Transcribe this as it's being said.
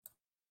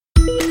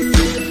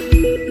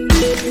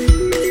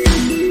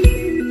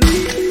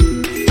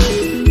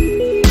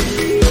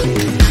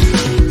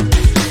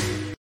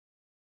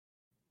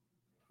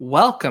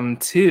Welcome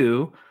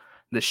to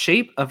the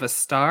Shape of a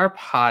Star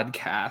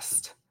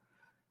podcast,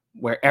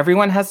 where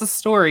everyone has a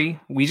story.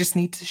 We just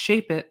need to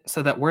shape it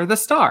so that we're the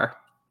star,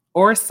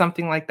 or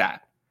something like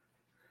that.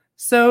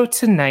 So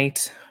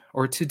tonight,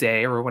 or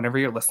today, or whenever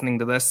you're listening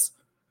to this,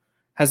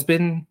 has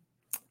been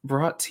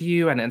brought to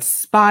you and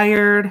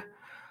inspired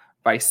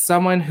by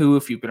someone who,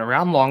 if you've been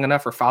around long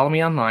enough or follow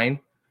me online,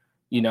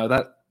 you know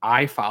that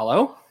I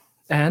follow.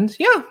 And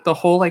yeah, the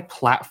whole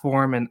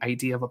platform and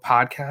idea of a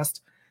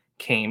podcast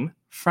came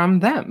from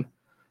them.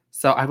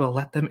 So I will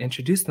let them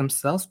introduce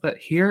themselves, but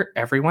here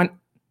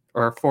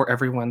for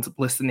everyone's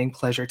listening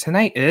pleasure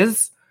tonight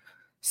is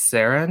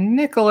Sarah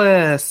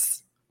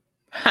Nicolas.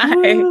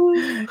 Hi.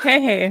 Woo.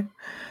 Hey.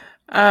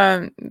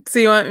 So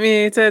you want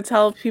me to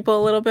tell people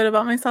a little bit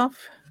about myself?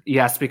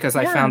 Yes, because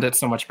I found it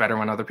so much better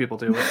when other people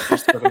do it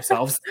just for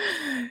themselves.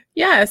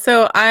 Yeah,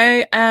 so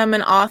I am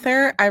an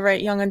author. I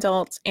write young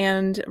adult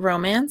and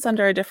romance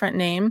under a different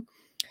name.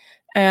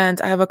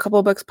 And I have a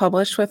couple books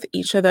published with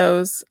each of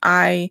those.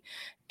 I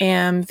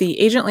am the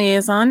agent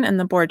liaison and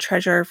the board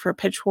treasurer for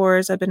Pitch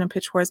Wars. I've been a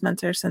Pitch Wars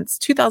mentor since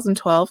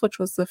 2012, which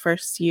was the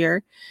first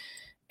year.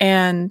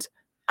 And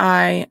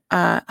I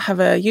have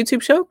a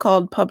YouTube show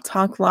called Pub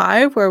Talk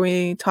Live, where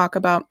we talk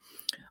about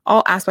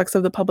all aspects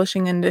of the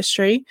publishing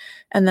industry.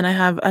 And then I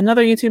have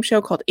another YouTube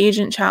show called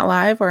Agent Chat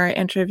Live, where I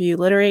interview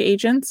literary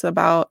agents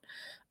about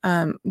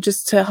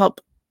just to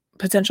help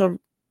potential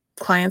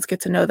clients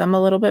get to know them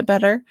a little bit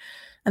better.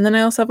 And then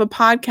I also have a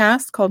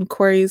podcast called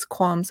Queries,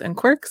 Qualms, and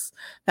Quirks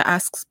that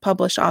asks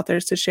published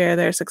authors to share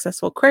their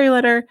successful query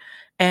letter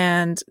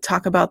and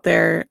talk about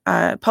their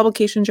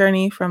publication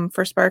journey from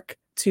first spark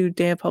to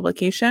day of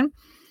publication.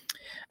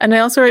 And I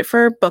also write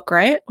for Book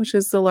Riot, which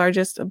is the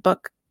largest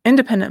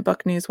independent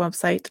book news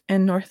website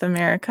in North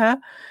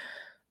America.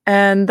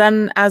 And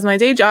then as my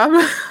day job,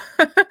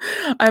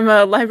 I'm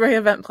a library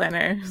event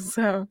planner.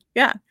 So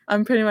yeah,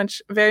 I'm very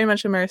much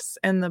immersed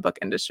in the book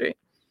industry.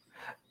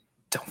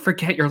 Don't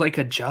forget you're like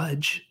a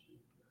judge.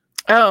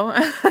 Oh,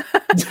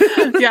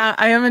 yeah,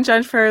 I am a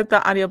judge for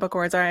the audiobook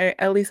awards.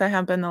 At least I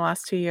have been the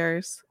last 2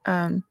 years.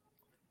 And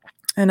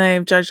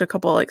I've judged a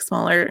couple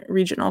smaller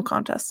regional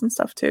contests and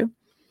stuff too.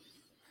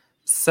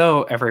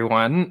 So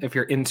everyone, if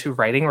you're into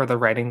writing or the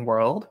writing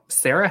world,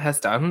 Sarah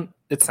has done,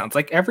 it sounds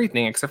like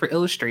everything except for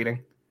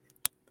illustrating.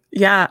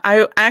 Yeah,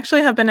 I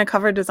actually have been a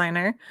cover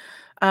designer.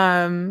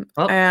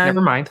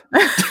 Never mind.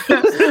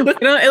 I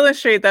don't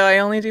illustrate, though. I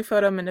only do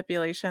photo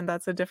manipulation.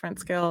 That's a different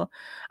skill.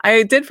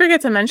 I did forget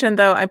to mention,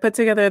 though, I put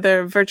together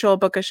the virtual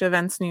bookish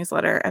events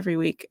newsletter every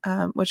week,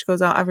 which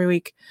goes out every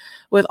week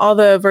with all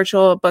the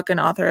virtual book and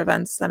author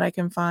events that I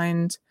can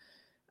find.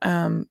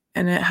 And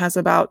it has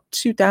about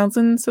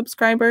 2,000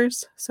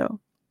 subscribers.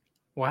 So,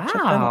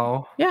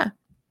 wow. Yeah.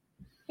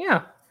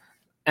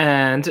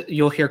 And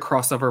you'll hear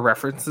crossover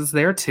references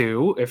there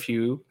too if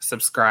you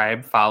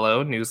subscribe,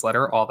 follow,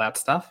 newsletter, all that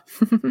stuff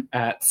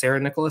at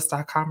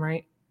sarahnicolas.com,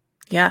 right?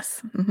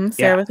 Yes. Mm-hmm.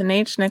 Sarah with an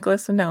H,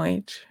 Nicholas with no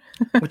H.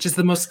 Which is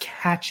the most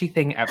catchy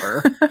thing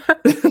ever.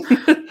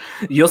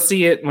 You'll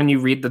see it when you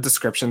read the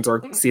descriptions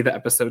or see the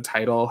episode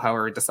title,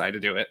 however we decide to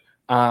do it.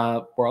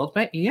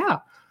 But yeah.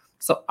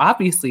 So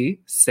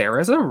obviously,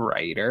 Sarah's a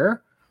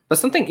writer, but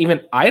something even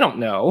I don't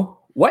know.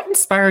 What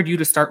inspired you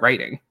to start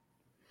writing?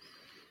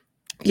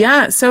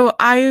 Yeah, so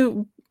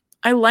I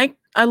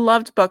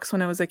loved books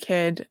when I was a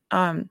kid.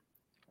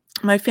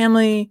 My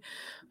family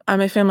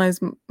is,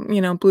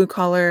 blue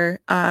collar.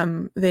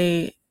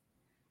 They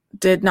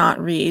did not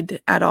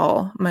read at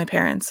all. My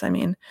parents,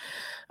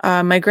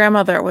 my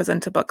grandmother was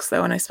into books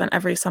though, and I spent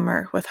every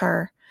summer with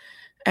her.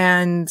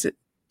 And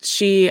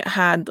she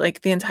had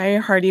the entire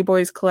Hardy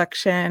Boys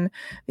collection,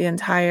 the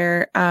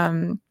entire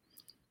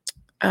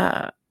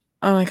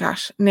oh my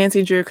gosh,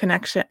 Nancy Drew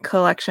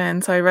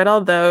collection. So I read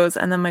all those,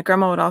 and then my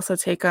grandma would also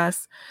take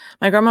us.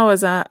 My grandma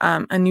was a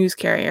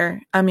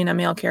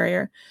mail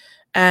carrier,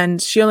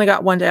 and she only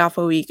got one day off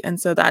a week. And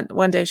so that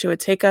one day she would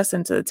take us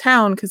into the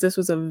town because this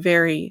was a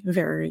very,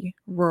 very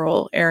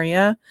rural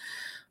area.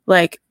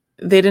 They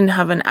didn't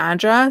have an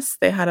address;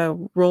 they had a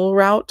rural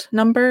route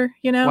number.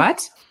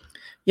 What?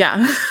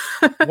 Yeah.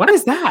 What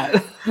is that?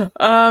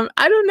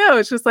 I don't know.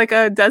 It's just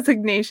a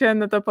designation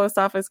that the post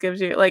office gives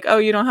you. Oh,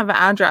 you don't have an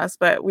address,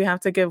 but we have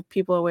to give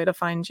people a way to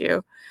find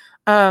you.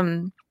 Yeah.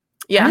 I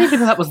didn't even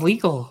know that was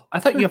legal.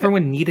 I thought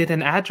everyone needed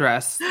an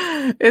address.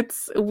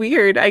 It's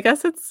weird. I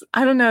guess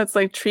I don't know. It's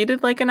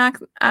treated like an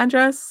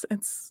address.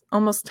 It's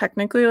almost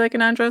technically like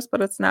an address,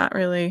 but it's not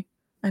really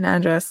an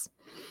address.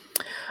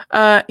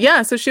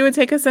 Yeah. So she would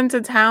take us into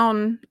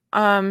town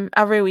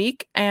every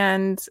week,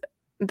 and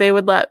they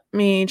would let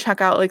me check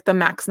out the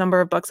max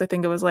number of books. I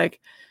think it was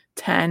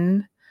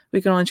 10.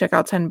 We could only check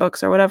out 10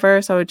 books or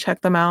whatever. So I would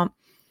check them out,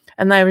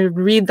 and then I would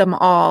read them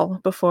all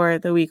before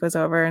the week was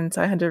over. And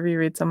so I had to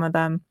reread some of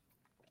them.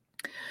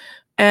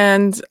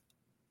 And,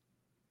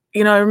 I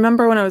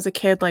remember when I was a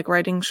kid,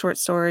 writing short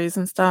stories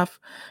and stuff.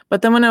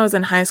 But then when I was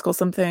in high school,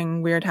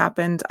 something weird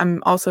happened.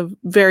 I'm also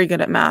very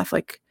good at math.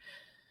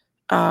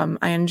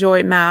 I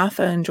enjoy math.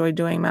 I enjoy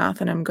doing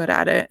math, and I'm good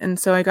at it. And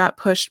so I got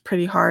pushed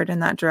pretty hard in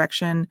that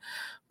direction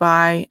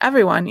by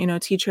everyone,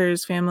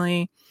 teachers,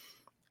 family.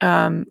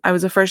 I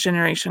was a first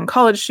generation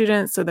college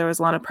student, so there was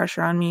a lot of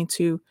pressure on me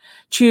to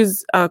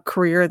choose a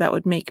career that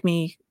would make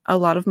me a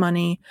lot of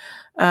money.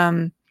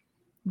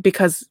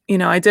 Because,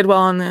 I did well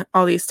on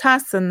all these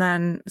tests. And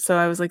then, so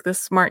I was like this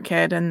smart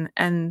kid,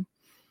 and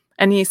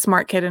any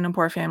smart kid in a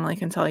poor family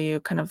can tell you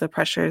kind of the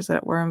pressures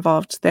that were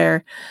involved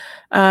there.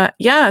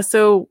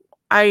 So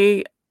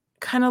I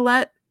kind of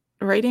let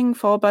writing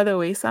fall by the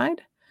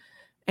wayside.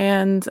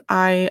 And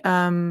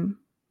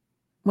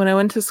when I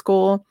went to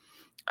school,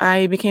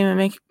 I became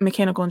a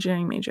mechanical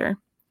engineering major.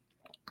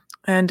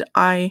 And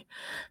I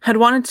had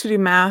wanted to do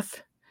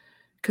math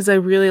because I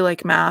really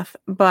like math,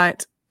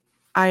 but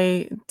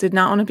I did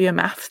not want to be a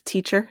math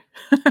teacher,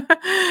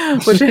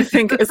 which I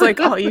think is like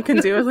all you can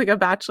do is like a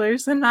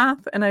bachelor's in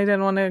math. And I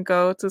didn't want to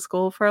go to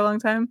school for a long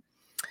time.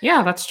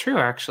 Yeah, that's true,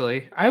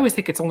 actually. I always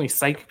think it's only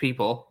psych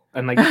people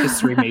and like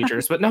history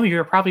majors, but no,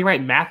 you're probably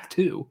right. Math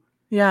too.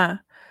 Yeah.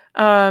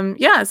 So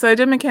I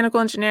did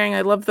mechanical engineering.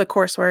 I love the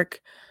coursework.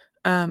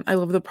 I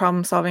love the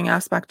problem solving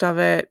aspect of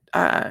it.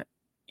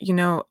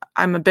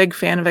 I'm a big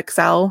fan of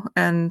Excel.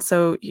 And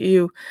so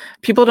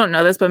people don't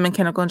know this, but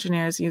mechanical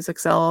engineers use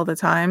Excel all the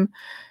time.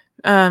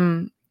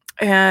 And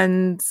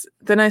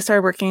then I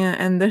started working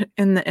in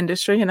the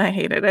industry, and I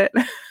hated it.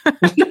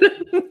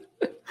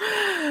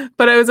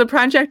 But I was a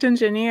project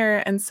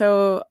engineer, and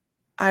so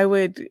I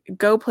would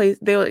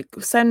they would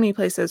send me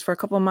places for a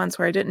couple of months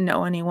where I didn't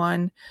know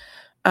anyone.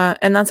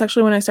 And that's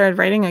actually when I started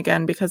writing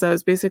again, because I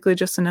was basically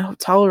just in a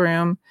hotel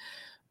room.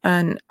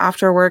 And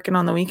after work and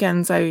on the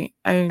weekends, I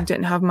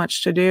didn't have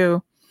much to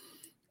do.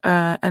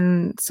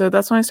 And so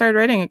that's when I started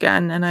writing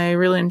again, and I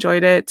really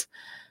enjoyed it.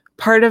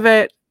 Part of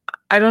it,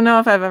 I don't know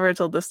if I've ever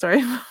told this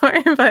story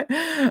before, but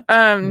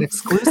An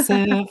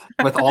exclusive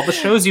with all the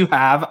shows you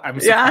have. I'm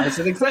surprised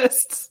it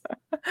exists.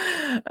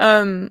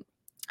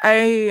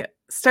 I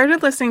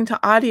started listening to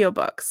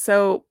audiobooks.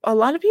 So a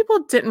lot of people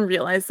didn't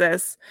realize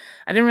this.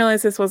 I didn't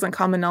realize this wasn't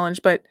common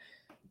knowledge, but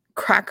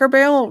Cracker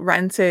Barrel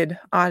rented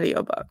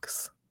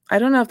audiobooks. I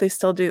don't know if they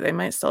still do. They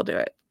might still do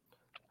it.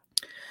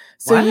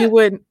 So What? you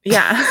would,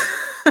 yeah.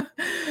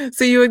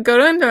 So you would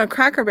go into a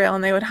Cracker Barrel,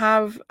 and they would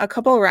have a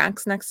couple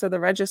racks next to the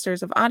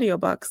registers of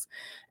audiobooks.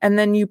 And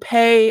then you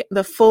pay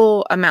the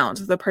full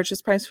amount, the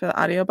purchase price for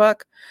the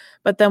audiobook.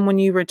 But then when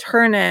you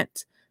return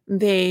it,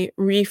 they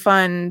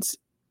refund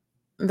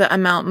the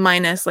amount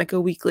minus like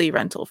a weekly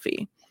rental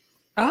fee.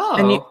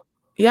 Oh.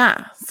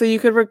 So you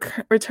could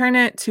return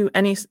it to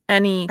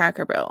any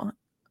Cracker Barrel.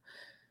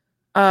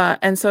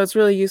 And so it's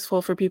really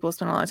useful for people who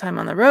spend a lot of time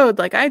on the road,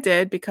 like I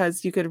did,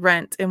 because you could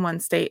rent in one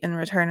state and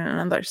return in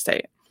another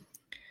state.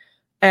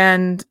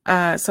 And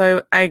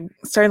so I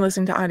started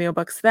listening to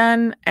audiobooks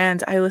then,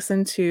 and I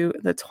listened to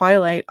the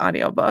Twilight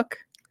audiobook.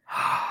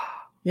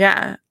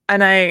 Yeah.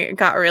 And I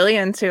got really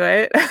into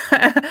it.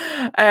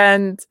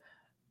 And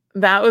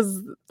that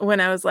was when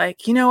I was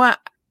like, you know what?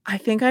 I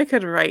think I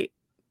could write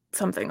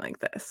something like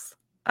this.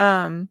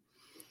 And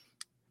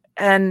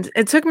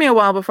it took me a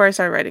while before I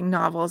started writing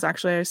novels.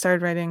 Actually, I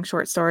started writing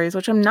short stories,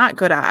 which I'm not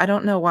good at. I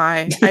don't know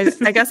why.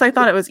 I guess I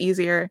thought it was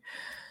easier.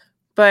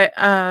 But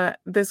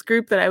this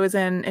group that I was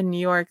in New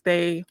York,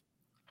 they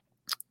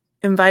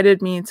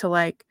invited me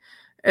to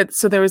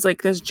so there was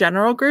like this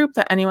general group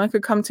that anyone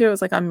could come to. It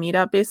was like a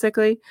meetup,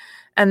 basically.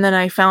 And then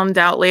I found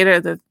out later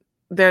that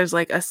there's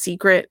like a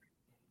secret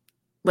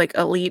like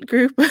elite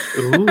group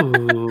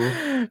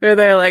where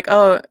they're like,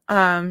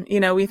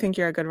 we think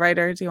you're a good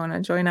writer. Do you want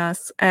to join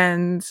us?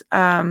 And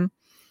then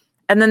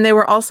they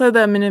were also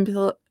the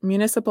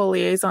municipal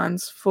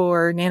liaisons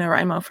for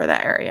NaNoWriMo for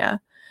that area.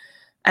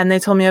 And they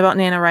told me about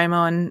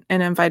NaNoWriMo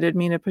and invited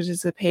me to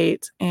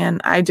participate. And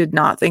I did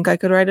not think I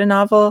could write a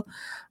novel,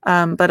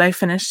 but I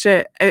finished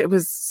it. It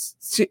was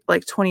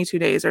like 22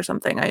 days or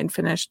something. I had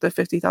finished the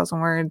 50,000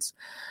 words.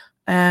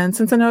 And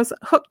since then I was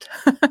hooked.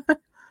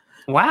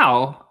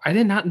 Wow. I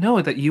did not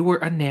know that you were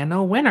a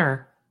Nano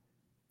winner.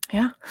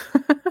 Yeah.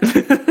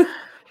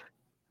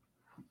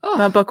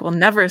 That book will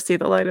never see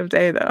the light of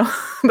day, though.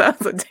 That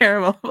was a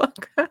terrible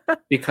book.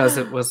 Because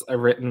it was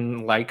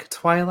written like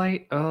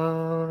Twilight?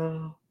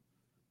 Oh.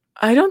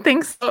 I don't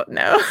think so.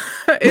 No.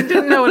 It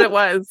didn't know what it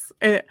was.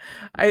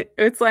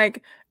 It's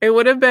like, it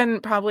would have been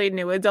probably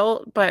new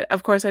adult, but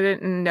of course I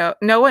didn't know.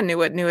 No one knew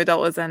what new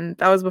adult was in.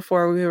 That was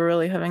before we were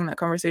really having that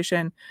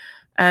conversation.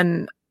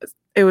 And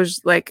it was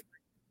like,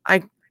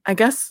 I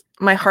guess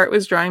my heart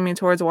was drawing me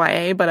towards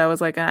YA, but I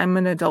was like, I'm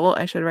an adult.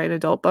 I should write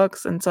adult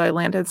books. And so I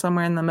landed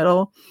somewhere in the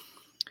middle.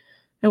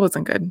 It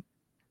wasn't good.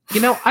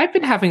 I've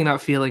been having that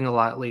feeling a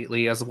lot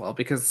lately as well,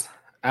 because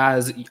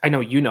as I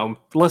know,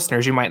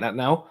 listeners, you might not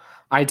know,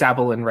 I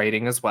dabble in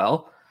writing as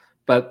well.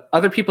 But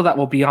other people that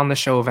will be on the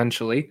show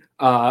eventually,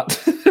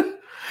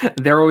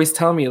 they're always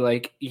telling me,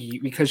 like,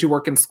 because you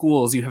work in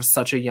schools, you have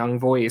such a young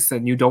voice,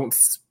 and you don't,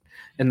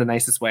 in the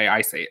nicest way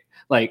I say it,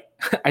 like,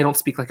 I don't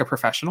speak like a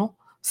professional.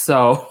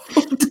 So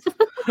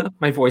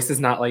my voice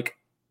is not like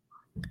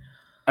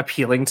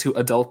appealing to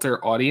adulter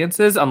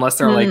audiences unless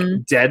they're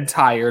like dead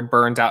tired,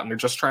 burned out, and they're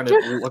just trying to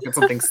look at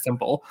something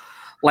simple.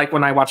 Like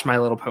when I watch My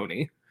Little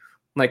Pony.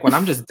 Like when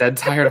I'm just dead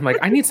tired, I'm like,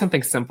 I need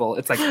something simple.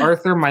 It's like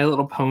Arthur, My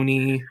Little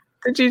Pony.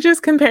 Did you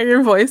just compare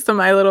your voice to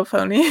My Little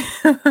Pony?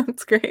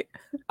 That's great.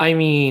 I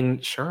mean,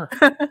 sure.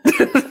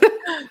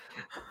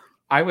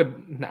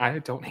 I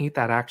don't hate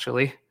that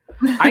actually.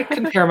 I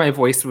compare my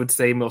voice, would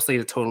say, mostly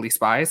to Totally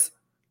Spies.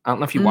 I don't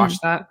know if you Mm,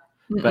 watched that,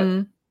 but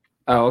mm-mm.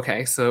 oh,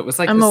 okay. So it was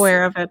like I'm this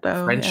aware of it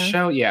though. French Yeah.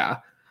 show, yeah,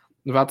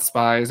 about the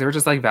spies. They were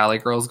just like valley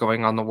girls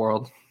going on the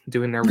world,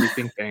 doing their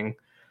reaping thing.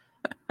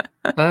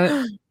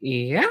 But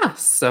yeah,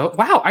 so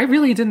wow, I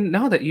really didn't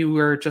know that you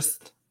were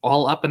just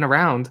all up and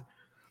around.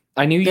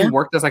 I knew you Yeah.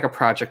 worked as like a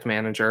project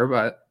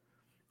manager,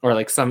 or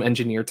like some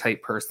engineer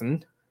type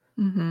person.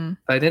 Hmm.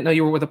 But I didn't know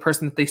you were with a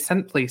person that they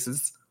sent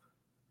places.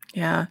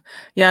 Yeah.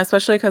 Yeah.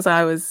 Especially because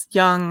I was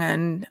young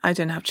and I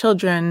didn't have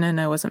children and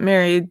I wasn't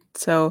married.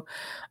 So,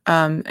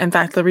 in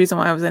fact, the reason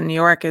why I was in New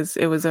York is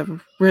it was a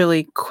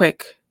really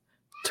quick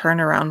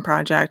turnaround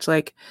project.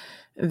 Like,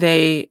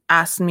 they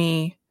asked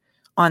me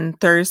on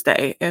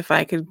Thursday if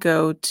I could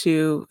go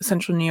to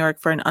Central New York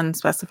for an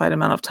unspecified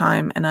amount of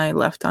time, and I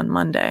left on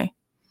Monday.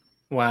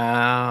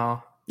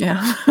 Wow.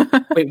 Yeah.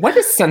 Wait, what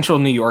is Central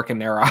New York in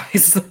their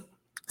eyes?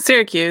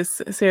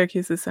 Syracuse.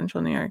 Syracuse is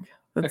Central New York.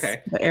 That's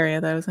Okay. the area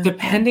that I was in.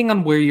 Depending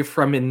on where you're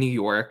from in New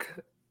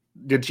York,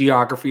 the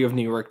geography of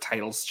New York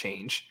titles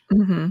change.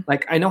 Yeah. Hmm.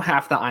 Like I know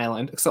half the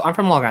island. So I'm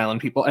from Long Island,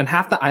 people, and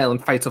half the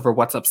island fights over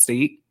what's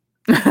upstate.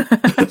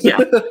 Yeah.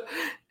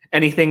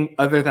 Anything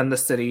other than the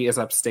city is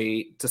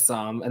upstate to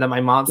some. And then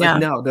my mom's like, Yeah.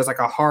 no, there's like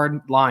a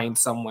hard line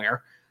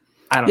somewhere.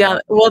 I don't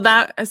know.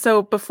 Well,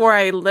 so before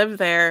I lived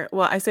there,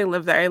 well, I say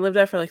lived there, I lived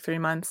there for like 3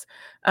 months.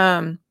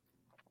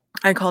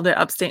 I called it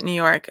upstate New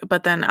York,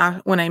 but then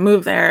when I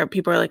moved there,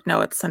 people were like,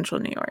 no, it's Central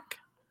New York.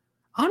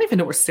 I don't even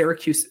know where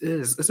Syracuse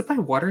is. Is it by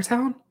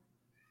Watertown?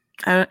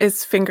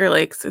 It's Finger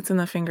Lakes. It's in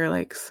the Finger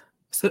Lakes.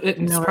 So it's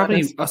You know where that probably,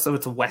 is? so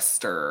it's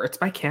Wester. It's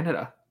by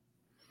Canada.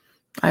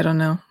 I don't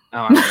know.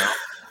 Oh, I don't know.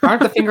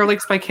 Aren't the Finger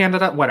Lakes by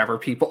Canada? Whatever,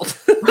 people.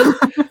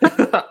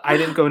 I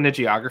didn't go into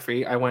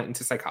geography. I went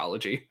into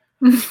psychology.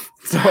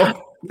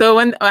 So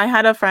when I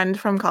had a friend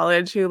from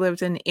college who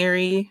lived in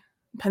Erie,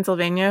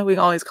 Pennsylvania, we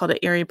always called it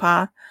Erie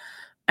Pa.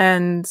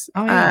 And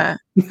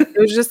it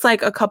was just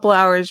like a couple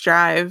hours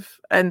drive.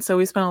 And so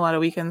we spent a lot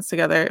of weekends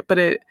together. But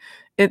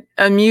it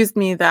amused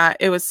me that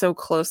it was so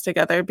close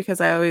together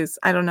because I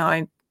don't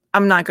know,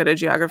 I'm not good at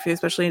geography,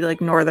 especially like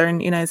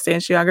northern United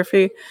States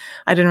geography.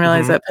 I didn't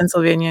realize that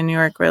Pennsylvania and New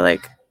York were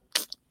like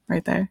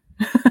right there.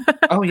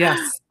 Oh,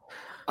 yes.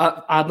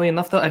 Oddly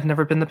enough, though, I've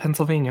never been to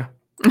Pennsylvania.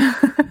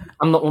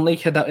 I'm the only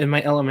kid in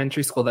my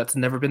elementary school that's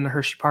never been to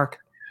Hershey Park.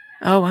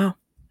 Oh, wow.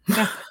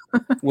 Yeah.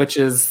 Which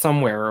is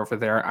somewhere over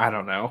there. I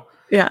don't know.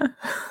 Yeah.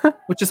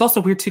 Which is also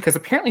weird, too, because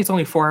apparently it's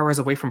only 4 hours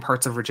away from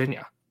parts of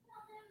Virginia.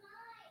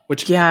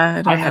 Which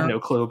I had no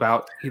clue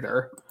about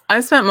either.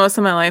 I spent most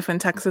of my life in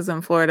Texas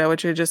and Florida,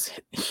 which are just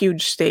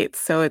huge states.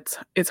 So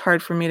it's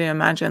hard for me to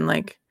imagine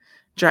like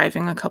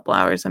driving a couple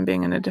hours and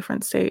being in a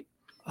different state.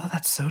 Oh,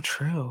 that's so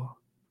true.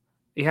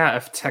 Yeah,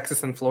 if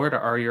Texas and Florida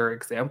are your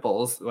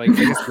examples, like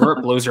I guess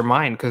Europe blows your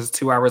mind because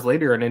 2 hours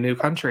later you're in a new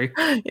country.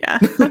 Yeah.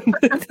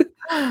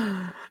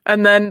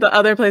 And then the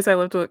other place I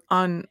lived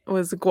on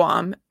was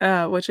Guam,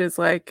 which is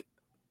like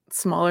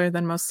smaller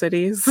than most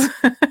cities.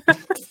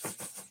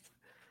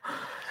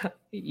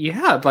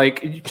 Yeah,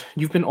 like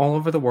you've been all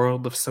over the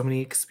world with so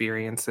many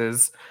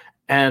experiences.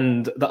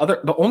 And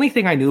the only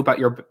thing I knew about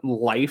your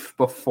life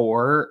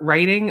before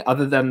writing,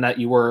 other than that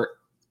you were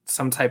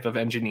some type of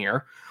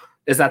engineer,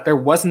 is that there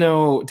was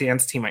no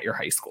dance team at your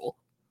high school.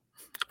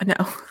 No.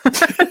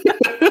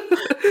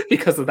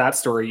 Because of that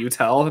story you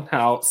tell, and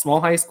how small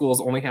high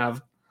schools only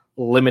have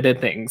limited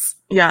things.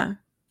 Yeah.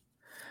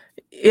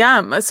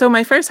 Yeah. So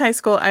my first high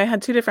school, I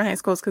had 2 different high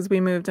schools because we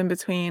moved in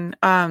between.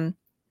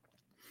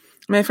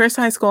 My first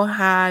high school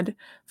had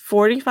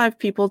 45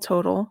 people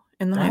total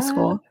in the high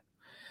school.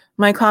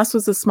 My class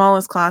was the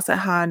smallest class. It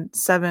had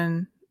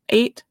 7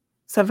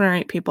 or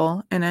 8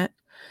 people in it.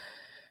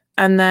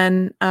 And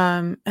then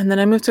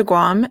I moved to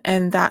Guam,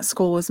 and that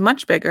school was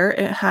much bigger.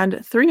 It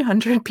had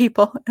 300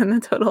 people in the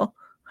total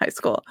high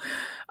school.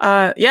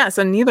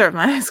 So neither of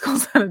my high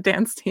schools had a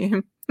dance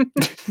team.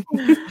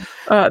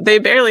 They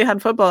barely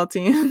had football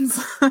teams.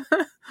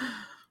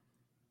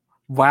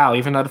 Wow,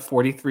 even at a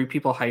 43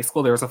 people high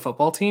school, there was a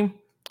football team?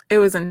 It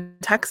was in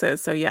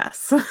Texas, so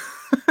yes.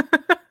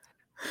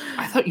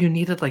 I thought you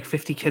needed like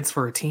 50 kids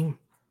for a team.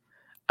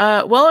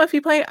 Well, if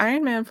you play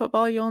Ironman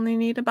football, you only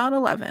need about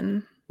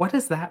 11. What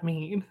does that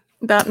mean?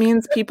 That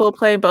means people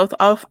play both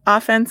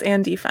offense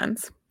and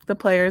defense. The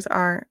players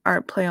are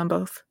play on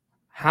both.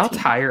 How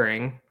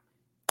tiring.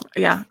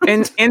 Yeah,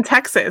 in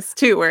Texas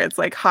too, where it's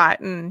like hot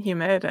and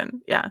humid,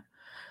 and yeah.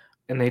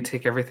 And they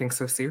take everything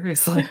so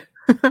seriously.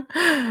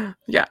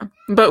 Yeah,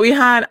 but we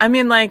had. I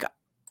mean, like,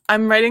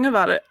 I'm writing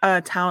about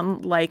a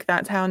town like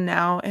that town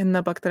now in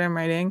the book that I'm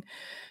writing,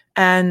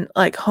 and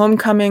like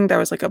homecoming, there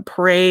was like a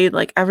parade.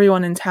 Like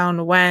everyone in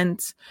town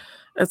went.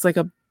 It's like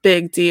a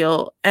big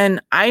deal.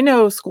 And I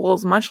know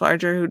schools much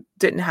larger who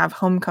didn't have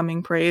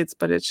homecoming parades,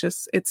 but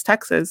it's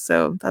Texas,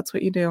 so that's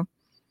what you do.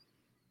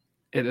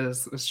 It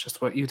is. It's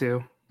just what you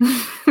do.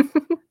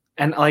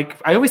 And like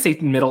I always say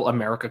middle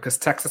America because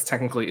Texas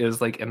technically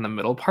is like in the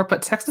middle part,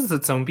 but Texas is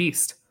its own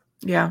beast.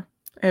 Yeah,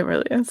 it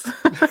really is.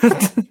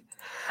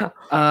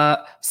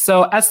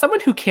 So as someone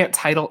who can't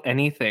title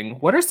anything,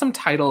 what are some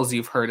titles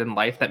you've heard in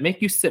life that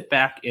make you sit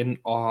back in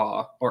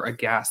awe or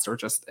aghast or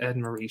just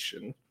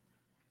admiration?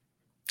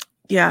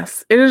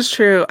 Yes, it is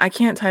true. I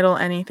can't title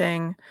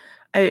anything.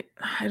 I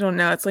don't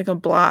know. It's like a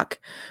block.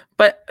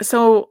 But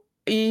so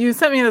you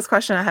sent me this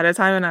question ahead of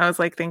time and I was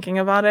like thinking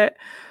about it.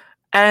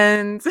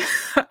 And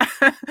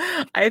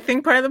I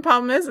think part of the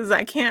problem is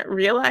I can't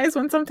realize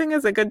when something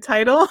is a good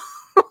title.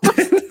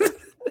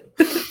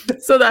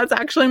 So that's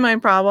actually my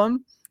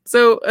problem.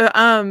 So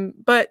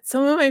but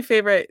some of my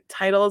favorite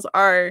titles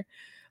are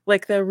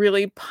like the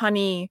really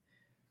punny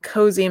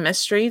cozy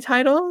mystery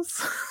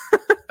titles.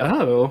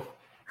 Oh.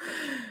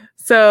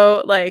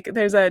 So like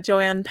there's a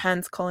Joanne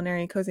Pence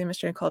culinary cozy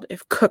mystery called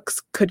If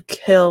Cooks Could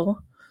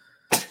Kill.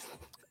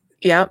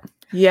 Yep.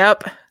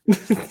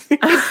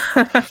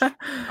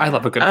 I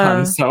love a good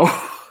pun, so.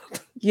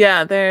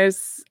 Yeah,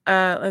 there's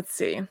let's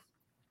see.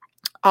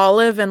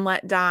 Olive and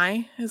Let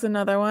Die is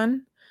another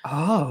one.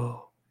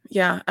 Oh.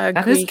 Yeah, a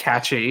that Greek is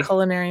catchy.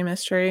 Culinary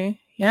mystery.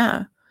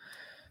 Yeah.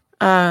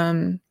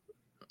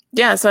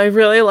 Yeah, so I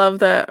really love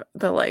the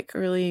like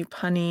really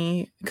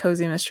punny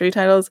cozy mystery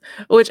titles,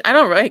 which I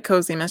don't write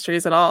cozy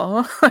mysteries at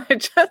all. I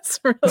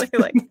just really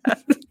like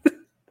that.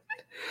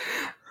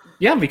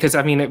 Yeah, because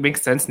I mean it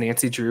makes sense.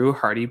 Nancy Drew,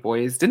 Hardy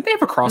Boys. Didn't they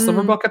have a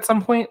crossover book at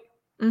some point?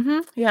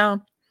 Yeah.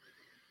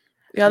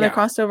 Yeah, they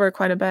crossed over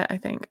quite a bit, I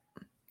think.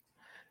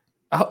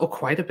 Oh,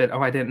 quite a bit.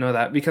 Oh, I didn't know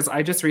that because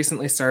I just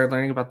recently started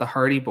learning about the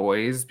Hardy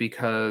Boys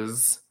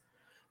because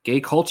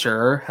gay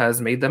culture has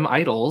made them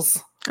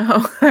idols.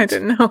 Oh, I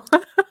didn't know.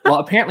 Well,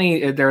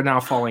 apparently they're now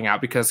falling out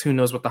because who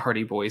knows what the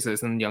Hardy Boys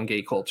is in young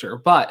gay culture.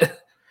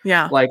 But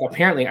yeah, like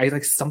apparently I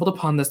like stumbled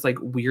upon this like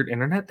weird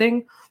internet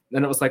thing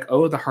and it was like,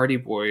 oh, the Hardy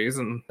Boys,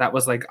 and that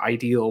was like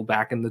ideal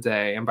back in the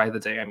day. And by the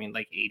day I mean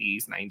like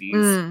 80s,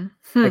 90s.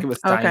 Like it was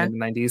dying in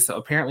the 90s. So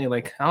apparently,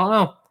 like, I don't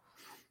know.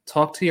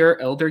 Talk to your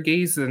elder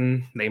gays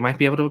and they might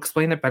be able to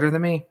explain it better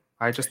than me.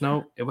 I just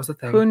know it was a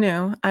thing. Who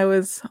knew? I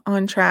was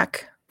on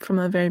track from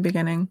the very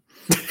beginning.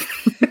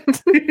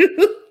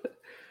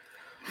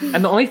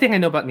 And the only thing I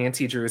know about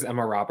Nancy Drew is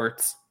Emma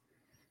Roberts.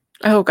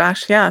 Oh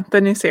gosh, yeah, the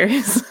new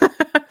series.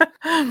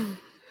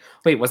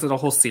 Wait, was it a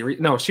whole series?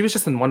 No, she was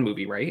just in one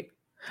movie, right?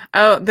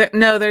 Oh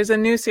no, there's a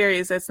new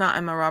series. It's not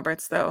Emma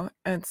Roberts though.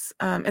 It's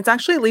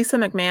actually Lisa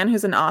McMahon,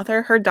 who's an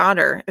author. Her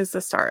daughter is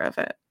the star of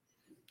it.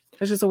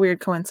 It's just a weird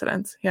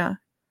coincidence. Yeah.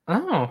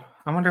 Oh,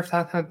 I wonder if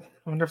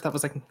that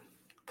was like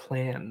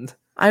planned.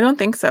 I don't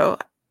think so.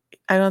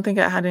 I don't think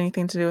it had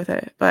anything to do with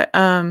it. But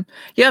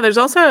yeah, there's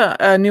also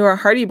a newer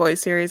Hardy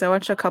Boys series. I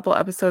watched a couple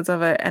episodes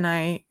of it and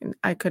I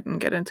couldn't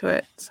get into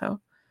it.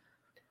 So,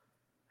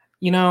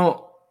 you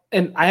know,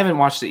 and I haven't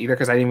watched it either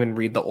because I didn't even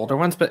read the older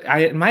ones, but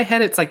in my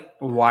head it's like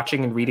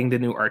watching and reading the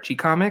new Archie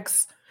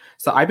comics.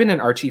 So I've been an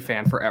Archie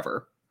fan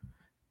forever.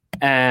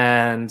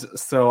 And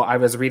so I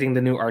was reading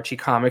the new Archie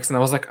comics and I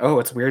was like, oh,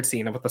 it's weird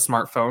seeing it with a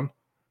smartphone.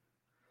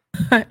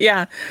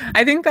 Yeah,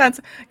 I think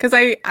that's because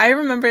I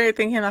remember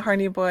thinking the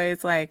Hardy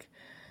Boys like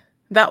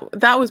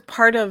that was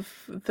part of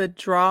the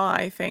draw.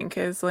 I think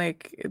is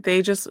like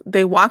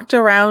they walked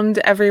around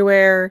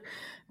everywhere.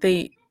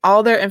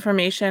 All their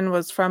information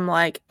was from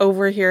like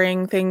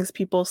overhearing things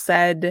people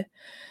said.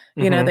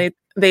 You know,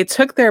 they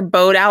took their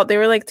boat out. They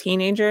were like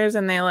teenagers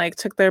and they like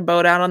took their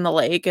boat out on the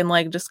lake and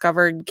like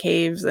discovered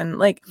caves and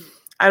like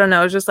I don't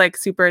know, it was just like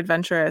super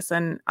adventurous.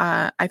 And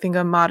I think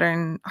a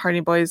modern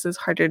Hardy Boys is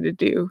harder to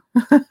do.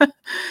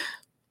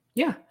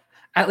 Yeah.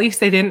 At least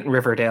they didn't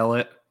Riverdale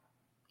it.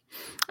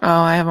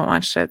 Oh, I haven't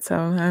watched it,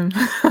 so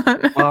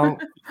well,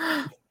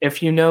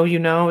 if you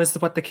know, is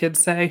what the kids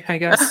say, I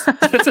guess.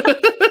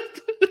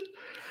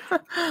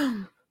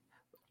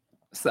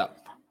 So,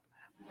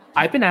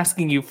 I've been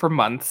asking you for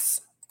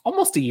months,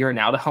 almost a year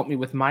now, to help me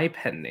with my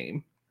pen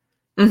name.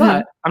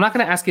 But I'm not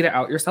going to ask you to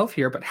out yourself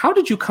here, but how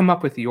did you come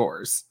up with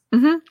yours?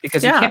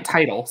 Because you can't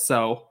title,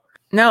 so.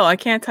 No, I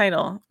can't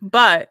title.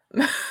 But,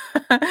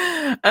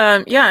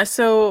 yeah,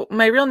 so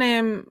my real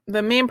name,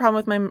 the main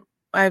problem with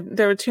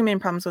there were two main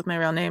problems with my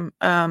real name.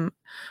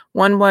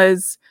 One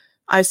was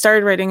I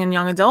started writing in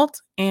young adult,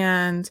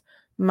 and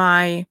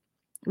my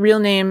real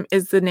name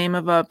is the name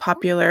of a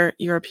popular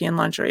European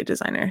lingerie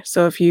designer.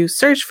 So if you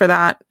search for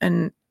that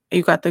and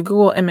you got the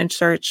Google image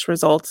search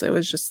results, it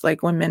was just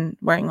like women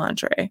wearing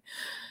lingerie.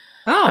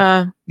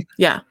 Oh.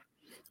 Yeah.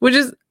 Which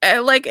is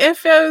like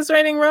if I was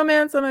writing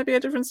romance, that might be a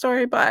different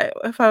story. But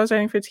if I was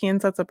writing for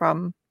teens, that's a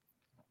problem.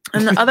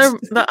 And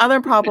the other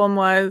problem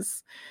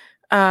was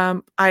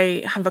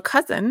I have a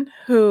cousin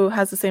who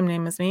has the same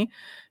name as me,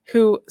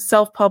 who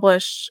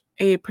self-published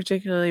a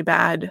particularly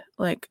bad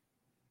like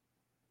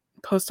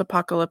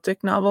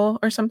post-apocalyptic novel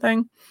or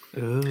something.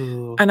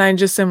 Ooh. And I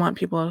just didn't want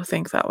people to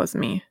think that was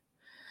me.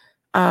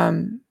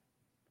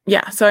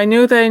 Yeah, so I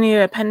knew that I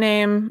needed a pen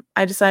name.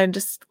 I decided to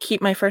just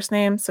keep my first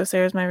name, so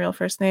Sarah's my real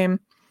first name.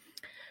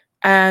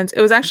 And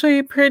it was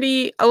actually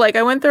pretty, like,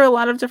 I went through a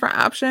lot of different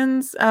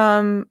options,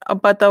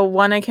 but the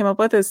one I came up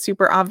with is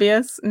super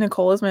obvious.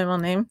 Nicole is my middle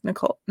name.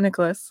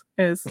 Nicolas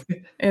is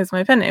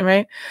my pen name,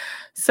 right?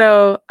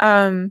 So,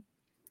 and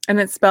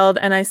it's spelled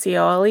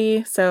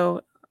Nicole,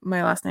 so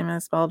my last name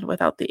is spelled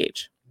without the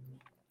H.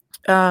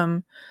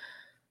 And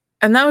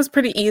that was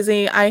pretty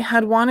easy. I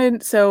had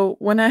wanted, so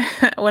when I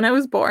when I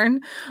was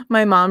born,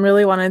 my mom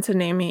really wanted to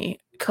name me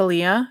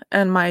Kalia,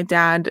 and my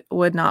dad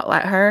would not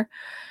let her.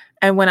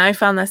 And when I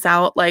found this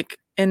out, like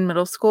in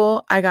middle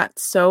school, I got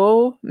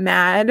so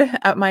mad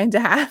at my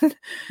dad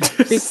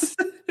be-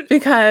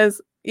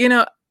 because,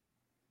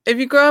 if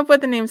you grow up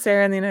with the name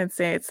Sarah in the United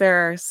States,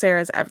 there are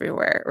Sarahs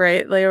everywhere,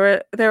 right?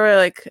 There were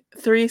like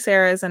 3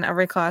 Sarahs in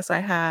every class I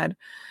had.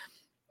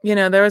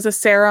 There was a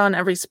Sarah on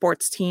every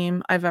sports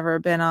team I've ever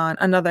been on,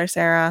 another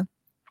Sarah.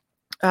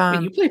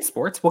 Wait, you played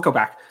sports? We'll go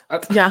back.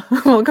 Yeah,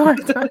 we'll go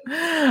back to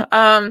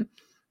it.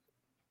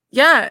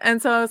 Yeah, and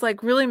so I was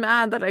like really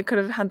mad that I could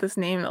have had this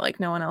name that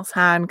like no one else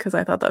had because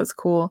I thought that was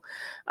cool.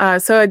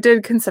 So I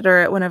did consider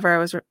it whenever I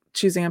was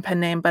choosing a pen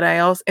name, but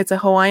it's a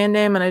Hawaiian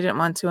name, and I didn't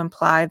want to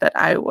imply that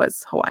I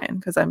was Hawaiian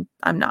because I'm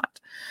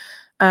not.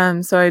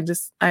 So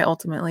I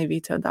ultimately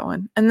vetoed that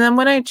one. And then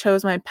when I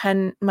chose my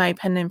pen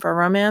name for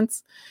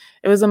romance,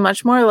 it was a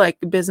much more like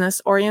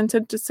business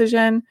oriented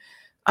decision.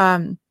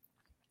 In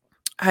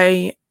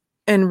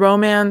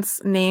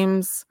romance,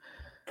 names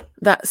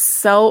that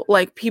sell,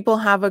 like people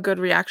have a good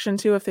reaction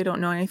to if they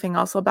don't know anything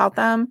else about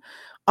them,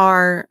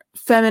 are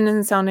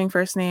feminine sounding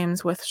first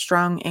names with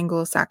strong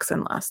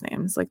Anglo-Saxon last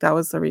names. Like that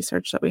was the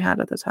research that we had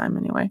at the time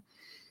anyway.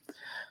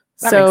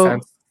 That makes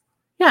sense.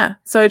 Yeah,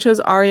 so I chose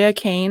Aria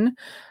Kane.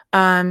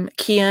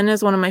 Cian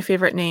is one of my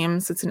favorite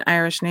names. It's an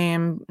Irish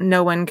name.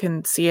 No one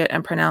can see it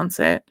and pronounce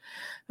it,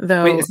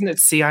 though. Wait, isn't it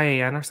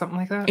Cian or something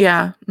like that?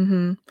 Yeah.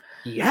 Mm-hmm.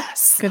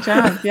 Yes. Good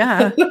job.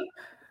 Yeah.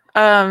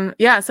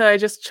 Yeah, so I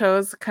just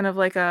chose kind of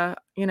like a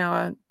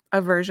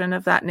version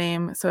of that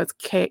name. So it's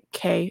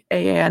Kane.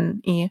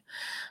 And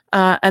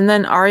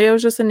then Aria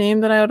was just a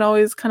name that I had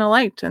always kind of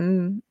liked.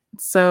 And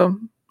so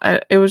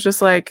it was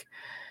just like,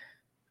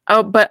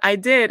 oh, but I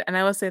did, and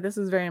I will say this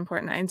is very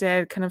important. I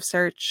did kind of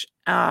search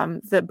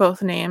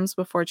both names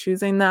before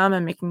choosing them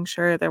and making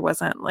sure there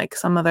wasn't like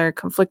some other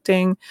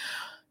conflicting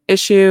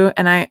issue.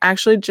 And I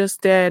actually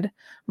just did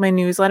my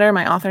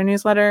author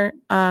newsletter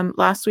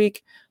last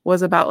week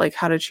was about like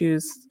how to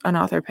choose an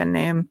author pen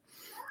name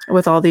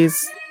with all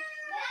these.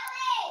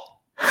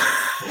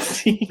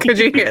 Could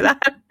you hear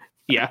that?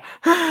 Yeah.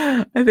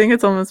 I think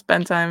it's almost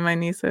bedtime, my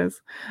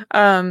nieces.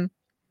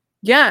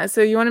 Yeah,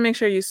 so you want to make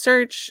sure you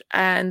search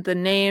and the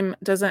name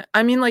doesn't,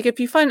 I mean, like if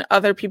you find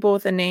other people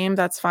with a name,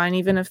 that's fine.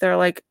 Even if they're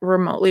like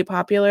remotely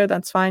popular,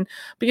 that's fine.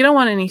 But you don't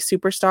want any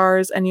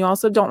superstars, and you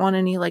also don't want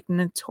any like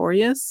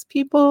notorious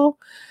people,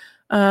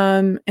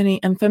 any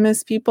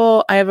infamous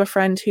people. I have a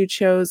friend who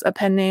chose a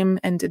pen name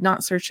and did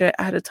not search it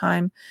ahead of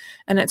time.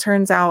 And it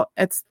turns out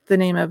it's the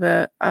name of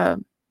a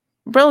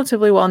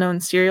relatively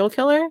well-known serial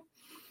killer.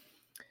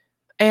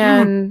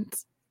 And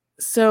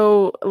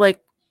so like,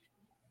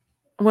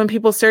 when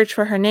people search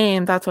for her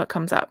name, that's what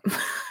comes up.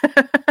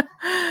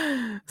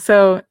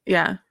 So,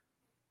 yeah.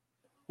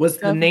 Was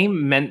the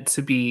name meant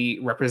to be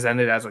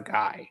represented as a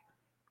guy?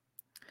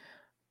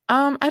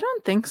 I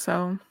don't think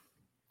so.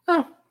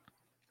 Oh,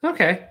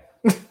 okay.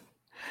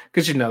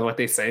 Because what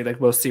they say,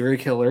 like most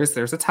serial killers,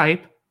 there's a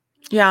type.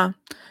 Yeah.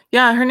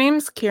 Yeah, her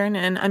name's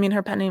Kiernan. I mean,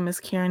 her pen name is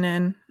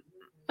Kiernan.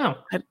 Oh.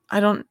 I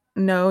don't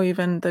know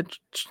even the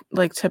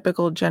like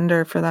typical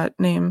gender for that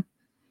name.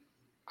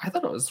 I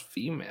thought it was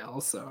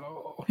female,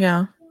 so.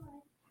 Yeah.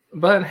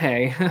 But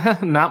hey,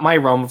 not my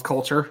realm of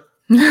culture.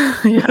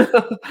 Yeah.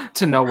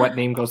 To know what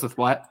name goes with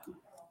what.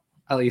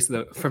 At least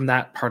from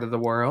that part of the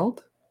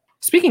world.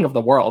 Speaking of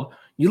the world,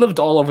 you lived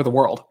all over the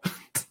world.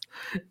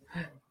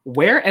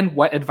 Where and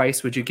what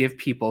advice would you give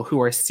people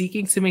who are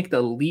seeking to make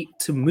the leap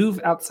to move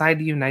outside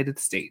the United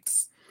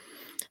States?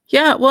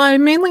 Yeah, well, I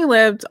mainly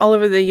lived all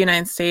over the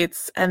United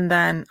States. And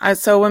then,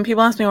 so when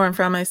people ask me where I'm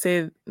from, I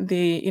say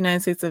the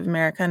United States of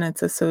America and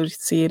its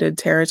associated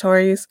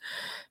territories.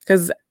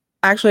 Because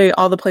actually,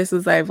 all the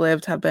places I've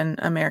lived have been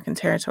American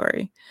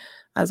territory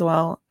as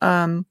well.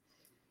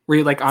 Were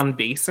you like on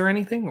base or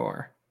anything,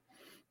 or?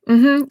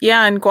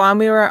 Yeah, in Guam,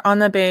 we were on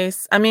the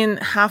base. I mean,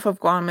 half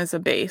of Guam is a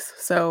base.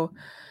 So,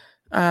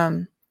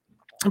 but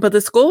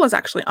the school was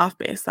actually off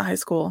base, the high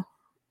school.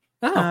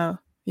 Oh.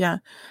 Yeah,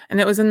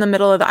 and it was in the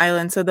middle of the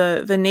island. So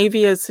the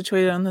Navy is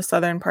situated on the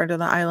southern part of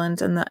the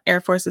island, and the Air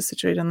Force is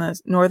situated on the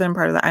northern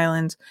part of the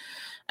island.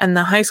 And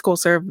the high school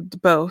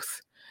served both.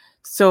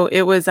 So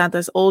it was at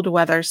this old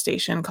weather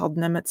station called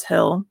Nimitz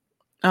Hill.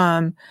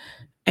 And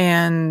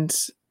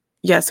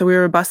yeah, so we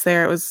were bused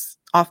there. It was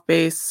off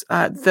base.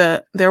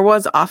 There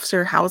was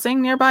officer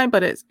housing nearby,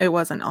 but it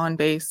wasn't on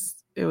base.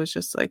 It was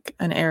just like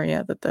an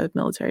area that the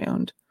military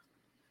owned.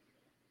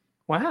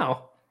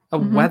 Wow. A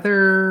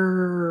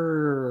weather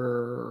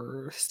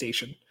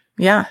station.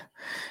 Yeah.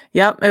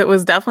 Yep. It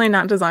was definitely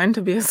not designed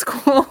to be a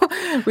school.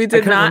 We I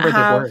did couldn't not remember the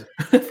have,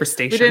 word for we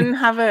station. didn't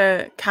have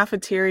a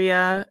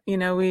cafeteria.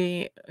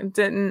 We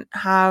didn't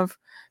have,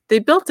 they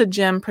built a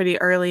gym pretty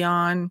early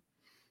on.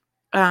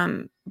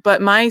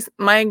 But my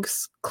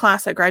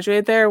class that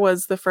graduated there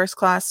was the first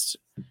class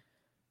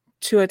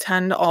to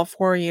attend all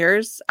 4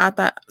 years at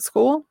that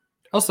school.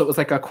 Also, it was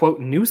like a quote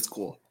new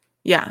school.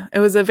 Yeah, it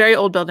was a very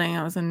old building.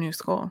 It was a new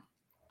school.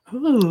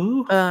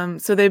 Ooh.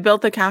 So they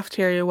built the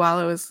cafeteria while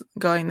I was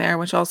going there,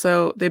 which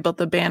also they built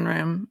the band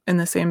room in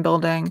the same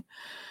building.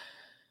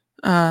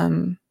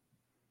 I'm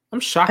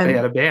shocked they And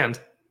had a band.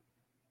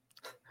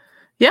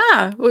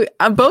 yeah,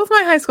 both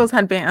my high schools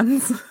had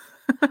bands.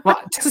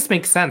 Well, Texas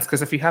makes sense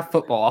because if you have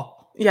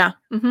football, Yeah.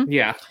 Mm-hmm.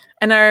 yeah.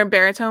 And our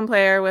baritone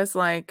player was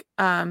like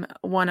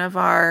one of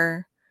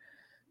our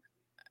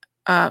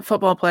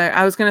football player.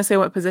 I was gonna say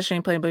what position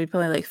he played, but he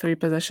played like 3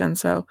 positions.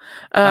 So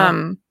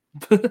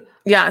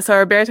yeah, so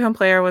our baritone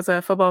player was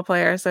a football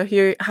player, so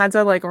he had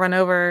to like run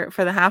over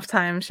for the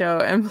halftime show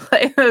and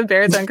play the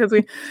baritone because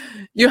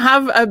you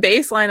have a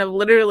baseline of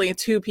literally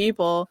 2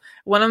 people.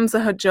 One of them's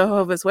a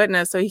Jehovah's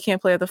Witness, so he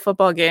can't play at the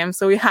football game.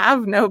 So we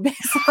have no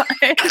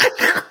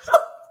baseline.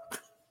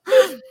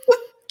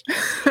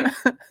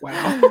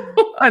 Wow.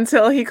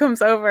 Until he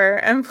comes over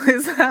and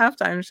plays the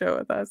halftime show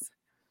with us.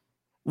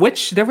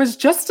 Which there was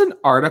just an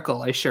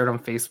article I shared on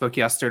Facebook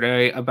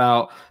yesterday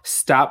about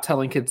stop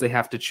telling kids they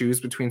have to choose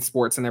between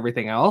sports and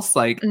everything else.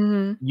 Like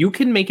you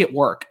can make it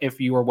work if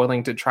you are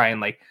willing to try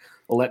and like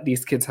let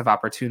these kids have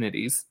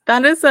opportunities.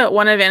 That is the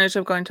one advantage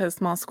of going to a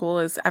small school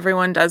is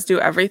everyone does do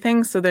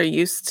everything. So they're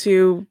used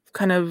to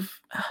kind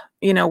of,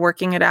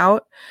 working it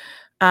out.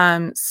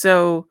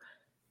 So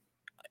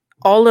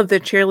all of the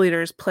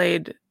cheerleaders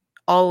played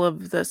all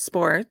of the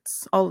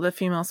sports, all of the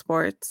female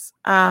sports.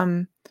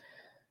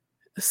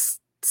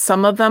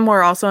 Some of them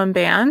were also in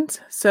band.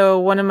 So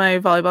one of my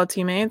volleyball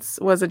teammates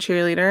was a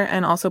cheerleader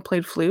and also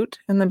played flute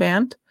in the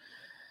band.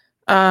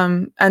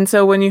 And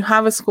so when you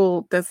have a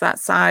school that's that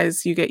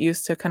size, you get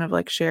used to kind of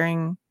like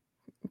sharing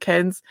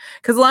kids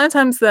because a lot of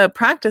times the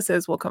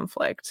practices will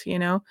conflict,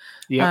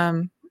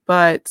 Yeah.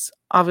 But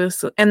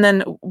obviously, and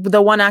then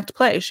the one act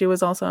play, she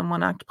was also in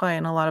one act play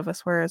and a lot of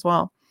us were as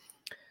well.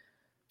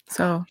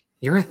 So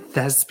you're a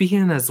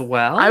thespian as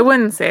well? I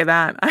wouldn't say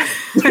that.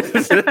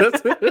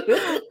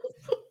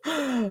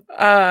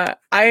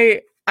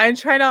 I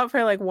tried out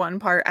for like one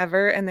part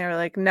ever and they were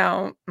like,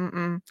 no.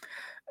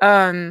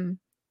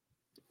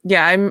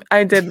 Yeah,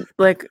 I did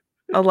like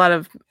a lot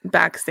of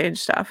backstage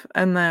stuff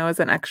and then I was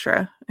an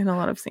extra in a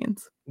lot of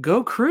scenes.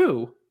 Go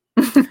crew.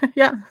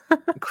 Yeah.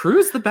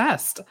 Crew's the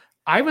best.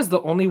 I was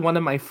the only one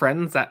of my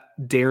friends that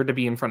dared to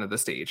be in front of the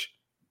stage.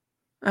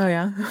 Oh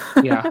yeah.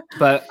 Yeah,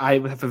 but I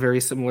have a very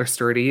similar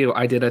story to you.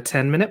 I did a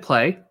 10-minute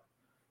play.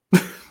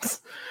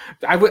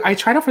 I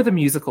tried out for the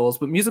musicals,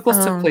 but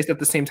musicals took place at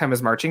the same time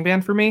as marching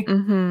band for me.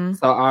 Mm-hmm.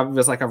 So I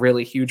was like a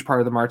really huge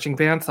part of the marching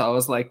band. So I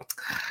was like,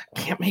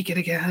 can't make it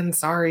again.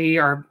 Sorry.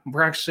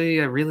 We're actually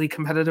a really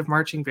competitive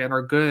marching band.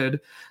 We're good.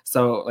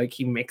 So like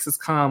he makes us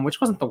come, which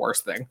wasn't the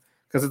worst thing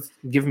because it's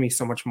given me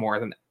so much more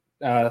than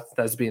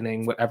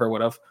thespianing whatever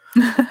would have.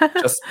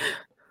 Just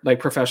like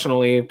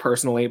professionally,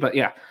 personally. But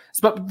yeah.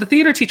 But the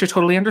theater teacher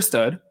totally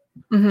understood.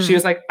 Mm-hmm. She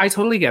was like, I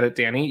totally get it,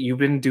 Danny. You've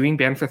been doing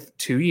band for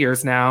 2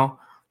 years now.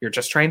 You're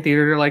just trying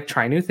theater to like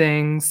try new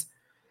things.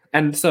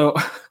 And so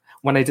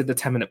when I did the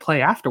 10-minute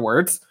play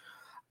afterwards,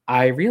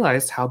 I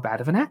realized how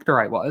bad of an actor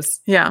I was.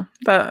 Yeah,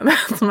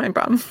 that's my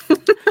problem.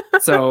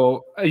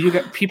 So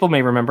people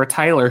may remember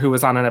Tyler, who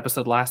was on an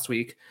episode last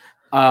week.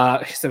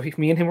 So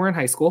me and him were in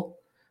high school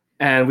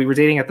and we were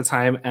dating at the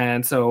time.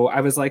 And so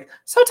I was like,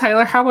 so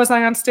Tyler, how was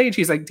I on stage?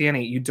 He's like,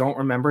 Danny, you don't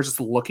remember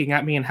just looking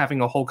at me and having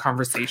a whole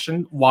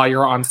conversation while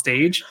you're on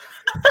stage?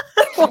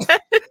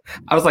 What?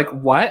 I was like,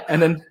 what?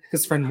 And then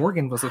his friend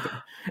Morgan was with him.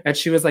 And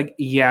she was like,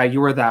 yeah, you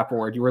were that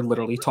bored. You were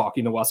literally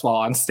talking to us while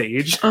on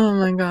stage. Oh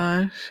my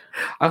gosh.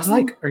 I was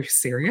like, are you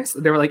serious?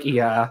 They were like,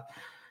 yeah.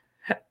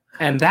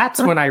 And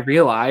that's when I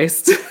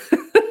realized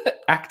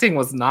acting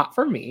was not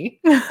for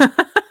me.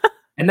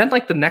 And then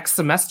like the next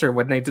semester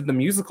when they did the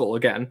musical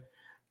again,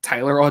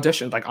 Tyler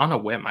auditioned like on a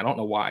whim. I don't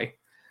know why.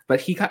 But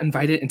he got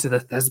invited into the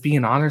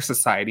Thespian Honor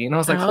Society. And I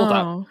was like, hold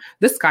up.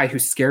 This guy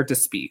who's scared to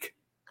speak.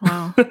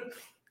 Wow.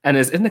 And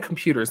is in the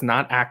computers,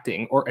 not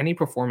acting or any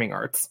performing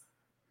arts,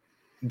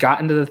 got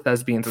into the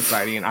Thespian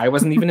Society and I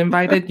wasn't even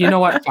invited. You know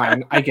what?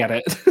 Fine. I get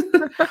it.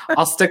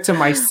 I'll stick to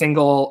my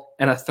single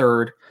and a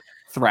third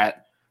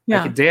threat.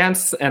 Yeah. I can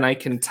dance and I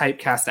can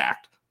typecast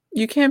act.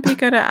 You can't be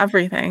good at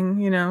everything,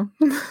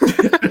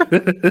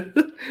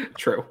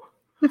 True.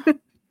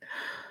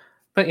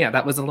 But yeah,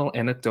 that was a little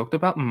anecdote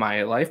about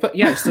my life. But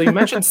yeah, so you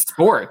mentioned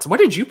sports.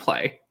 What did you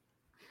play?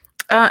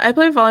 I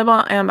played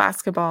volleyball and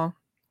basketball.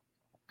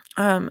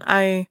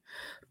 I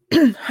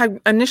had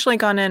initially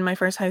gone in my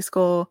first high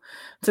school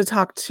to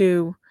talk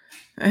to,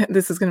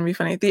 this is going to be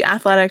funny, the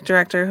athletic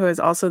director who is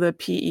also the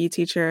PE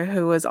teacher,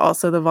 who was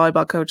also the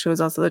volleyball coach, who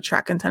was also the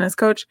track and tennis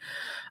coach,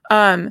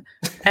 and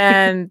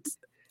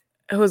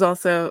who was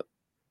also,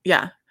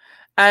 yeah.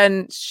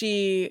 And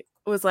she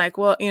was like,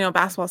 well,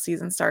 basketball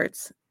season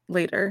starts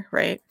later,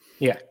 right?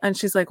 Yeah. And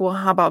she's like, well,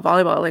 how about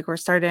volleyball? Like, we're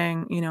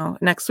starting,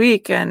 next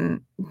week,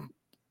 and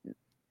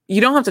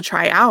you don't have to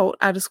try out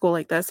at a school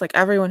like this. Like,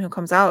 everyone who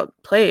comes out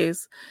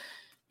plays,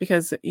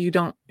 because you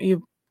don't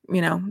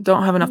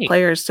have enough Wait,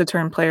 players to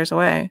turn players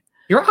away.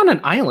 you're on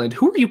an island.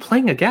 Who are you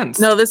playing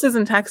against? No, this is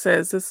in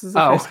Texas. This is the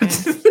Oh.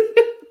 first game.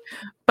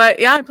 But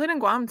yeah, I played in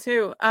Guam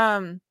too.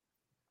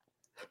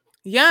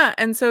 Yeah,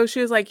 and so she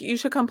was like, you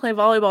should come play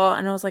volleyball.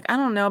 And I was like, I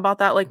don't know about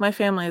that. Like, my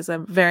family is a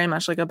very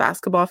much like a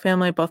basketball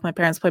family. Both my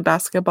parents play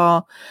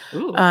basketball.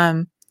 Ooh.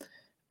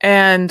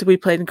 And we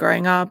played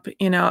growing up.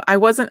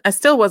 I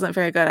still wasn't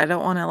very good. I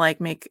don't want to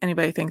like make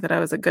anybody think that I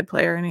was a good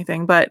player or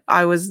anything, but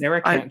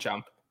Sarah can't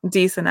jump.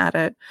 Decent at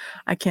it.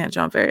 I can't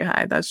jump very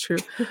high. That's true.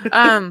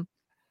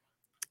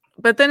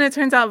 But then it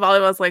turns out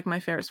volleyball is like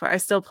my favorite sport. I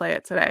still play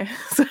it today.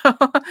 So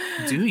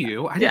do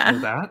you? I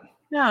didn't know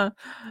that.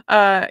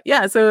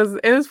 Yeah. So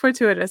it was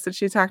fortuitous that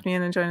she talked me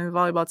into joining the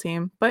volleyball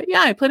team. But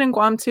yeah, I played in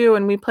Guam too,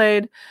 and we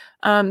played.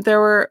 There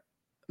were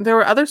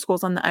other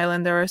schools on the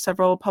island. There were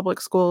several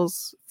public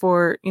schools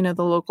for the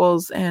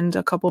locals, and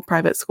a couple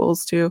private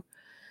schools too.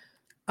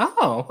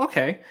 Oh,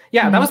 okay.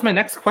 Yeah, that was my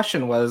next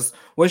question. Was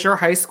your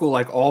high school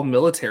like all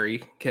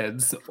military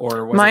kids,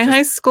 or was my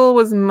high school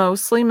was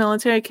mostly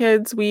military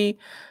kids?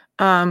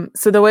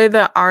 So the way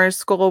that our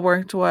school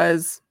worked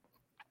was,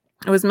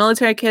 it was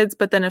military kids,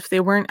 but then if they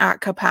weren't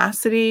at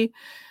capacity,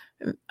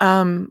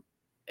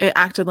 it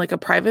acted like a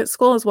private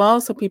school as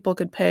well, so people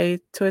could pay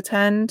to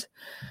attend.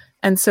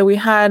 And so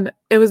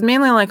it was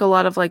mainly like a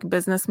lot of like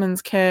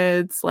businessmen's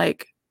kids,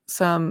 like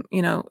some,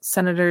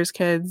 senators'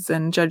 kids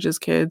and judges'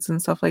 kids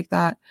and stuff like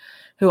that,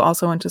 who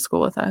also went to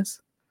school with us.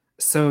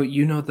 So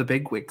the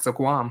bigwigs of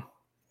Guam.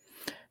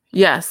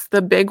 Yes,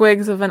 the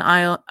bigwigs of an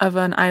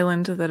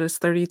island that is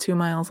 32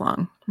 miles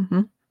long.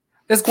 Mm-hmm.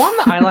 Is Guam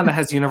the island that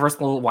has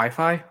universal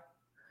Wi-Fi?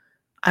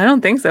 I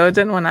don't think so. It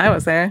didn't when I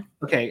was there.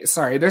 Okay,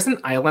 sorry. There's an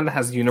island that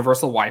has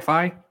universal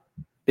Wi-Fi.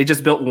 They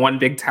just built one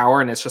big tower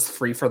and it's just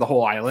free for the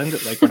whole island,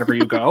 like whenever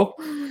you go.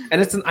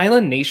 And it's an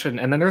island nation.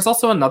 And then there's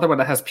also another one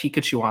that has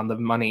Pikachu on the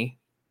money.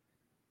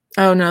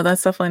 Oh no,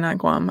 that's definitely not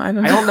Guam. I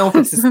don't know if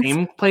it's the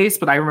same place,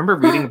 but I remember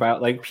reading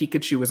about like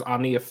Pikachu was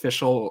on the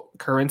official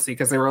currency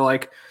because they were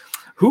like,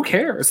 who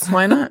cares?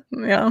 Why not?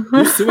 Yeah.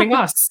 Who's suing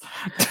us?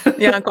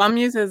 Yeah, Guam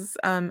uses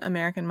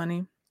American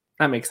money.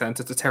 That makes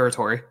sense. It's a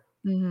territory.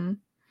 Mm-hmm.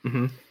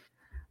 Mm-hmm.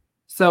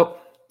 So,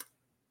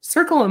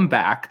 circling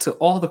back to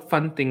all the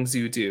fun things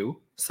you do.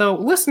 So,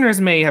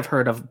 listeners may have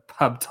heard of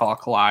Pub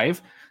Talk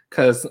Live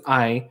because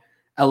I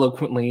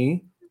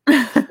eloquently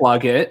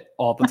plug it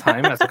all the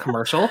time as a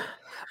commercial.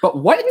 But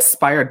what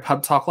inspired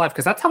Pub Talk Live?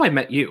 Because that's how I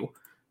met you.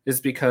 Is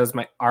because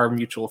our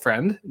mutual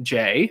friend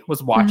Jay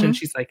was watching. Mm-hmm.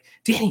 She's like,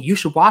 Danny, you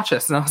should watch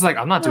us. And I was like,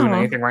 I'm not doing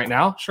anything right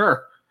now.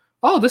 Sure.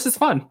 Oh, this is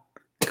fun.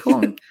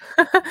 Cool.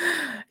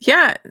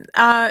 Yeah.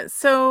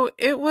 So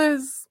it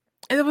was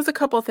a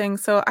couple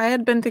things. So I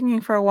had been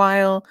thinking for a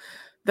while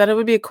that it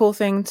would be a cool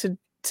thing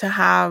to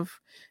have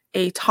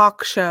a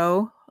talk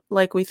show,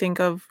 like we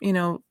think of,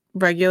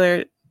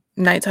 regular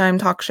nighttime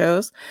talk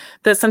shows,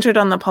 that's centered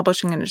on the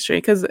publishing industry.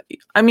 Because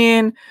I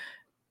mean,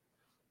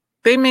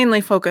 they mainly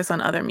focus on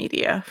other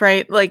media,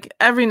 right? Like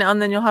every now and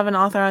then you'll have an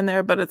author on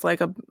there, but it's like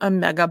a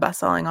mega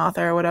best-selling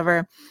author or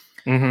whatever.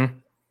 Mm-hmm.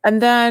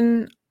 And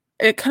then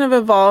it kind of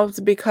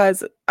evolved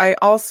because I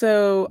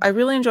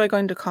really enjoy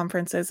going to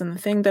conferences. And the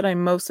thing that I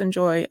most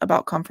enjoy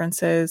about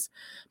conferences,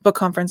 book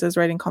conferences,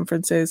 writing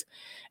conferences,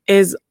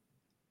 is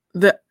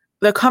the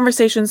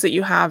conversations that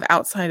you have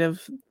outside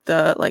of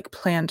the like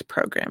planned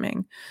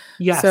programming.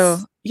 Yes. So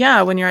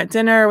yeah, when you're at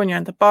dinner, when you're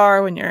at the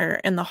bar, when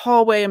you're in the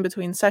hallway in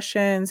between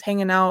sessions,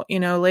 hanging out,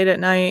 late at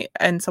night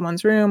in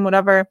someone's room,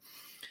 whatever.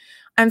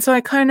 And so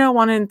I kind of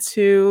wanted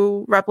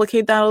to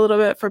replicate that a little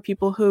bit for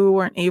people who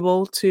weren't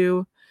able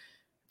to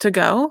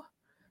go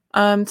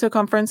to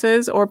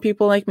conferences, or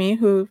people like me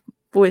who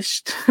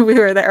wished we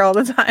were there all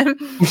the time.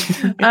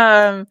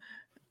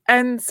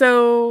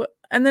 So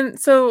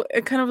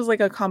it kind of was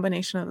like a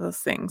combination of those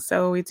things.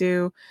 So we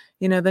do,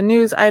 the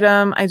news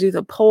item, I do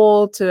the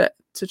poll to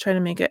try to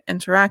make it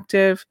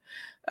interactive.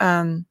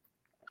 And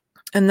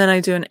then I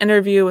do an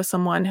interview with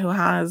someone who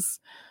has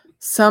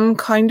some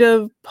kind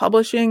of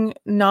publishing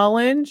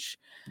knowledge.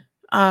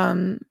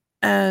 And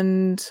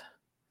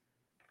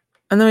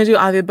then we do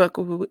audiobook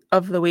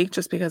of the week,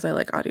 just because I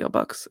like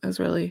audiobooks is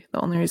really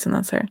the only reason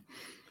that's there.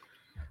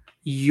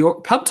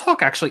 Your Pub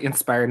Talk actually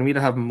inspired me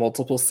to have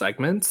multiple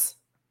segments.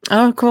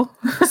 Oh, cool.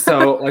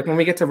 So, like, when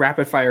we get to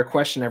rapid fire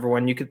question,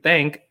 everyone, you could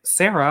thank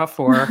Sarah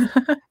for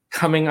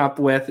coming up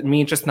with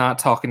me just not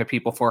talking to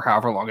people for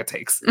however long it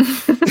takes.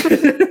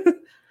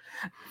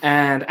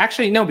 And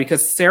actually, no,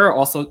 because Sarah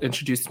also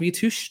introduced me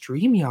to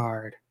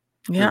StreamYard.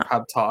 Yeah.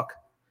 Pub Talk.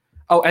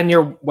 Oh, and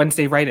your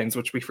Wednesday write-ins,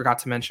 which we forgot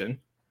to mention.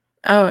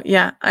 Oh,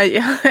 yeah.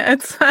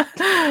 It's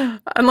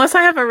unless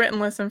I have a written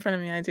list in front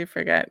of me, I do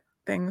forget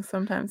things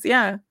sometimes.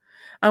 Yeah.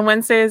 On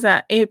Wednesdays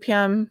at 8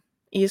 p.m.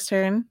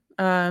 Eastern,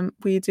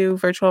 we do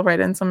virtual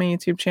write-ins on my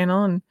YouTube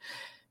channel, and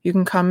you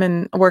can come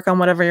and work on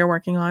whatever you're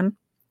working on.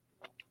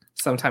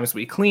 Sometimes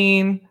we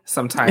clean.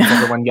 Sometimes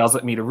everyone yells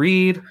at me to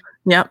read.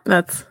 Yep,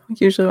 that's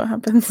usually what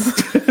happens.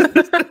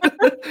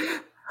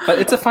 But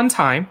it's a fun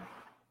time.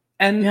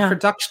 And Yeah.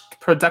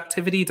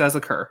 productivity does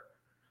occur.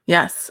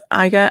 Yes,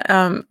 I get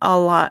a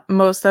lot.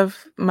 Most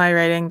of my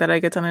writing that I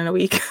get done in a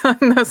week on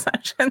those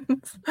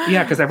sessions.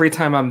 Yeah, because every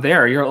time I'm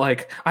there, you're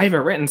like, I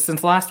haven't written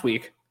since last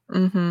week.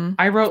 Mm-hmm.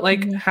 I wrote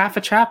like half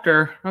a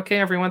chapter. Okay,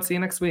 everyone, see you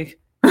next week.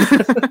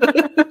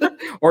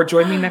 Or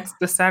join me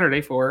this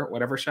Saturday for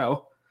whatever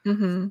show.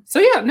 Mm-hmm. So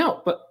yeah,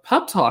 no, but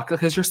pub talk,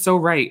 because you're so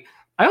right.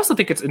 I also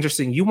think it's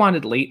interesting. You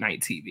wanted late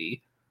night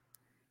TV.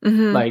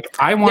 Mm-hmm. Like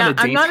I wanted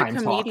I'm not a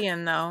daytime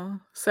comedian though,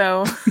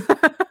 so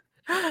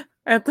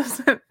it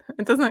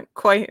doesn't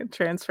quite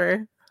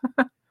transfer.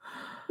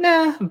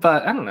 Nah,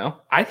 but I don't know.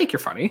 I think you're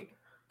funny.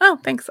 Oh,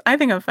 thanks. I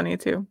think I'm funny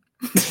too.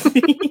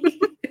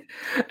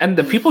 And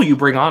the people you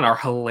bring on are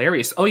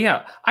hilarious. Oh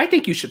yeah, I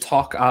think you should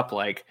talk up,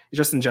 like,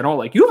 just in general.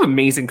 Like, you have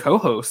amazing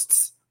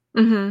co-hosts.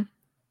 Mm-hmm.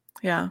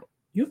 Yeah.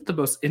 You have the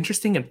most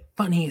interesting and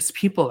funniest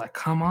people that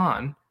come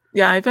on.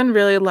 Yeah, I've been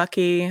really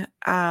lucky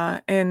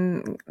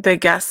in the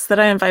guests that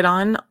I invite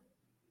on.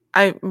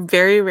 I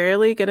very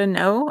rarely get a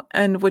no,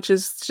 and which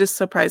is just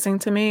surprising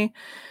to me.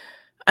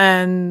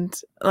 And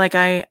like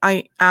I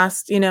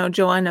asked,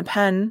 Joanna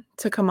Penn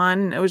to come on.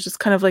 And it was just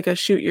kind of like a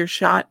shoot your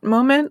shot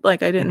moment.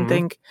 Like I didn't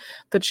think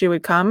that she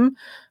would come.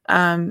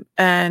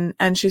 And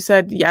she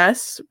said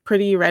yes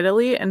pretty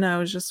readily, and I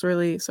was just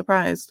really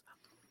surprised.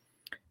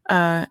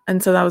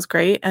 And so that was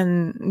great.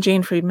 And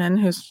Jane Friedman,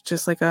 who's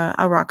just like a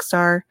rock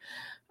star.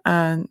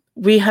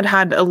 We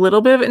had a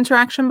little bit of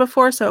interaction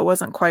before, so it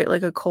wasn't quite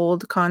like a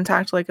cold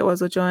contact like it was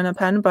with Joanna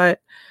Penn,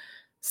 but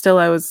still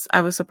I was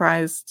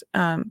surprised.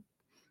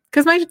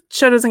 Because my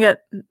show doesn't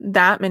get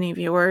that many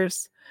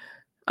viewers.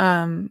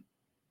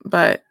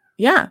 But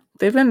yeah,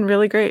 they've been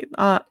really great.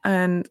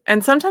 And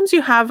sometimes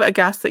you have a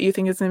guest that you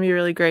think is going to be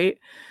really great,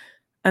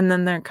 and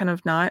then they're kind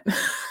of not.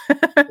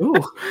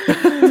 Ooh.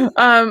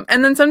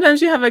 And then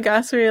sometimes you have a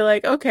guest where you're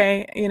like,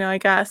 okay, I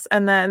guess.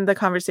 And then the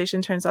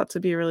conversation turns out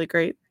to be really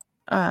great.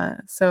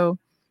 So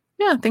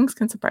yeah, things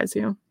can surprise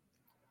you.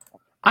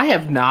 I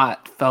have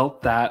not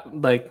felt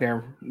that like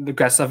the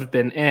guests have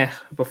been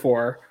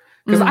before.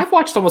 Because I've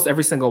watched almost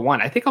every single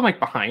one. I think I'm like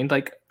behind.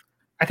 Like,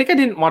 I think I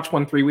didn't watch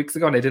one 3 weeks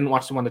ago, and I didn't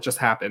watch the one that just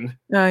happened.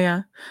 Oh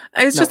yeah,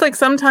 it's just like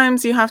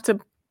sometimes you have to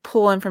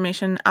pull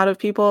information out of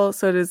people.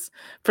 So it is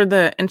for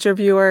the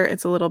interviewer.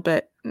 It's a little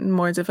bit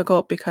more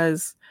difficult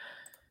because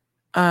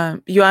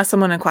you ask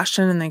someone a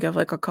question and they give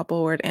like a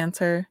couple word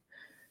answer,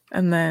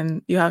 and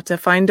then you have to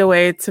find a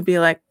way to be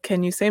like,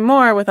 "Can you say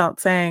more?" without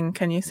saying,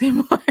 "Can you say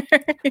more?"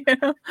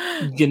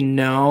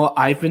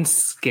 I've been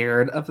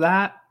scared of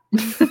that.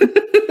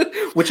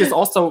 Which is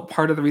also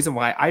part of the reason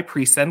why I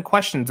pre-send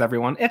questions,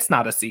 everyone. It's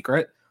not a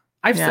secret.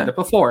 I've said it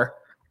before.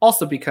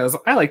 Also because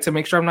I like to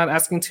make sure I'm not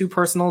asking too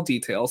personal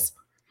details.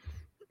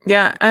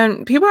 Yeah,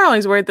 and people are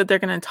always worried that they're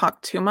going to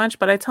talk too much,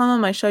 but I tell them on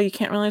my show you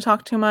can't really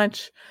talk too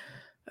much.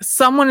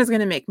 Someone is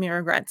going to make me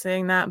regret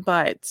saying that,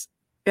 but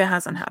it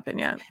hasn't happened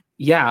yet.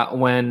 Yeah,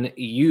 when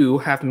you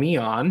have me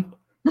on,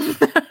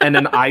 and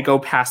then I go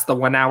past the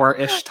 1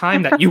 hour-ish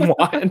time that you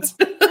want.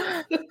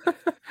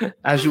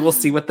 As you will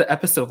see with the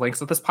episode links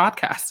of this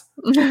podcast.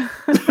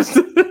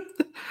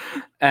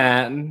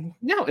 And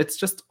it's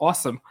just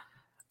awesome.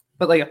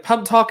 But like at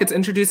Pub Talk, it's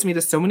introduced me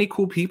to so many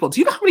cool people. Do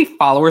you know how many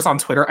followers on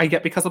Twitter I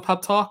get because of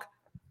Pub Talk?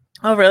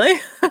 Oh, really?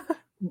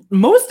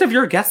 Most of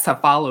your guests have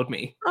followed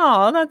me.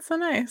 Oh, that's so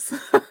nice.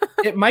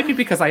 It might be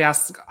because I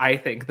ask, I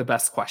think, the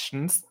best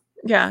questions.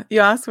 Yeah, you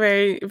ask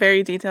very,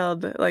 very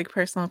detailed, like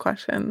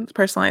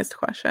personalized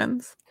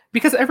questions.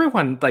 Because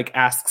everyone like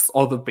asks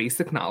all the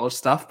basic knowledge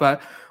stuff,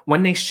 but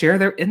when they share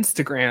their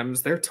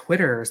Instagrams, their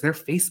Twitters, their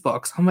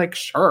Facebooks, I'm like,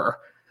 sure,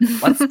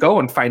 let's go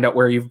and find out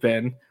where you've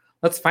been.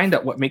 Let's find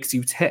out what makes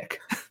you tick.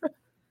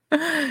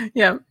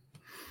 Yeah.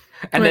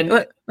 And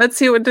then let's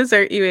see what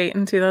dessert you ate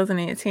in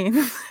 2018.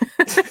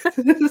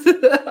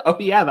 Oh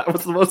yeah, that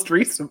was the most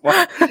recent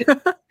one.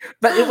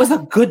 But it was a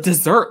good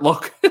dessert.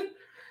 Look,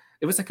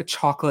 it was like a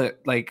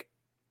chocolate like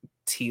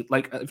tea,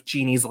 like a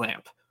genie's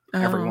lamp.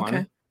 Everyone.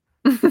 Okay.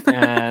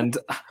 And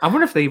I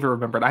wonder if they even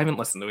remembered. I haven't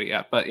listened to it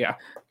yet, but yeah.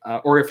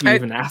 Or if you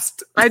even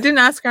asked. I didn't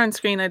ask her on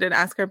screen. I did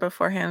ask her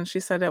beforehand.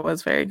 She said it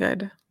was very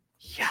good.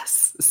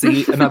 Yes.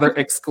 See, another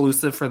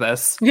exclusive for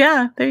this.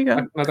 Yeah, there you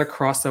go. Another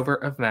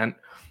crossover event.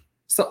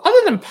 So other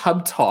than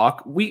Pub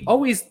Talk, we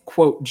always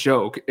quote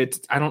joke.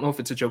 I don't know if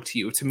it's a joke to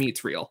you. To me,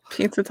 it's real.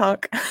 Pizza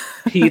Talk.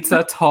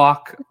 Pizza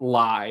Talk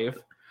Live.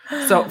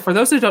 So for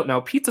those who don't know,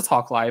 Pizza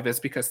Talk Live is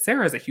because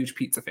Sarah is a huge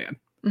pizza fan.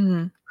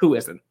 Mm-hmm. Who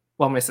isn't?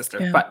 Well, my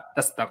sister, but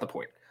that's not the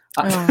point.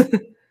 Oh.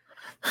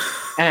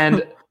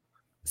 And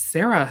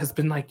Sarah has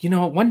been like,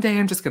 one day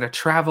I'm just going to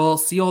travel,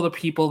 see all the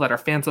people that are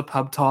fans of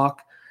Pub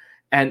Talk,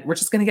 and we're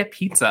just going to get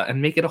pizza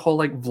and make it a whole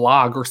like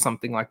vlog or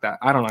something like that.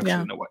 I don't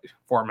actually know what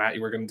format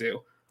you were going to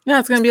do. Yeah,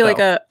 it's going to be like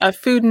a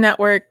Food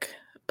Network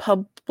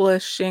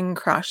publishing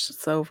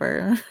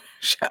crossover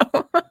show.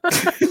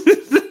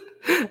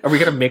 Are we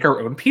going to make our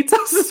own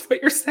pizzas is what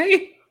you're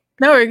saying?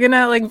 No, we're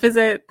gonna like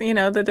visit,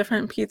 the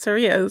different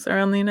pizzerias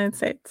around the United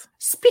States.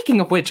 Speaking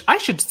of which, I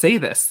should say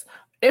this.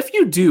 If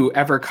you do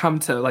ever come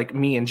to like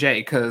me and Jay,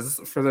 because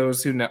for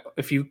those who know,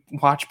 if you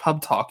watch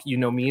Pub Talk,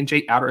 me and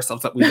Jay out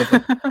ourselves that we live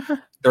like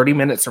 30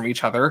 minutes from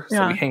each other.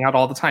 So we hang out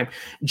all the time.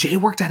 Jay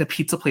worked at a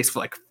pizza place for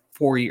like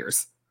 4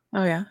 years.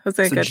 Oh yeah, was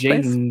it a good Jay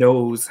place?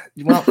 knows.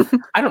 Well,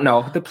 I don't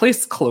know. The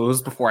place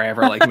closed before I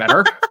ever like met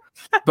her,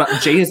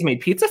 but Jay has made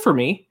pizza for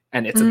me,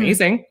 and it's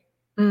amazing.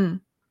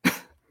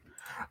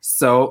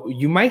 So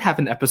you might have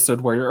an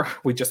episode where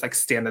we just like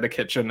stand in a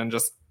kitchen and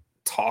just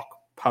talk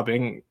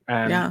pubbing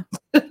and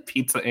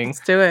pizzaing. Let's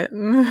do it.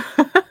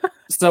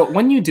 So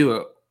when you do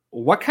it,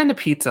 what kind of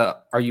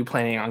pizza are you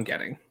planning on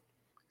getting?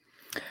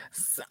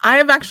 I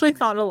have actually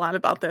thought a lot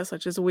about this,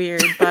 which is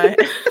weird, but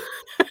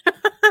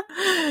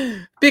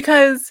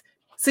because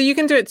so you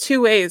can do it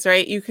two ways,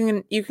 right? You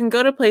can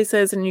go to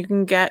places and you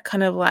can get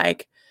kind of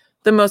like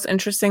the most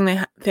interesting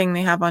thing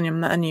they have on your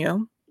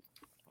menu,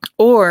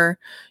 or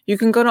you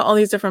can go to all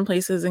these different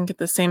places and get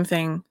the same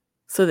thing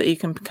so that you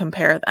can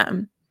compare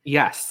them.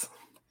 Yes.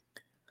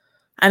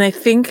 And I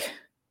think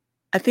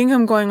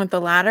I'm going with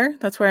the latter.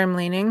 That's where I'm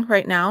leaning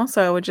right now.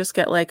 So I would just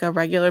get like a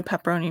regular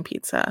pepperoni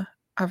pizza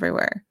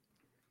everywhere.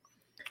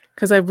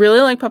 Because I really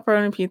like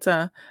pepperoni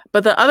pizza.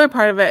 But the other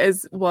part of it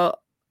is, well,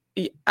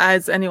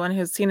 as anyone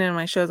who's seen it in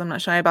my shows, I'm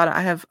not shy about it.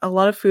 I have a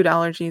lot of food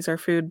allergies or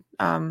food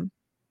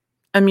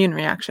immune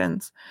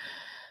reactions.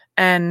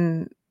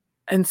 And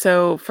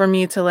so for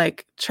me to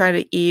like try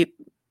to eat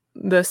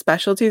the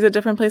specialties at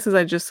different places,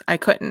 I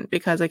couldn't,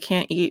 because I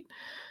can't eat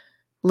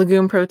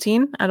legume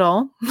protein at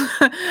all.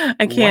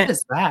 I can't. What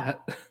is that?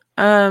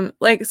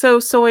 Like so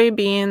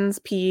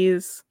soybeans,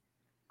 peas.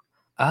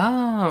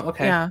 Oh,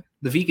 okay. Yeah.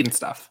 The vegan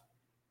stuff.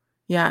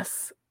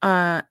 Yes.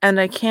 And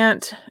I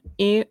can't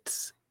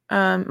eat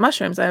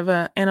mushrooms. I have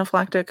an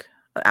anaphylactic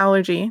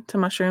allergy to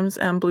mushrooms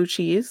and blue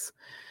cheese,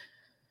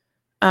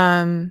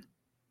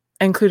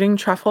 including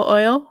truffle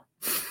oil.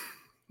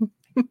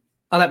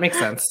 Oh, that makes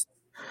sense.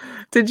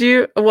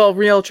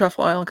 Real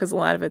truffle oil, because a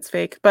lot of it's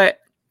fake, but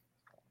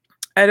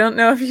I don't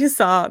know if you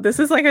saw, this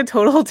is like a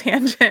total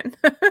tangent.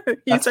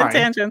 That's fine.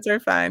 Tangents are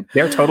fine.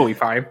 They're totally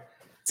fine.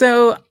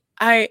 So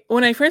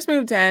when I first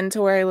moved in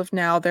to where I live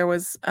now, there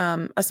was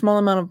a small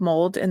amount of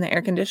mold in the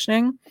air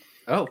conditioning.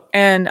 Oh.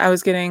 And I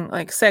was getting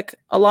like sick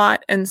a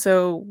lot. And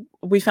so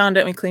we found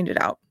it and we cleaned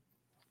it out.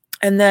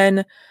 And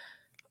then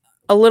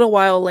a little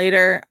while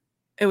later,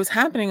 it was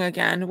happening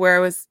again, where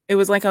it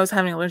was like I was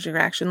having an allergic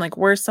reaction, like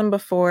worse than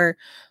before.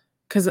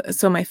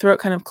 So my throat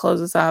kind of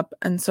closes up.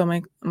 And so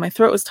my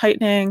throat was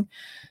tightening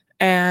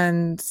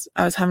and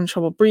I was having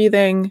trouble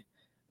breathing.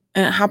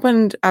 And it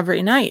happened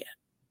every night.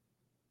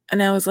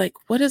 And I was like,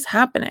 what is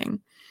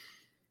happening?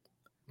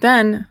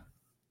 Then,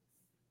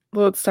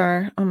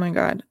 Lodestar, oh my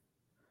God.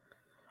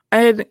 I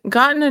had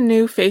gotten a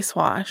new face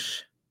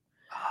wash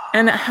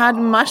and it had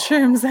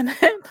mushrooms in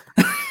it.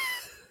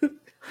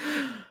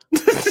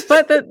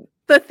 But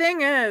the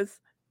thing is,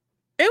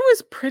 it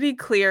was pretty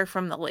clear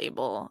from the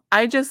label.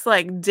 I just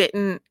like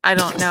didn't, I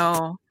don't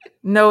know,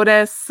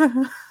 notice.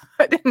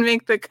 I didn't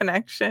make the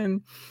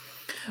connection.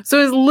 So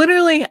it was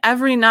literally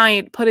every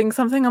night putting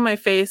something on my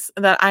face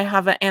that I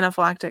have an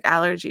anaphylactic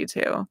allergy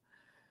to.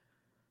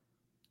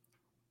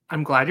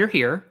 I'm glad you're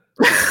here.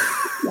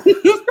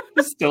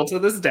 Still to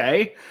this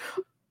day.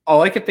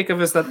 All I can think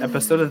of is that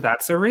episode of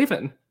That's a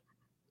Raven.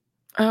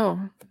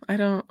 Oh, I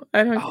don't.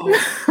 Oh,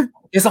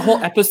 there's a whole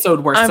episode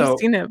where I've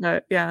seen it,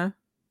 but yeah.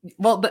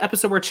 Well, the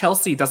episode where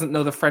Chelsea doesn't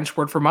know the French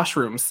word for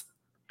mushrooms.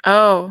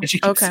 Oh, and she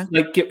keeps, okay.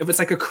 Like, if it's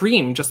like a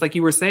cream, just like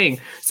you were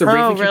saying. So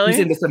Raven keeps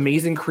using this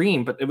amazing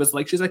cream, but it was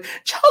like, she's like,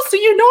 Chelsea,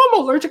 I'm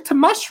allergic to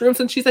mushrooms.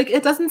 And she's like,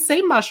 it doesn't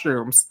say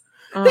mushrooms.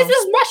 Oh. This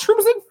is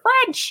mushrooms in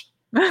French.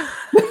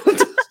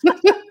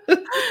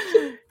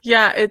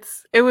 Yeah,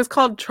 it was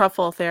called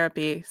truffle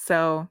therapy.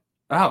 So.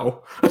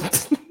 Oh.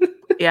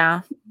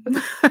 Yeah.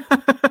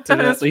 Did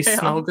it at least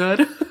smell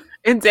good?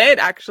 It did,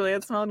 actually.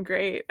 It smelled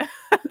great.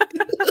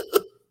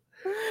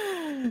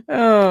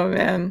 Oh,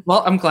 man.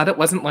 Well, I'm glad it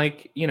wasn't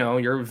like,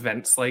 your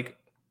vents like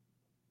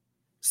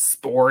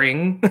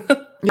sporing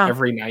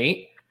every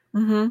night.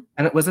 Mm-hmm.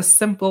 And it was a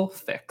simple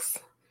fix.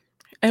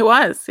 It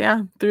was,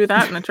 yeah. Threw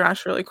that in the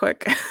trash really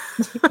quick.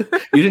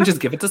 You didn't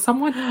just give it to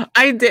someone?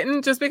 I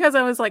didn't, just because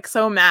I was like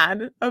so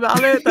mad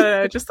about it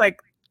that I just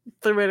like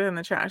threw it in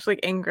the trash,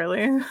 like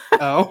angrily.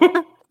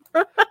 Oh.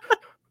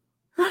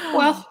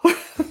 Well,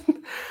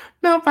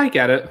 no, I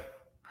get it.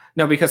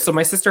 No, because so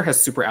my sister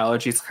has super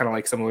allergies, kind of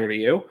like similar to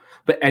you.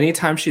 But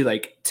anytime she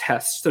like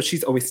tests, so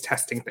she's always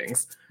testing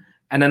things.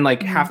 And then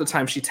like half the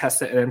time she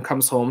tests it and then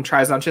comes home,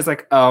 tries it on, she's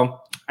like, oh,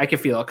 I can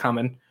feel it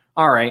coming.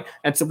 All right.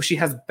 And so she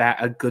has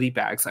goodie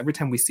bags. Every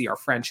time we see our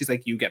friend, she's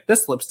like, you get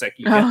this lipstick,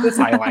 you get this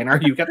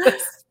eyeliner, you get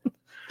this.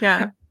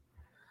 Yeah.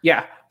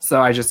 Yeah. So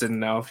I just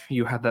didn't know if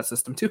you had that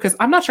system too, because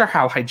I'm not sure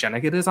how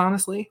hygienic it is,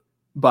 honestly.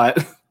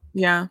 But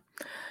yeah.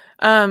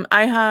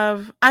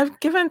 I've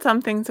given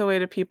some things away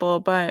to people,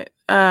 but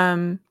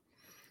I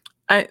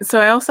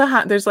also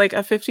have, there's like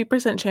a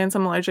 50% chance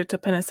I'm allergic to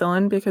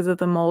penicillin because of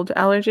the mold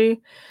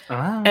allergy.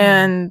 Oh.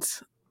 And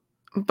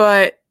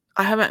but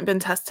I haven't been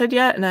tested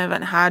yet, and I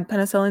haven't had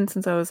penicillin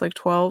since I was like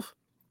 12.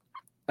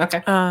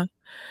 Okay.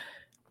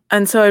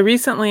 And so I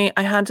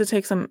had to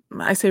take some,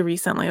 I say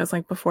recently, it was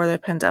like before the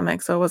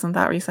pandemic, so it wasn't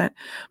that recent,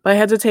 but I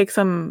had to take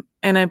some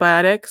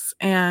antibiotics.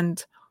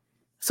 And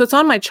so it's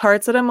on my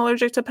charts that I'm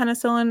allergic to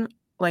penicillin,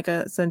 like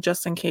it's a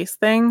just in case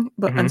thing,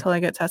 but until I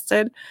get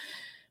tested.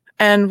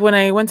 And when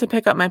I went to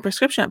pick up my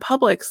prescription at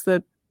Publix,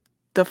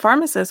 the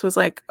pharmacist was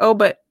like, "Oh,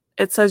 but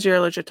it says you're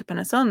allergic to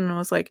penicillin." And I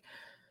was like,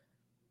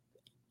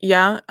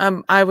 "Yeah,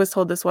 I was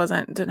told this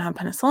didn't have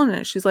penicillin in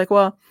it." She's like,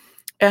 "Well,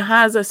 it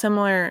has a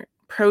similar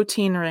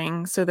protein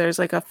ring, so there's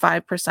like a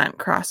 5%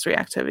 cross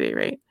reactivity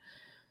rate."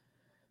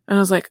 And I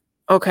was like,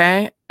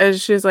 "Okay." And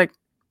she's like,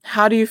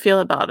 "How do you feel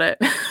about it?"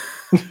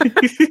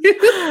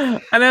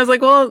 And I was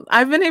like, "Well,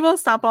 I've been able to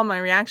stop all my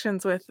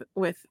reactions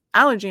with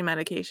allergy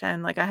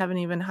medication. Like I haven't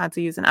even had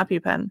to use an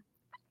EpiPen."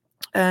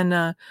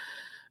 And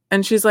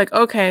she's like,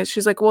 "Okay."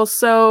 She's like, "Well,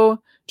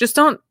 so just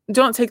don't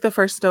take the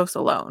first dose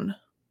alone."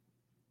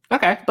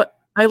 Okay. But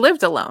I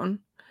lived alone.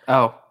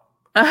 Oh.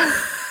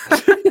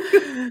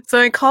 So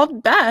I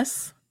called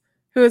Bess,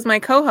 who is my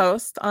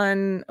co-host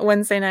on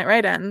Wednesday Night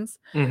Write-Ins.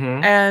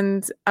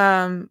 And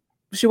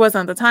she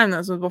wasn't at the time.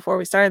 This was before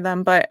we started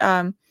them. But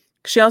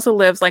she also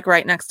lives like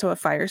right next to a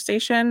fire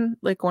station,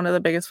 like one of the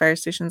biggest fire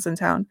stations in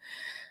town.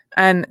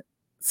 And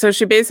so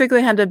she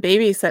basically had to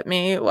babysit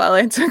me while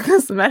I took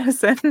this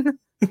medicine.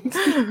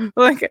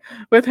 Like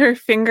with her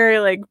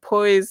finger like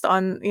poised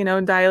on,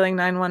 dialing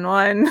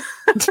 911.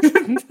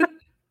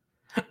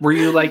 Were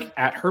you like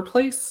at her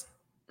place?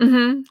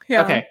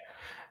 Yeah. Okay.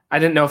 I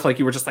didn't know if like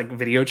you were just like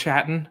video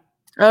chatting.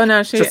 Oh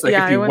no, just like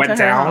if you went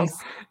down.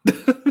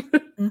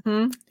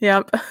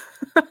 Yep.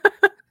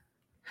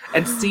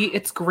 And see,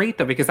 it's great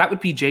though, because that would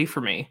be Jay for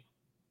me.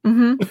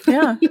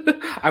 Yeah.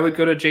 I would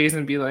go to Jay's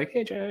and be like,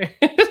 "Hey, Jay."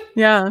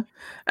 Yeah.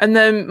 And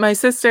then my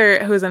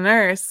sister, who's a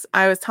nurse,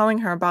 I was telling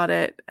her about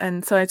it.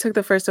 And so I took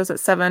the first dose at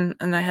 7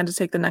 and I had to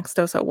take the next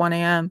dose at 1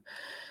 a.m.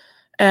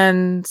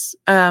 And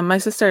my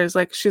sister is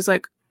like, she's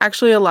like,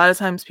 "Actually, a lot of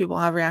times people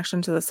have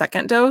reaction to the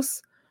second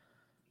dose."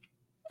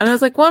 And I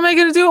was like, "What am I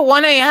going to do at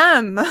 1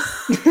 a.m.?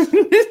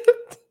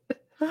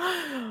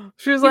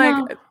 She was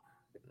like,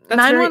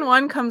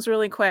 911 comes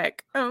really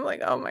quick. I'm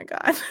like, "Oh my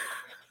God."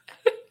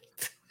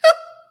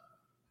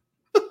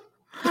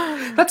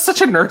 That's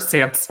such a nurse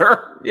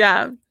answer.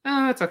 Yeah.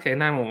 Oh, it's okay.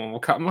 911 will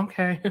come.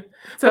 Okay.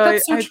 So but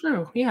that's so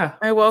true. Yeah.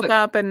 I woke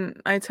up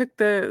and I took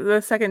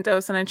the second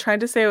dose and I tried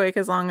to stay awake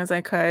as long as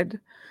I could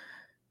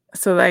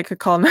so that I could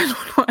call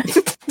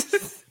 911.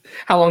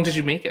 How long did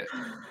you make it?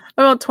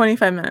 About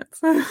 25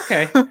 minutes.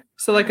 Okay.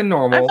 So like a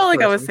normal I felt like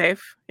person. I was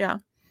safe. Yeah.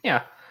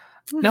 Yeah.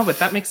 No, but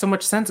that makes so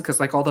much sense because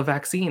like all the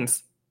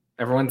vaccines,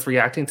 everyone's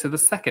reacting to the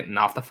second,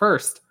 not the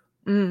first.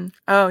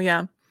 Oh,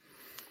 yeah.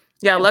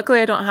 Yeah, luckily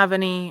I don't have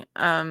any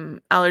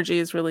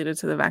allergies related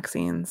to the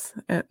vaccines.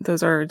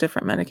 Those are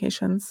different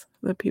medications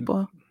that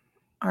people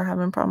are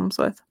having problems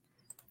with.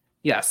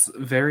 Yes,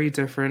 very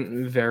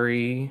different,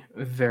 very,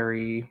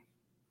 very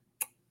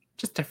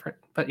just different.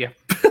 But yeah.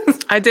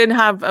 I did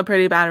have a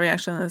pretty bad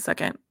reaction to the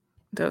second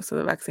dose of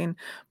the vaccine,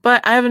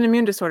 but I have an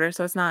immune disorder,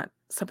 so it's not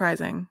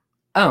surprising.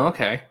 Oh,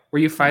 okay. Were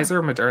you Pfizer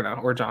or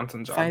Moderna or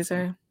Johnson & Johnson?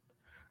 Pfizer.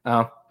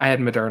 Oh, I had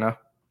Moderna.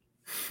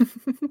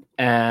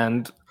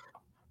 And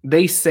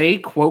they say,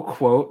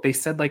 quote, they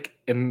said like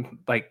in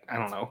like, I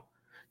don't know,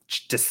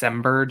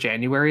 December,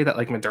 January that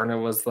like Moderna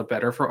was the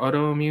better for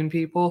autoimmune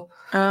people,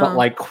 but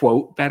like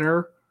quote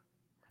better.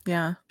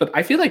 Yeah. But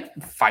I feel like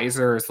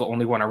Pfizer is the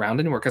only one around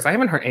anymore because I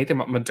haven't heard anything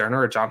about Moderna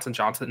or Johnson &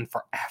 Johnson in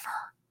forever.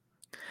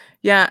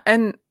 Yeah,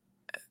 and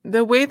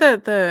the way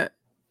that the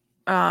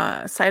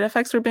side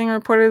effects were being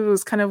reported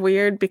was kind of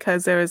weird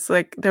because there was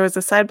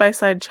a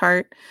side-by-side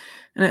chart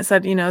and it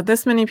said,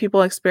 this many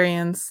people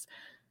experienced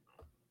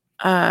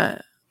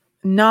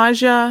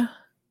nausea,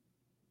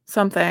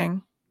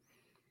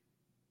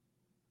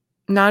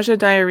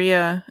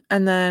 diarrhea,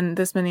 and then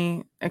this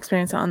many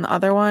experienced it on the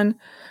other one.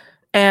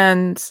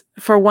 And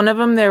for one of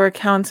them, they were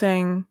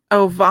counting,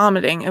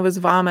 vomiting. It was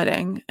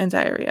vomiting and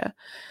diarrhea.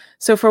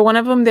 So for one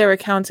of them, they were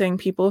counting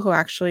people who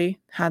actually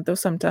had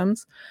those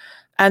symptoms.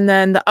 And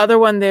then the other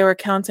one, they were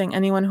counting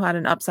anyone who had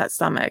an upset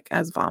stomach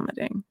as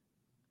vomiting.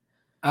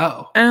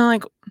 Oh. And I'm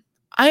like,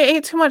 I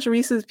ate too much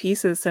Reese's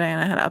Pieces today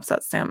and I had an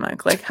upset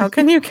stomach. Like, how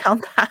can you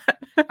count that?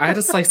 I had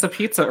a slice of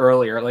pizza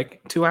earlier,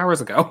 like 2 hours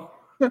ago.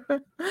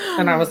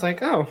 And I was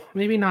like, oh,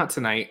 maybe not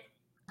tonight.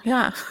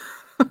 Yeah.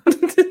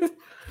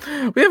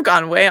 We have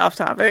gone way off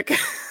topic.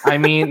 I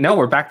mean, no,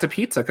 we're back to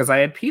pizza because I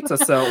had pizza.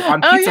 So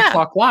on Pizza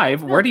Clock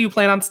Live, where do you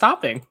plan on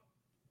stopping?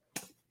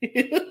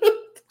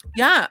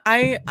 Yeah,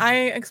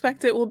 I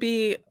expect it will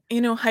be,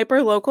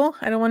 hyper local.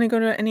 I don't want to go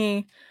to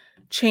any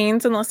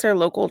chains unless they're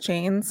local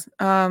chains.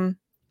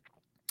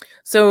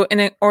 So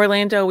in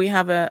Orlando, we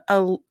have a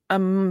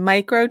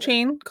micro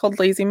chain called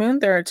Lazy Moon.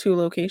 There are 2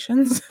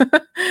 locations.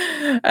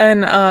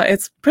 And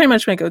it's pretty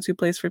much my go-to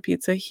place for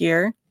pizza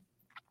here.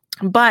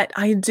 But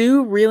I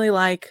do really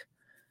like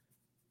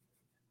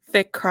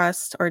thick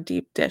crust or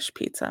deep dish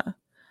pizza.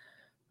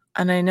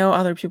 And I know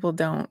other people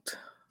don't.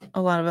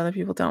 a lot of other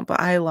people don't, but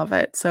I love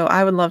it. So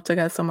I would love to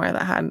go somewhere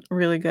that had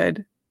really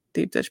good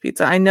deep dish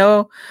pizza. I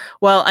knew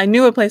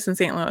a place in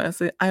St.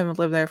 Louis. I haven't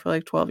lived there for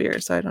like 12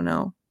 years, so I don't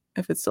know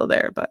if it's still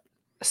there, but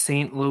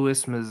St.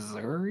 Louis,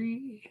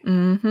 Missouri?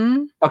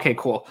 mm-hmm. Okay,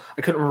 cool.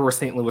 I couldn't remember where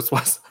St. Louis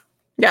was.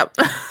 Yep.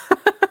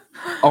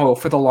 Oh,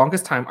 for the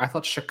longest time, I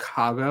thought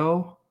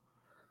Chicago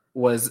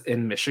was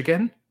in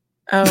Michigan.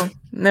 Oh,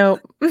 no.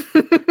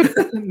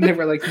 They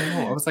were like,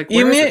 no. I was like,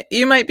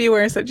 you might be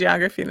worse at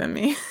geography than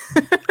me.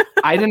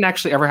 I didn't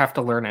actually ever have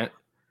to learn it,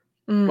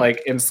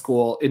 like in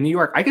school. In New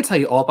York, I could tell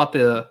you all about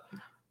the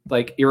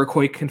like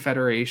Iroquois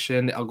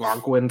Confederation, the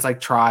Algonquins,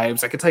 like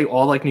tribes. I could tell you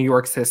all like New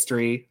York's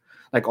history,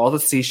 like all the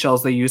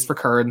seashells they use for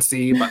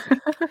currency. But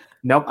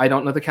nope, I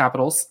don't know the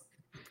capitals.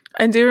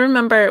 I do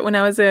remember when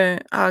I was a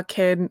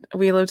kid,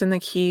 we lived in the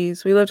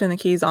Keys. We lived in the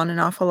Keys on and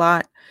off a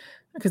lot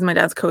because my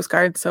dad's Coast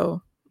Guard.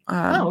 So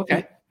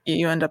okay.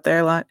 You end up there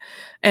a lot.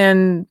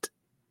 And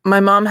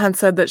my mom had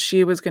said that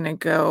she was going to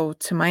go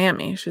to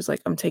Miami. She was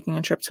like, I'm taking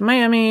a trip to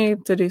Miami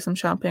to do some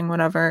shopping,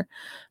 whatever.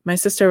 My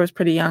sister was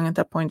pretty young at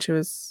that point. She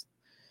was,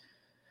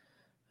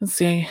 let's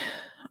see,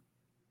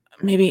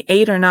 maybe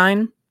 8 or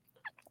 9.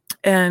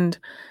 And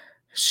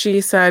she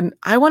said,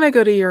 I want to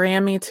go to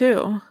Urami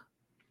too.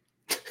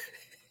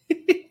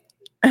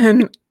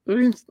 And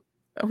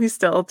we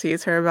still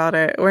tease her about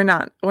it. We're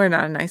not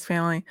a nice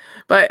family,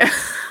 but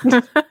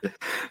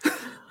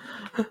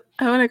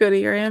I want to go to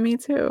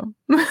Urami too.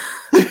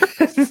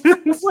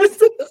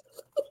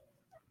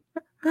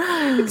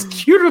 It's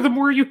cuter the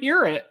more you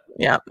hear it.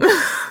 Yeah.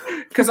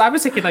 Because I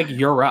was thinking like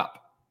Europe.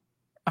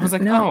 I was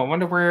like, No. oh, I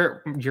wonder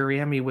where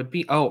Urami would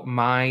be. Oh,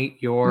 Miami.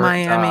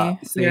 Urami.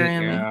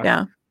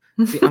 Yeah.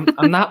 See,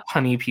 I'm not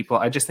punny people.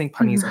 I just think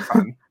punnies are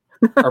fun.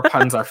 Or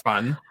puns are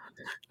fun.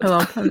 I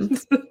love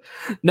puns.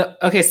 No,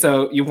 okay,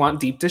 so you want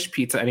deep dish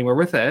pizza anywhere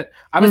with it.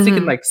 I was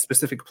thinking like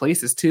specific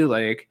places too,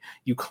 like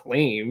you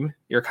claim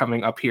you're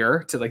coming up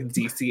here to like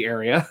the DC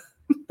area.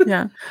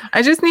 Yeah.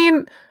 I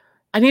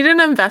need an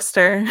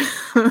investor.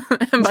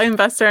 And by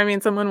investor I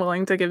mean someone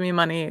willing to give me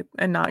money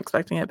and not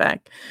expecting it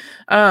back.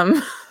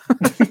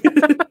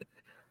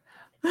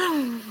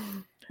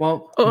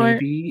 Well,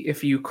 maybe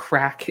if you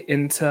crack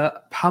into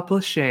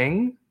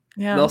publishing,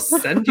 they'll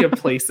send you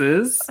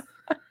places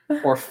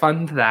or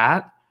fund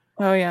that.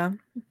 Oh, yeah.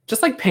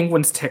 Just like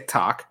Penguin's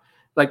TikTok.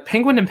 Like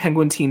Penguin and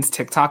Penguin Teens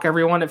TikTok,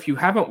 everyone, if you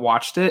haven't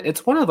watched it,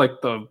 it's one of like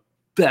the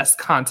best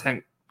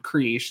content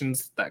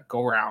creations that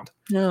go around.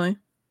 Really?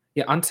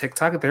 Yeah, on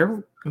TikTok,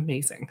 they're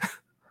amazing.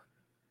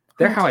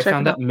 They're how I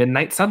found out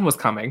Midnight Sun was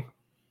coming.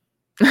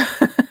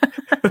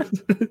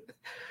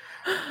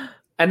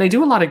 And they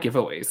do a lot of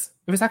giveaways.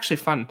 It was actually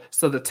fun.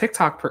 So the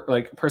TikTok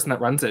person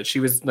that runs it, she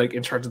was like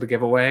in charge of the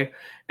giveaway.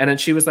 And then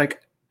she was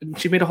like,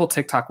 she made a whole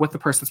TikTok with the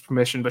person's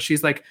permission, but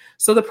she's like,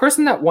 so the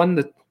person that won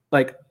the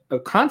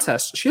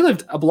contest, she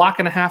lived a block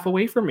and a half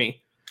away from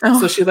me. Oh.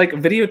 So she like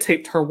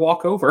videotaped her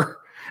walk over,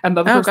 and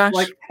the other person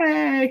was like,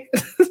 hey.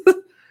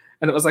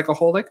 And it was like a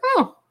whole like,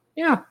 oh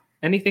yeah,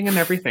 anything and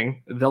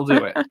everything, they'll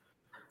do it.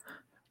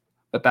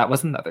 But that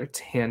was another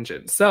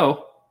tangent.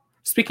 So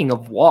speaking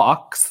of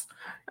walks,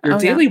 your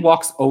daily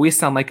walks always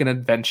sound like an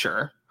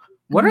adventure.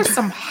 What are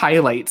some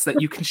highlights that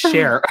you can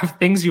share of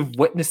things you've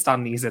witnessed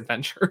on these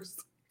adventures?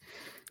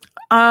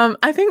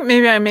 I think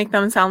maybe I make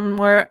them sound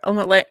more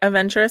like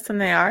adventurous than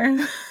they are.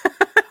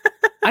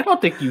 I don't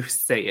think you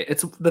say it.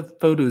 It's the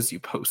photos you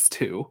post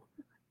too.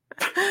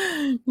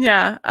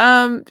 Yeah.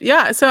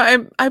 Yeah. So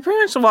I pretty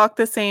much walk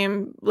the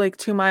same like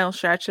 2-mile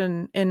stretch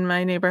in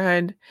my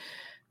neighborhood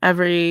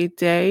every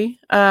day.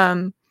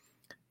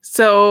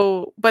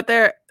 So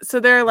there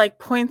are like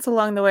points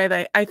along the way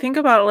that I think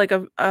about like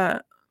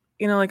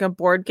like a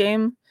board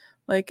game.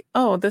 Like,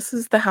 oh, this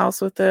is the house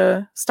with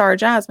the star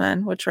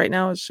jasmine, which right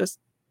now is just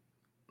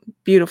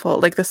beautiful.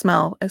 Like the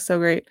smell is so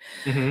great.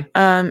 Mm-hmm.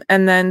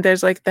 And then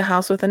there's like the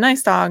house with the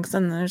nice dogs,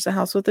 and there's the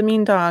house with the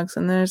mean dogs,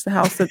 and there's the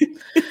house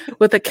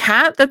with a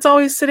cat that's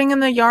always sitting in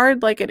the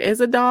yard like it is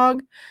a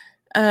dog.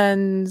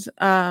 And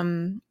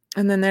then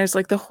there's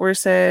like the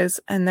horses,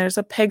 and there's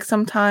a pig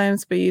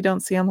sometimes, but you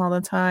don't see them all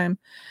the time.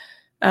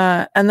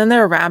 And then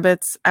there are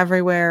rabbits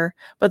everywhere.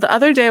 But the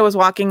other day I was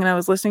walking and I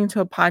was listening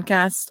to a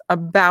podcast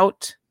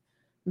about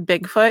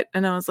Bigfoot,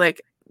 and I was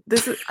like,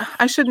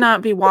 I should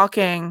not be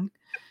walking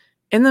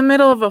in the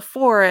middle of a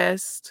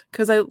forest,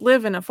 because I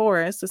live in a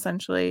forest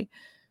essentially,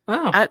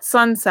 at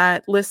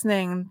sunset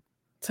listening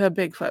to a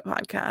Bigfoot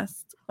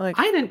podcast. Like,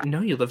 I didn't know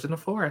you lived in a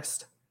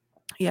forest.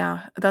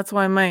 Yeah, that's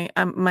why my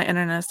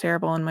internet is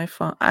terrible on my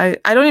phone. I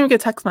don't even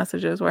get text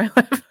messages where I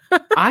live.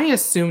 I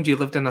assumed you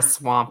lived in a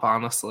swamp,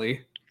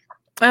 honestly.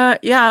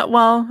 Yeah,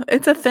 well,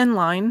 it's a thin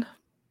line.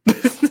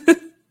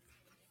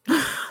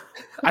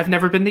 I've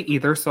never been to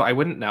either, so I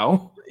wouldn't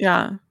know.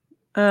 Yeah.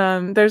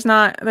 There's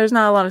not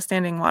a lot of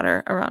standing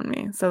water around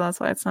me, so that's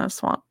why it's not a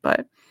swamp,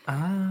 but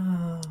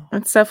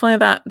it's definitely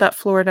that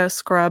Florida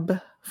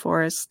scrub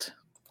forest.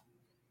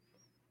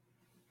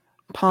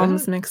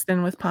 Palms mixed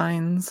in with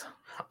pines.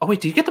 Oh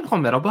wait, do you get the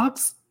palmetto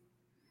bugs?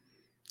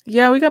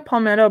 Yeah, we got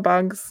palmetto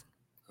bugs.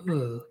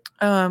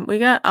 Ugh. We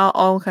got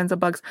all kinds of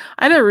bugs.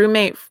 I had a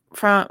roommate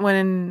from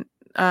when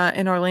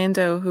in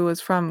Orlando who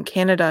was from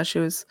Canada. She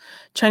was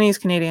Chinese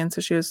Canadian,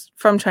 so she was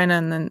from China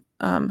and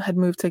then had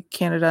moved to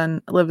Canada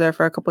and lived there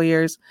for a couple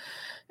years.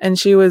 And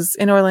she was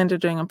in Orlando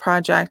doing a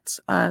project,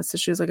 so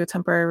she was like a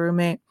temporary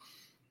roommate.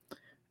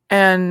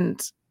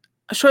 And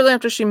shortly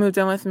after she moved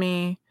in with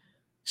me,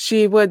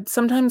 she would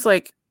sometimes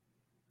like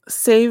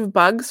save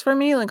bugs for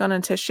me, like on a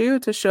tissue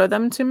to show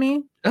them to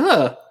me.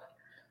 Ugh.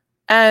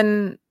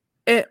 And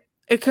it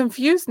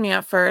confused me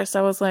at first.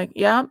 I was like,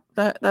 yeah,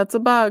 that's a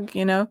bug,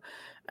 you know?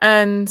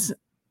 And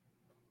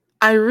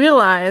I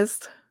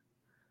realized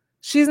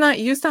she's not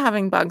used to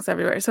having bugs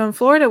everywhere. So in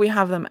Florida, we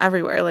have them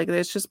everywhere. Like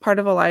it's just part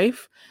of a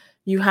life.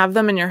 You have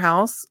them in your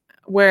house.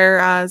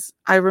 Whereas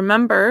I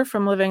remember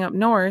from living up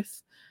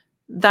north,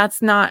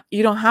 that's not,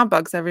 you don't have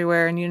bugs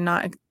everywhere and you're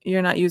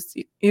not used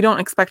to, you don't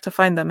expect to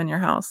find them in your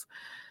house.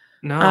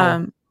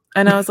 No.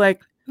 And I was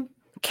like,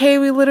 okay,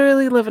 we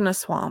literally live in a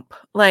swamp.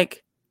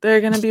 Like there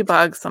are going to be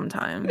bugs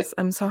sometimes.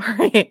 I'm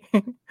sorry.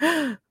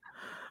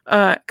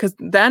 Because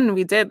then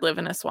we did live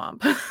in a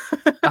swamp.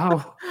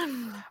 Oh,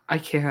 I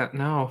can't.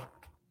 No.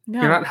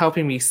 Yeah. You're not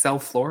helping me sell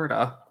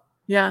Florida.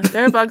 Yeah,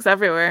 there are bugs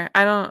everywhere.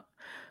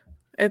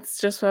 It's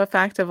just a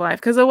fact of life.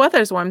 Because the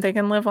weather's warm, they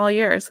can live all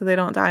year, so they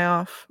don't die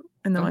off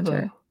in the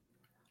winter.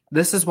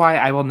 This is why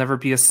I will never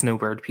be a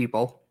snowbird,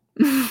 people.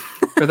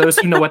 For those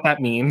who know what that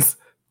means.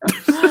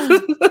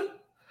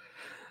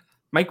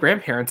 My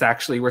grandparents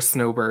actually were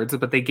snowbirds,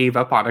 but they gave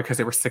up on it because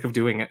they were sick of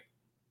doing it.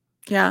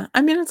 Yeah,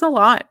 I mean, it's a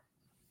lot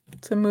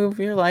to move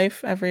your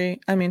life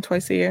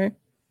twice a year.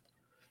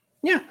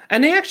 Yeah,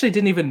 and they actually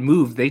didn't even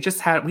move. We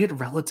had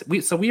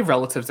relatives. So we have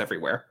relatives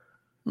everywhere.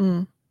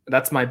 Mm.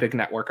 That's my big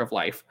network of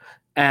life.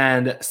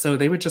 And so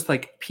they would just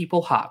like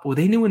people hop. Well,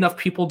 they knew enough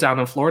people down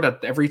in Florida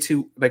every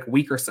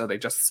week or so. They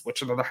just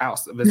switch another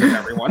house to visit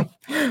everyone.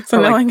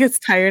 So no one gets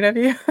tired of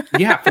you?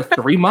 Yeah, for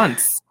 3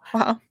 months.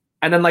 Wow.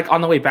 And then like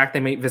on the way back, they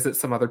might visit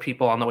some other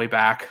people on the way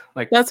back.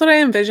 Like that's what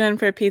I envision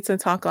for Pizza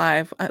Talk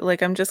Live.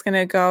 Like I'm just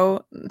gonna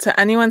go to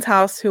anyone's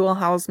house who will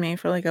house me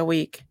for like a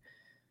week,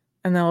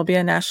 and then will be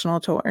a national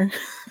tour.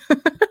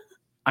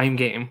 I'm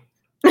game.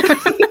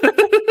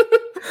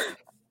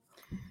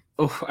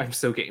 Oh, I'm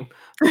so game.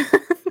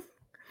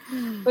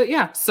 But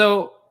yeah,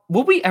 so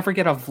will we ever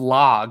get a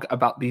vlog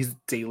about these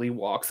daily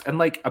walks and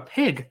like a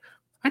pig?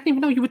 I didn't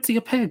even know you would see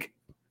a pig.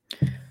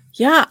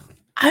 Yeah,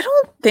 I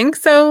don't think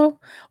so.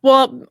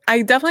 Well,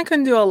 I definitely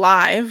couldn't do a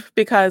live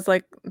because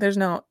like there's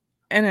no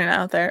internet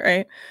out there,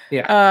 right?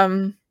 Yeah.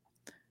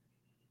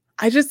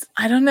 I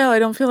don't know. I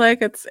don't feel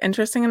like it's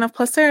interesting enough.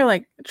 Plus there are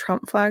like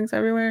Trump flags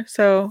everywhere.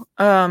 So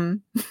I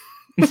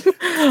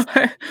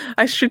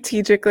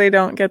strategically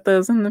don't get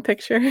those in the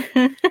picture.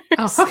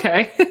 Oh,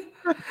 okay.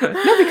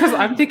 No, because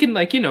I'm thinking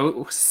like,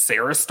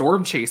 Sarah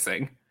storm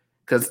chasing.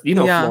 Because,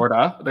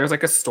 Florida, there's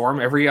like a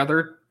storm every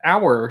other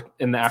hour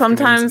in the afternoon.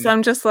 Sometimes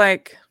I'm just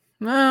like,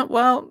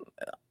 well,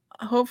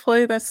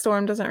 hopefully that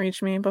storm doesn't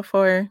reach me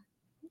before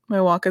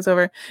my walk is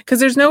over. Because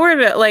there's nowhere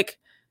to like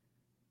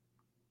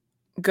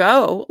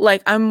go.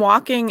 Like I'm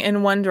walking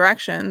in one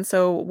direction.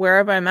 So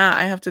wherever I'm at,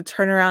 I have to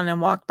turn around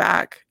and walk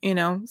back,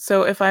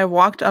 So if I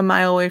walked a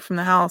mile away from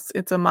the house,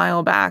 it's a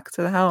mile back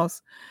to the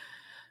house.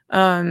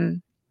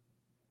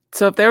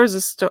 So if there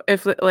was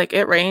if like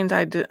it rained,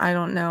 I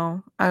don't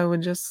know. I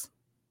would just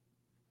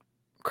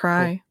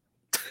cry.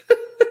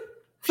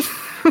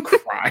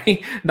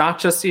 Cry. Not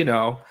just,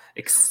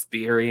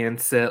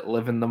 experience it,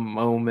 live in the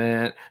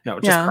moment.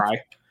 No, just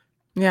cry.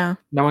 Yeah.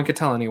 No one could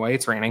tell anyway.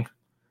 It's raining.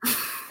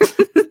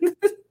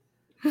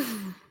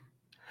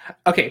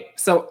 Okay,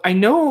 so I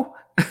know,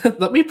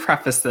 let me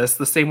preface this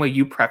the same way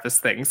you preface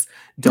things.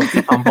 Don't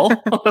be humble.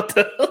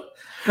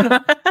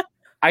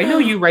 I know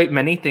you write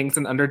many things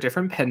and under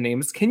different pen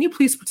names. Can you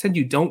please pretend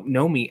you don't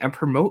know me and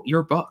promote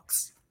your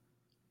books?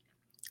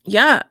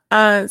 Yeah.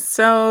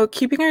 So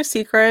Keeping Our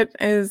Secret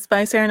is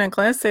by Sarah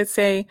Nicolas. It's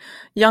a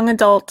young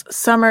adult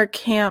summer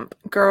camp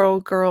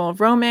girl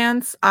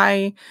romance.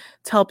 I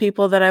tell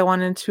people that I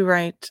wanted to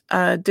write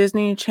a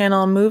Disney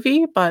Channel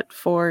movie, but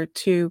for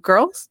 2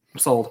 girls. I'm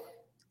sold.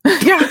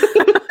 Yeah.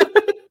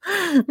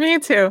 Me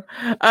too.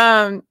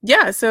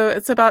 Yeah, so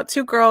it's about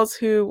 2 girls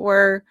who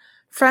were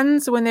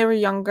friends when they were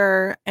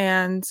younger,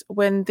 and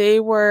when they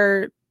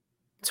were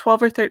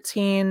 12 or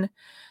 13,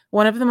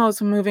 one of them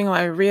was moving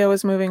away. Ria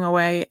was moving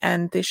away,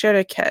 and they shared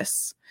a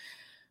kiss.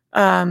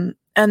 And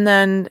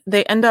then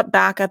they end up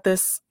back at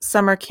this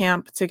summer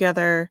camp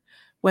together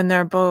when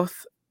they're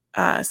both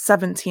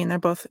 17. They're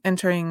both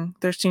entering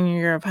their senior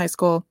year of high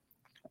school.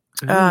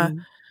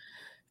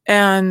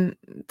 And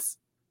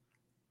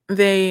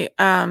they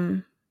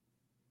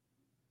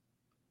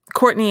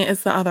Courtney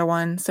is the other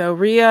one. So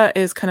Ria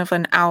is kind of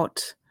an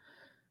out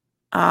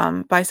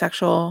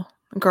bisexual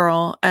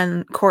girl,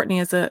 and Courtney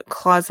is a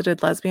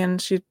closeted lesbian.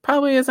 She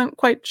probably isn't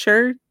quite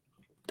sure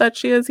that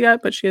she is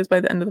yet, but she is by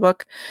the end of the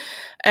book.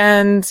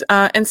 And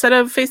instead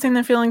of facing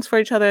their feelings for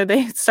each other,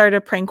 they start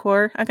a prank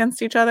war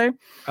against each other.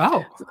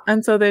 Oh.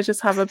 And so they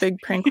just have a big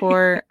prank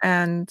war,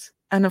 and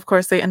and of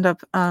course they end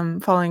up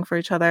falling for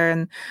each other,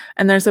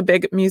 and there's a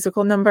big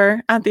musical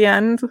number at the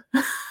end.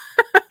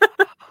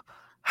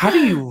 How do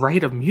you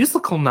write a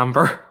musical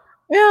number?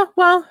 Yeah,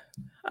 well,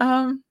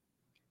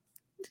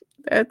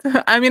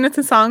 it's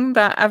a song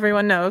that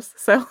everyone knows,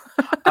 so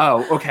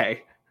Oh,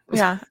 okay.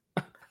 yeah,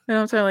 I don't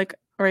have to like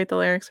write the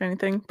lyrics or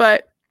anything,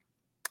 but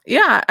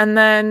yeah, and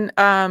then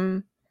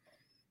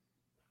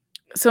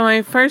so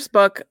my first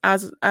book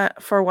as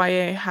for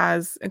YA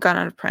has gone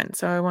out of print,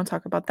 so I won't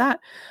talk about that.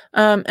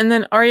 And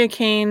then Arya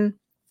Kane,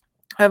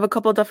 I have a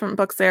couple different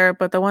books there,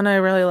 but the one I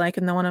really like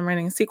and the one I'm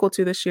writing a sequel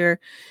to this year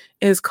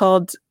is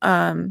called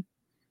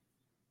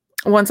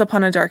Once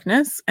Upon a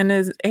Darkness, and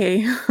is a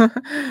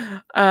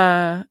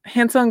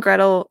Hansel and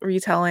Gretel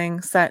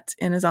retelling set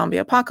in a zombie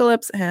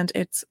apocalypse, and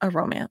it's a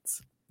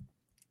romance.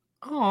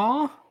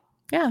 Aw.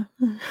 Yeah.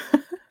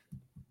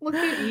 Look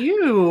at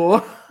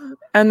you.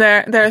 And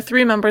there are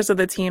 3 members of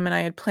the team, and I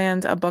had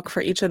planned a book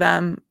for each of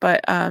them, but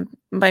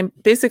my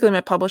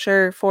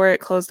publisher for it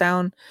closed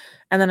down,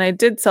 and then I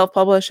did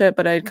self-publish it,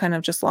 but I'd kind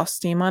of just lost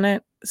steam on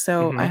it.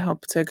 So I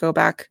hope to go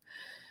back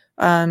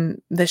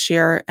this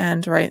year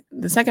and write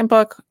the second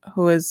book,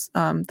 who is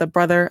the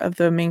brother of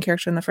the main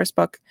character in the first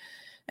book,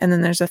 and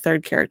then there's a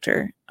third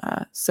character.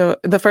 So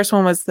the first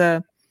one was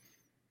the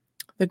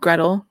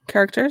Gretel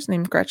characters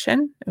named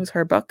Gretchen. It was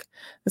her book.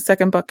 The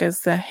second book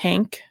is the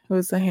Hank, who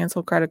is the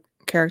Hansel Gretel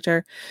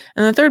character.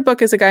 And the third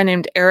book is a guy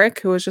named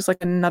Eric, who was just like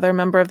another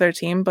member of their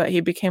team, but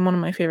he became one of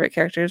my favorite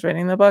characters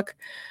writing the book.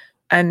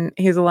 And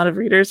he's a lot of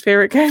readers'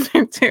 favorite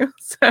character too.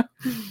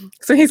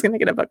 So he's going to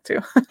get a book too.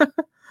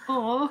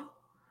 Aw,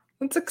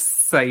 that's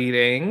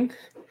exciting.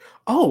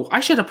 Oh, I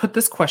should have put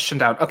this question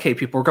down. Okay,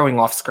 people, we're going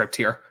off script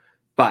here.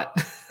 But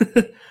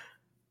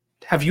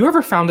have you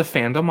ever found a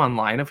fandom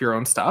online of your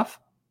own stuff?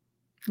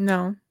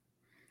 No.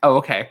 Oh,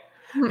 okay.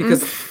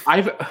 Because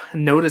I've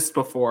noticed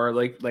before,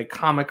 like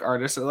comic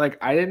artists are like,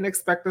 I didn't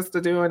expect this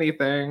to do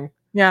anything.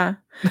 Yeah.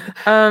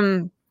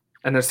 And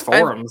there's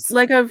forums.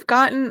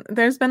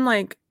 There's been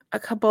like a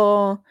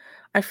couple,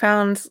 I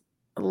found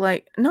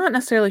like not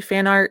necessarily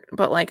fan art,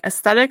 but like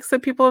aesthetics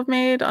that people have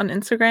made on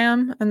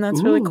Instagram, and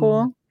that's really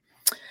cool.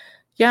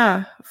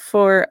 Yeah,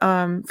 for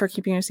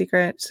Keeping Your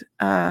Secret.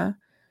 I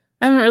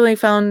haven't really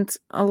found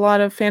a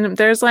lot of fandom.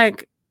 There's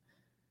like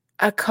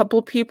a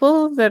couple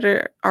people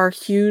that are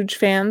huge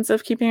fans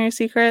of Keeping Your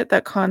Secret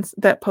that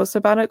post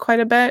about it quite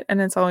a bit,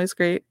 and it's always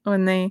great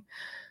when they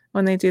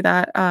do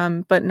that.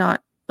 But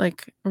not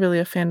like really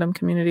a fandom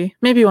community.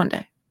 Maybe one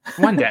day.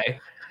 One day.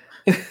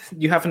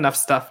 You have enough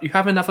stuff. You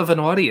have enough of an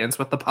audience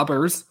with the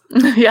pubbers.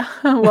 Yeah,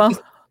 well.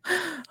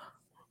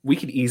 We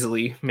could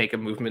easily make a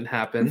movement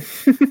happen.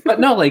 But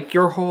no, like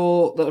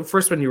the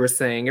first one you were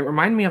saying, it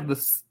reminded me of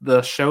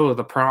the show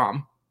The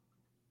Prom.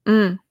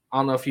 I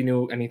don't know if you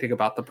knew anything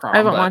about The Prom. I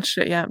haven't watched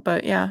it yet,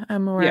 but yeah,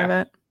 I'm aware of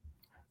it.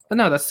 But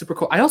no, that's super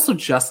cool. I also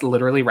just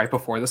literally right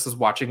before this was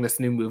watching this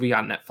new movie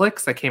on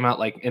Netflix that came out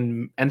like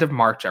in end of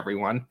March,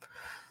 everyone.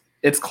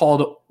 It's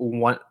called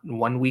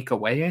One Week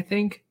Away, I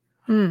think.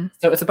 So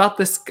it's about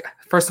this.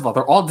 First of all,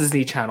 they're all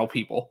Disney Channel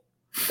people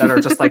that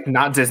are just like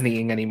not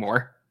Disneying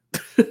anymore.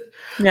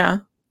 Yeah.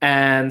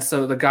 And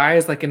so the guy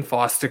is like in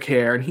foster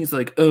care, and he's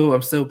like, oh,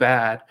 I'm so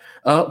bad.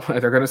 Oh,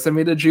 they're going to send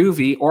me to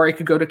juvie, or I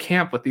could go to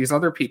camp with these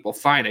other people.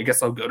 Fine, I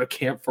guess I'll go to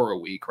camp for a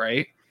week,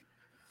 right?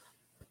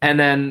 And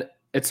then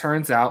it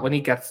turns out when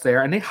he gets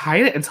there, and they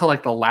hide it until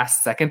like the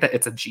last second that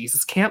it's a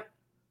Jesus camp.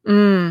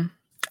 Oh,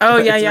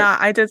 yeah.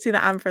 I did see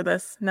the ad for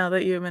this now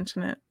that you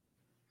mention it.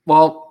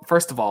 Well,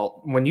 first of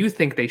all, when you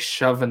think they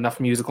shove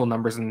enough musical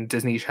numbers in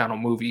Disney Channel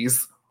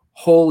movies,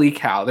 holy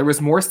cow, there was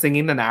more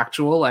singing than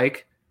actual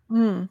like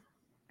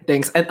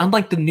things. And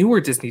unlike the newer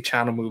Disney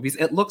Channel movies,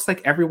 it looks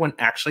like everyone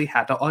actually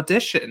had to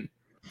audition.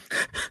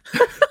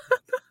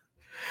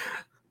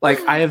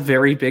 Like, I have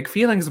very big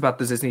feelings about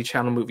the Disney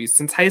Channel movies.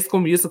 Since High School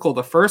Musical,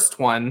 the first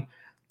one,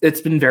 it's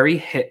been very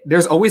hit.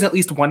 There's always at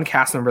least one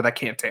cast member that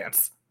can't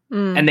dance.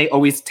 And they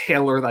always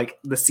tailor like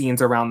the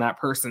scenes around that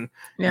person.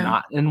 Yeah.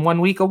 Not in 1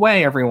 week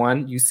away,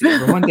 everyone. You see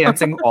everyone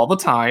dancing all the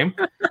time.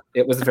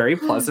 It was very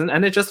pleasant,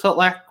 and it just felt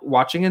like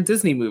watching a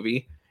Disney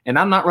movie. And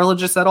I'm not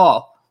religious at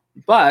all,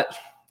 but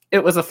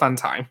it was a fun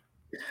time.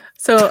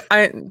 So,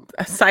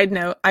 a side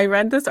note, I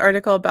read this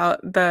article about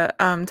the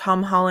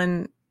Tom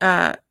Holland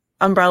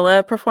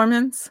Umbrella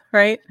performance,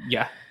 right?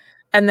 Yeah.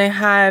 And they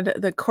had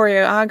the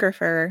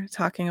choreographer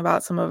talking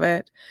about some of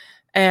it.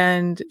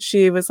 And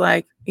she was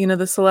like,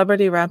 the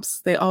celebrity reps,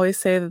 they always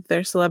say that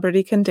their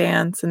celebrity can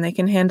dance and they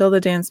can handle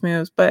the dance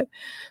moves. But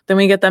then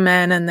we get them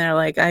in and they're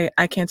like,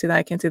 I can't do that.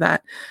 I can't do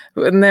that.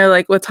 And they're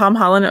like, with Tom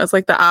Holland, it was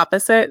like the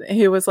opposite.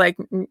 He was like,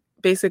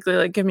 basically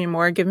like, give me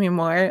more,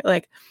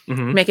 like,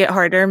 make it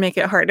harder, make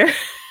it harder.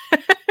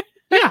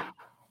 Yeah.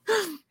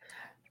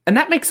 And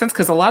that makes sense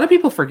because a lot of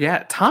people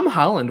forget Tom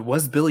Holland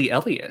was Billy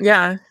Elliot.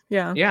 Yeah.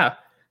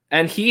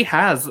 And he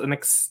has an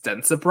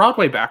extensive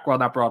Broadway background,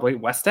 not Broadway,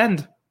 West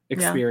End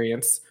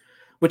experience,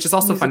 which is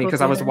also funny because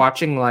I was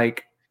watching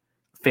like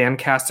fan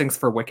castings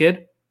for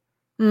Wicked,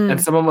 and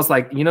someone was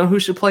like, you know who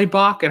should play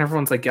Bach? And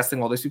everyone's like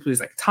guessing all these people.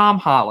 He's like, Tom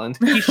Holland.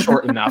 He's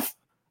short enough.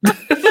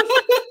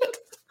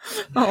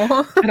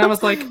 Oh. And I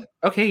was like,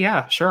 okay,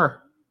 yeah,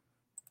 sure.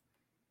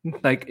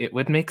 Like, it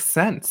would make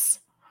sense.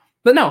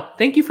 But no,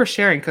 thank you for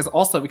sharing, because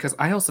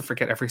I also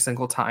forget every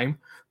single time,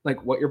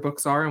 like, what your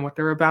books are and what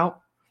they're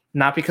about.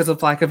 Not because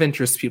of lack of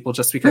interest, people,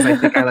 just because I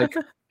think I like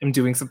am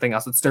doing something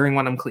else. It's during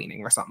when I'm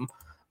cleaning or something.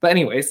 But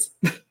anyways,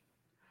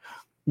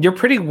 you're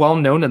pretty well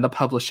known in the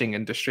publishing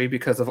industry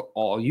because of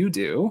all you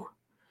do.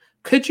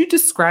 Could you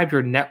describe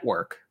your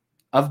network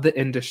of the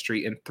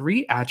industry in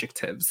 3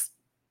 adjectives?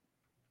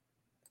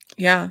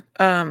 Yeah.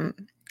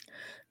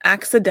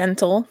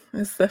 Accidental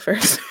is the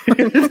first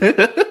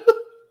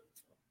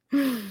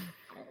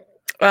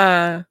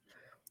one.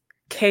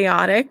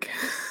 Chaotic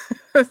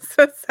is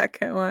the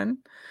second one.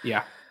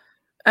 Yeah.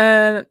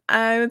 And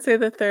I would say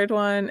the third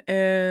one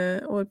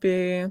would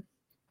be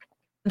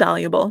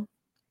valuable.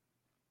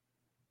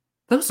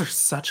 Those are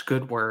such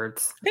good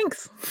words.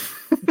 Thanks.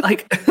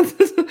 Like,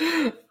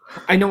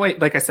 I know,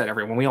 like I said,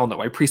 everyone, we all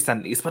know I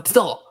pre-send these, but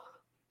still,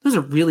 those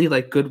are really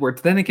like good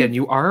words. Then again,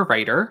 you are a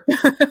writer.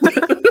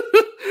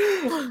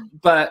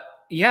 But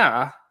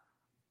yeah,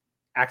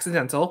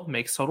 accidental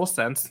makes total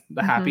sense.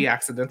 The happy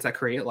accidents that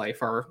create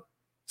life are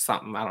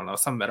something, I don't know,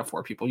 some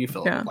metaphor, people, you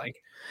fill in the blank.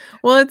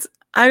 Well,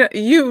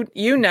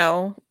 you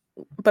know,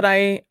 but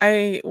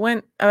I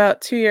went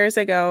about 2 years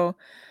ago,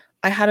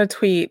 I had a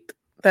tweet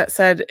that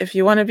said, if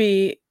you want to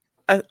be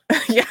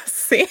yes,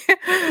 see,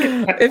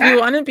 if you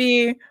want to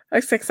be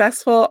a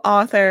successful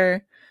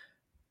author,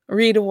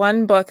 read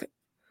one book,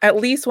 at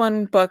least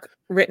one book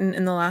written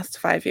in the last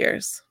 5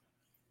 years.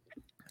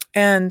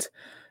 And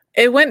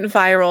it went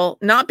viral,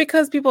 not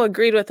because people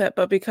agreed with it,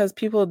 but because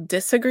people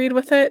disagreed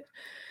with it.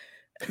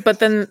 But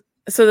then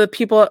so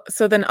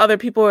then other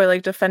people were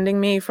like defending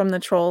me from the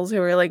trolls who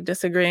were like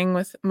disagreeing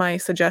with my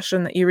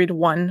suggestion that you read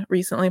one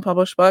recently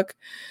published book.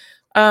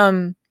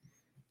 And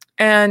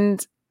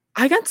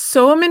I got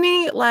so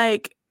many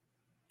like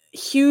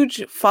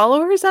huge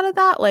followers out of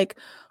that, like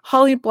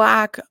Holly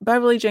Black,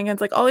 Beverly Jenkins,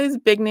 like all these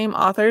big name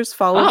authors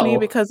followed me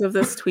because of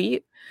this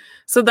tweet.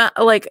 So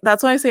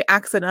that's why I say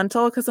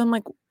accidental, because I'm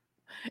like,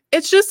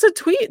 it's just a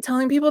tweet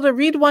telling people to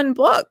read one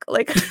book.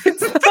 Like,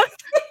 it's not,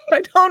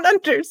 I don't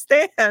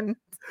understand.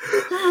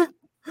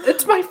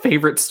 It's my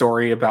favorite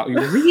story about you.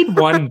 Read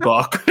one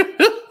book.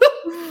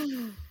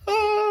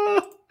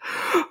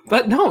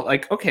 But no,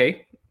 like,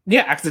 okay.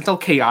 Yeah, accidental,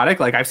 chaotic.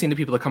 Like, I've seen the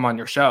people that come on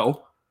your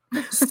show.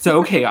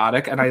 So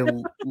chaotic, and I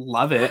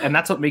love it. And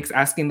that's what makes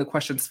asking the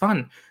questions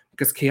fun,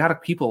 because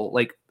chaotic people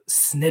like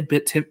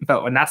snidbit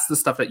info. And that's the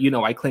stuff that,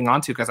 I cling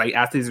on to, because I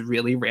ask these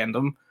really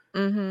random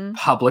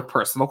public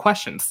personal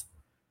questions.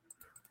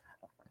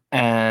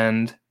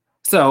 And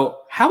so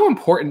how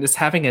important is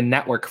having a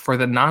network for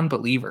the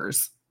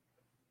non-believers?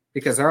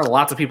 Because there are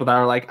lots of people that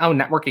are like, oh,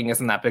 networking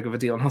isn't that big of a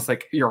deal. And I was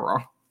like, you're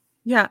wrong.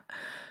 Yeah.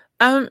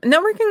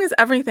 Networking is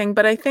everything,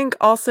 but I think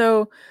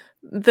also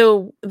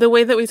the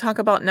way that we talk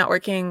about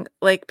networking,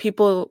 like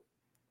people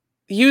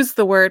use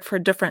the word for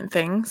different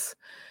things.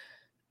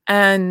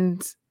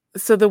 And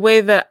so the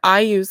way that I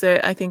use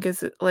it, I think,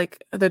 is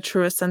like the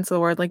truest sense of the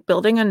word, like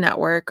building a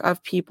network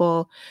of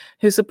people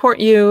who support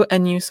you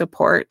and you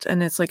support.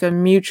 And it's like a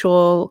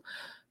mutual,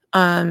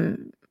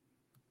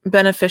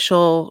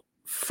 beneficial,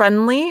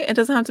 friendly, it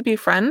doesn't have to be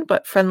friend,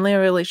 but friendly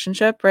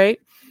relationship, right?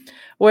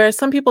 Whereas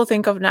some people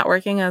think of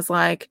networking as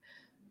like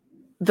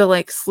the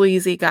like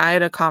sleazy guy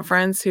at a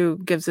conference who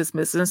gives his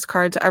business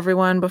card to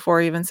everyone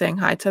before even saying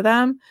hi to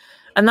them.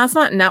 And that's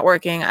not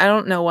networking. I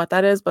don't know what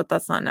that is, but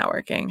that's not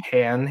networking.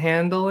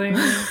 Panhandling?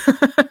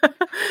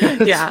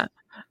 Yeah.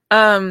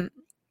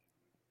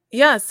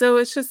 Yeah, so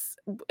it's just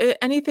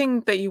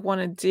anything that you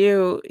want to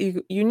do,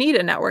 you need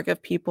a network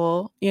of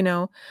people,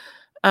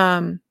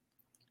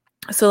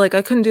 so like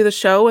I couldn't do the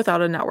show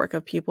without a network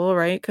of people,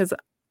 right? Because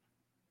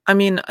I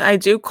mean, I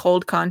do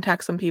cold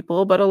contact some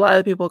people, but a lot of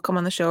the people come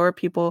on the show are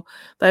people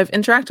that I've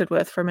interacted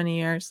with for many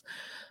years.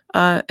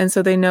 And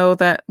so they know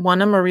that,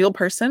 one, I'm a real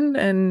person,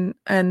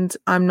 and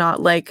I'm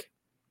not like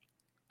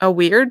a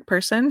weird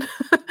person.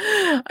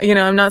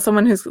 I'm not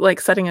someone who's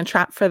like setting a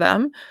trap for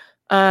them.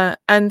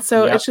 And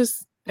so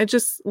it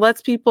just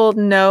lets people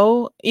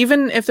know,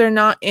 even if they're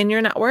not in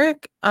your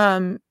network,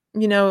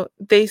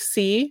 they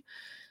see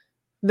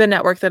the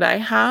network that I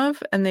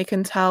have and they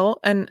can tell.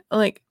 And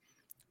like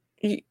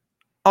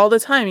all the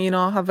time,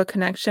 I'll have a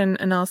connection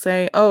and I'll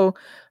say, oh,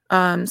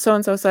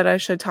 so-and-so said I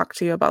should talk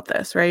to you about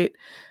this, right?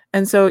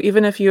 And so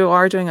even if you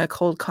are doing a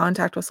cold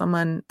contact with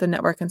someone, the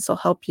network can still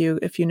help you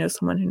if you know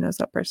someone who knows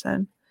that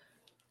person.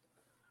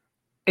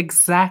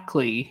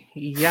 Exactly.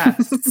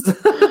 Yes.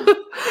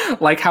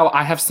 Like how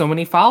I have so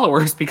many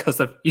followers because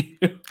of you.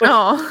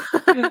 Oh.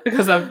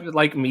 Because of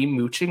like me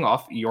mooching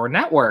off your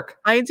network.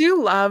 I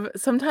do love,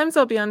 sometimes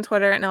I'll be on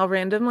Twitter and I'll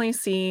randomly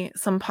see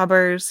some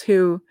pubbers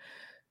who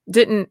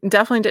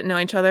definitely didn't know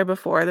each other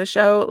before the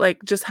show,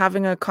 like just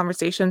having a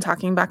conversation,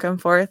 talking back and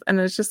forth. And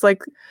it's just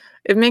like,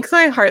 it makes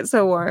my heart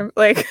so warm.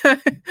 Like,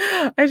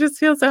 I just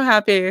feel so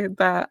happy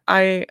that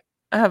I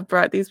have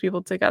brought these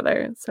people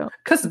together. So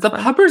because the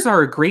pubbers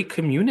are a great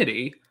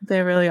community.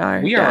 They really are.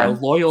 We are a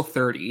loyal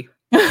 30.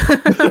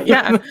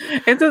 Yeah,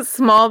 it's a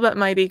small but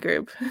mighty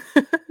group.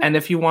 And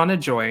if you want to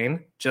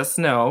join, just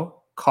know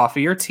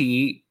coffee or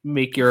tea,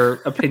 make your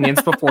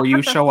opinions before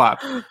you show up.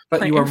 But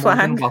Plant you your are more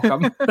than flag.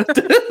 welcome.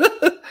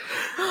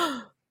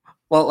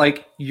 Well,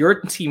 like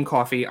you're team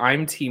coffee,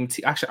 I'm team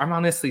tea. Actually, I'm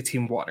honestly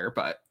team water,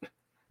 but Oh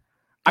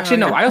actually,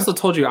 no, yeah. I also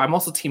told you I'm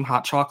also team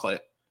hot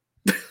chocolate.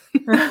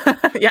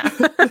 Yeah.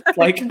 I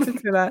Like, can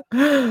see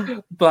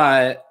that.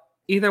 but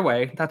either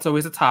way, that's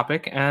always a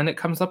topic and it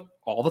comes up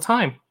all the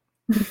time.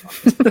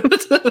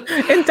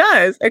 It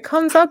does. It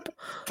comes up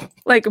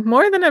like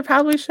more than it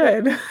probably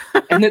should.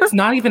 And it's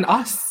not even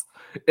us.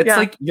 It's Yeah.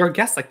 like your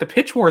guests, like the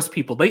Pitch Wars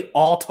people. They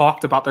all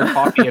talked about their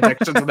coffee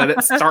addictions, and then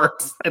it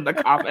starts in the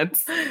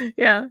comments.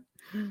 Yeah.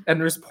 And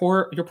there's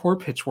your poor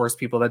Pitch Wars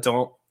people that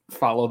don't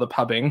follow the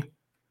pubbing.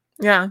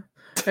 Yeah.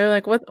 They're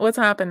like, what's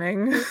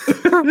happening?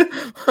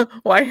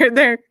 Why are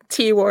there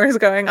tea wars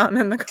going on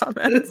in the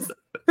comments?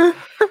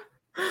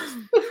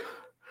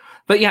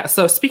 But yeah,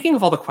 so speaking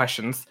of all the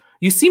questions,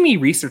 you see me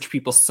research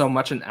people so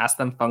much and ask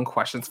them fun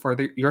questions for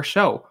your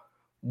show.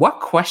 What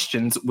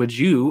questions would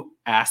you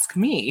ask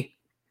me?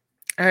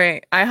 All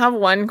right. I have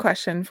one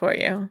question for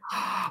you.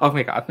 Oh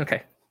my God.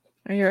 Okay.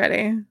 Are you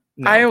ready?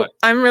 No,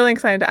 I'm really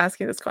excited to ask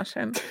you this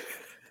question.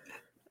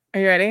 Are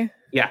you ready?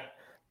 Yeah.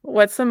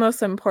 What's the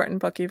most important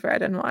book you've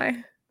read and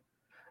why?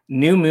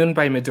 New Moon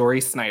by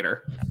Midori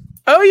Snyder.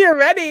 Oh, you're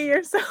ready.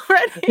 You're so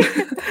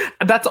ready.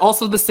 That's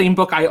also the same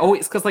book I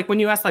always, because like when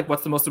you ask like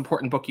what's the most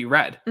important book you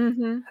read,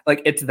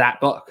 like it's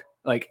that book.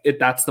 Like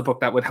that's the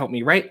book that would help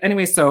me write.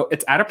 Anyway, so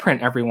it's out of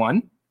print,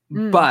 everyone,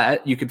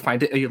 but you can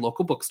find it at your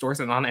local bookstores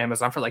and on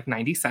Amazon for like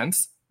 90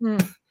 cents.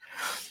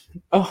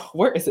 Oh,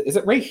 where is it? Is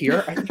it right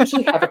here? I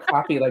usually have a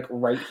copy like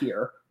right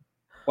here.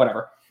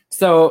 Whatever.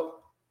 So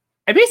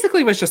I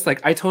basically was just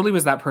like, I totally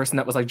was that person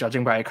that was like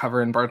judging by a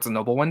cover in Barnes and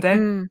Noble one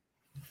day.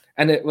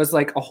 And it was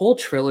like a whole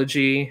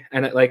trilogy,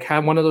 and it like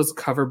had one of those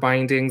cover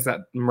bindings that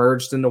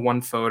merged into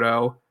one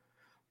photo,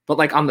 but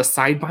like on the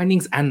side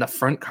bindings and the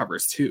front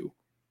covers too.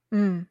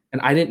 And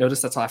I didn't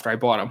notice that until after I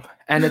bought them.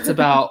 And it's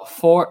about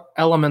 4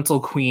 elemental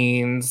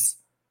queens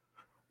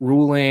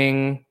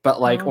ruling,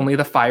 but like only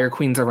the fire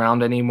queen's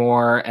around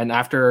anymore. And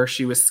after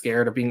she was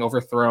scared of being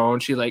overthrown,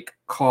 she like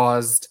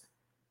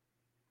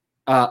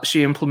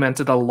she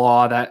implemented a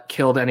law that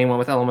killed anyone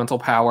with elemental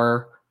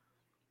power.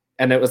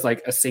 And it was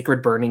like a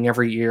sacred burning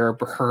every year,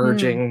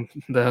 purging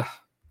the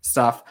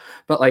stuff.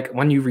 But like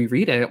when you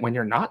reread it, when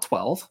you're not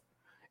 12,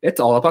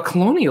 it's all about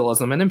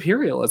colonialism and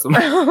imperialism.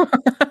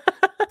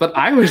 But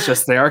I was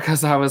just there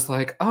because I was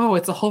like, oh,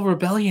 it's a whole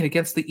rebellion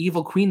against the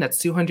evil queen that's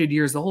 200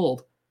 years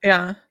old.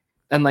 Yeah.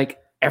 And like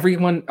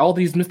everyone, all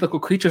these mythical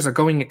creatures are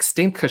going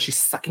extinct because she's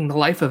sucking the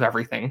life of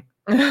everything.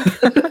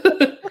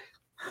 But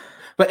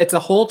it's a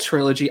whole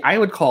trilogy. I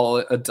would call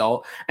it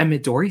adult. And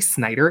Midori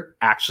Snyder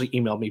actually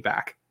emailed me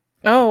back.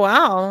 Oh,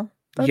 wow.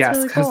 That's yes,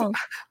 really because cool.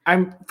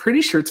 I'm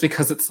pretty sure it's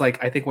because it's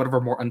like, I think one of her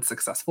more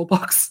unsuccessful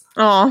books.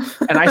 Oh.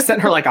 And I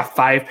sent her like a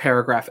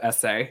 5-paragraph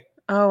essay.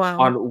 Oh, wow.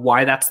 On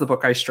why that's the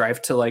book I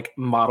strive to like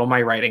model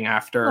my writing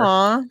after.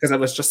 Because it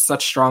was just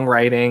such strong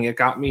writing. It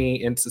got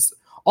me into...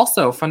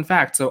 Also, fun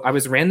fact, so I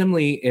was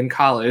randomly in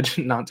college,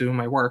 not doing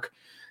my work,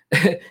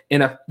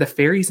 in the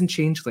Fairies and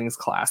Changelings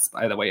class,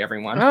 by the way,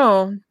 everyone.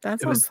 Oh,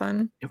 that sounds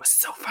fun. It was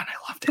so fun.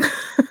 I loved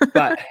it.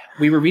 But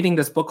we were reading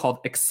this book called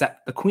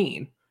Accept the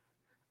Queen,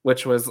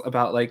 which was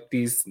about like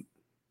the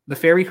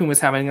fairy queen was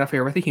having an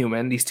affair with a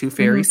human. These 2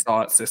 fairies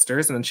saw it,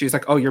 sisters, and then she was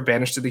like, oh, you're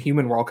banished to the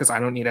human world because I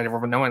don't need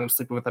anyone knowing I'm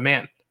sleeping with a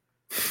man.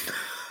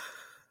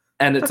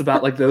 And it's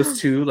about like those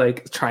 2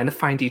 like trying to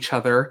find each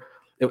other.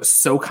 It was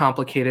so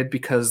complicated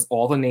because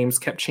all the names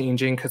kept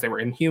changing because they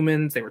were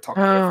Inhumans. They were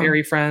talking to their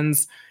fairy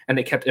friends, and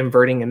they kept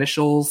inverting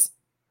initials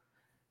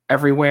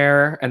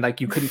everywhere. And like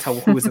you couldn't tell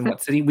who was in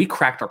what city. We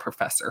cracked our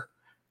professor.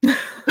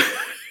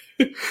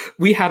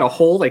 We had a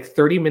whole like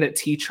 30-minute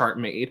T chart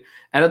made.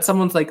 And then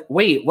someone's like,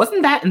 wait,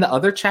 wasn't that in the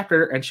other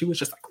chapter? And she was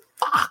just like,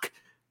 fuck.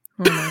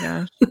 Oh my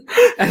gosh.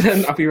 And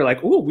then we were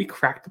like, ooh, we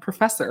cracked the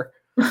professor.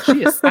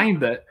 She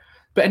assigned it.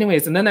 But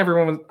anyways, and then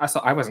everyone was,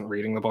 I wasn't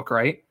reading the book,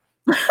 right?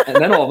 And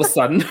then all of a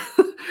sudden,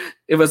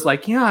 it was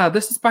like, yeah,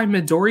 this is by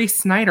Midori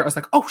Snyder. I was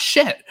like, oh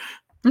shit,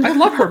 I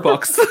love her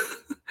books.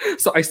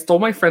 So I stole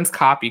my friend's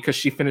copy because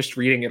she finished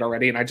reading it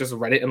already, and I just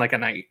read it in like a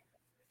night.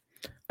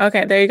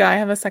 Okay, there you go. I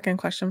have a second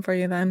question for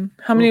you then.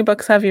 How many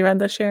books have you read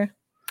this year?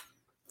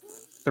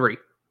 3.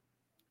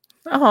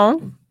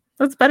 Oh,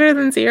 that's better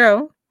than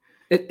 0.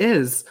 It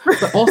is.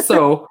 But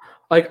also,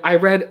 like I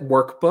read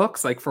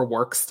workbooks, like for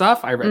work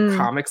stuff. I read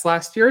comics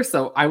last year,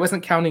 so I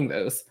wasn't counting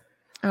those.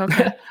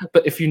 Okay.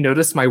 But if you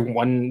notice my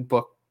 1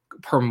 book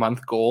per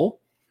month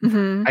goal,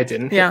 I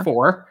didn't hit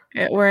 4.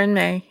 We're in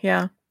May,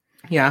 yeah.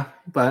 Yeah,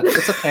 but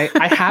it's okay.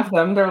 I have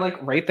them. They're like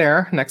right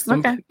there next to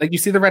them. Like you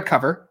see the red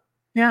cover.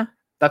 Yeah.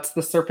 That's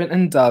the Serpent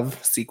and Dove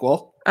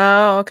sequel.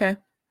 Oh, okay.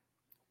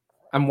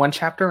 I'm 1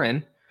 chapter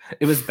in.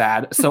 It was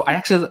bad. So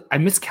I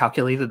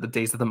miscalculated the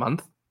days of the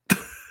month.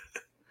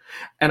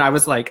 And I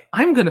was like,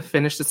 I'm going to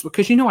finish this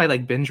because I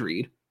like binge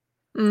read.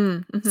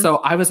 Mm-hmm. So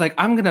I was like,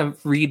 I'm going to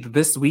read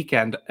this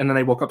weekend. And then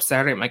I woke up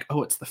Saturday. I'm like,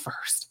 oh, it's the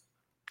 1st.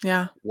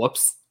 Yeah.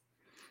 Whoops.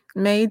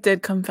 May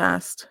did come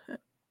fast.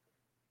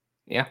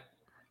 Yeah.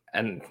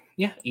 And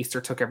yeah,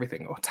 Easter took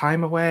everything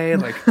time away.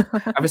 Like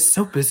I was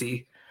so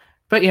busy.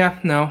 But yeah,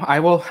 no,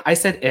 I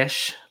said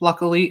ish,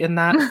 luckily, in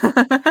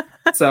that.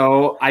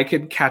 So I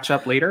could catch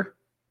up later.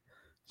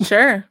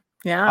 Sure.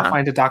 Yeah. I'll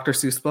find a Dr.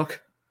 Seuss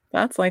book.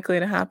 That's likely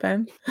to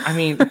happen. I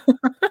mean,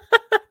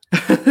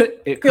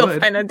 it You'll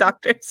could. find a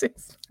Dr.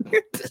 Seuss.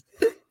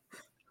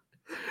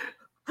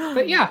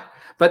 But yeah.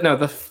 But no,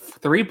 the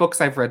 3 books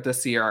I've read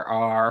this year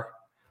are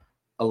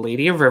A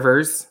Lady of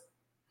Rivers,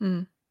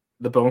 Mm.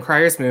 The Bone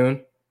Crier's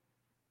Moon,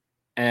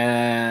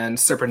 and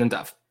Serpent and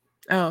Dove.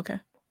 Oh, okay.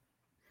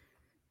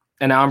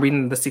 And now I'm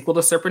reading the sequel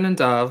to Serpent and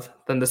Dove,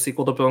 then the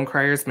sequel to Bone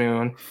Crier's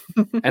Moon,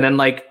 and then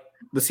like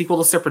the sequel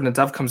to Serpent and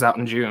Dove comes out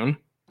in June.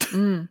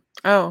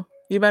 Oh,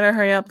 you better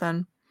hurry up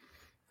then.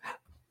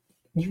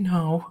 You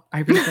know, I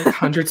read like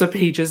hundreds of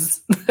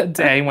pages a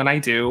day when I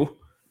do.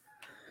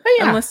 But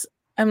yeah.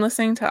 I'm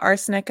listening to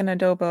Arsenic and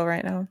Adobo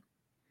right now.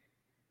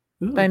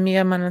 Ooh. By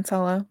Mia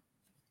Monticello.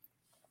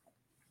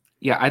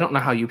 Yeah, I don't know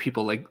how you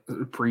people like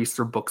breeze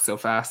through books so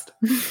fast.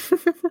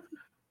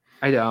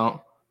 I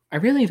don't. I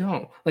really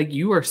don't. Like,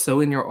 you are so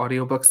in your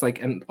audiobooks, like,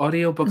 and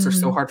audiobooks are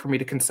so hard for me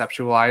to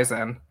conceptualize.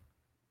 And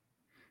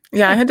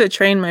yeah, I had to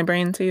train my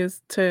brain to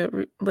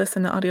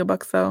listen to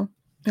audiobooks, though.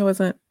 It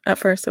wasn't, at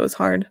first, it was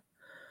hard.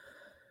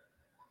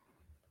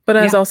 But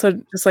I was also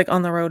just, like,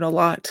 on the road a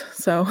lot,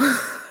 so.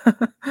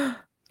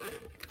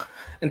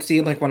 And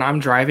see, like, when I'm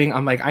driving,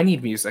 I'm like, I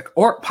need music.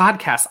 Or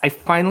podcasts. I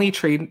finally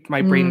trained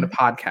my brain into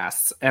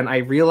podcasts, and I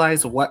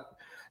realized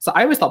so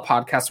I always thought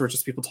podcasts were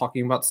just people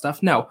talking about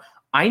stuff. No.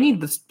 I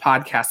need this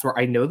podcast where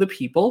I know the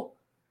people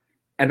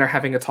and are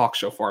having a talk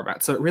show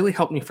format. So it really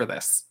helped me for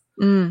this.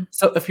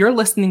 So if you're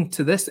listening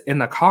to this in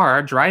the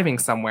car, driving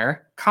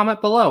somewhere,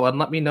 comment below and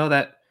let me know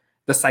that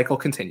the cycle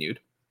continued.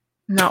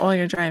 Not while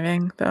you're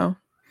driving, though.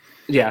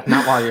 Yeah,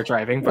 not while you're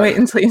driving. But... Wait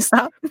until you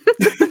stop.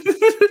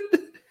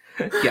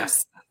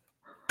 Yes.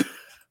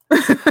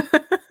 All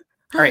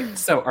right.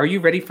 So are you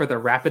ready for the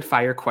rapid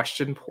fire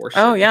question portion?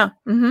 Oh, yeah.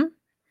 Mm-hmm.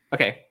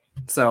 Okay.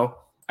 So...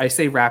 I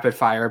say rapid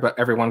fire, but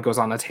everyone goes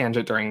on a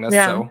tangent during this,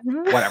 so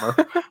whatever.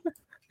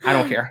 I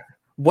don't care.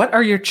 What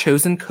are your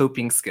chosen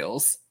coping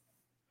skills?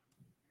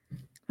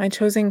 My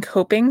chosen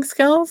coping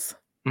skills?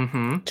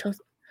 Mm-hmm.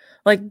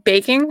 Like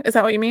baking? Is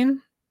that what you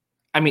mean?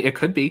 I mean, it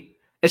could be.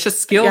 It's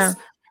just skills. Yeah.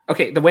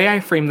 Okay, the way I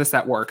frame this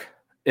at work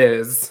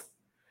is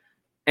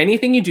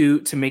anything you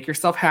do to make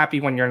yourself happy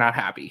when you're not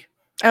happy.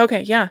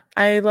 Okay, yeah.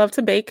 I love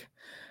to bake,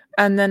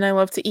 and then I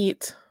love to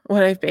eat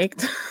what I've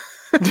baked.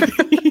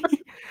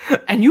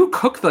 And you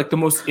cook like the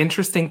most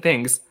interesting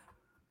things.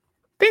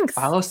 Thanks.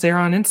 Follow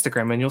Sarah on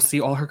Instagram and you'll see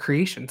all her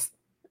creations.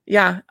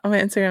 Yeah, on my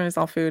Instagram is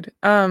all food.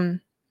 Yeah,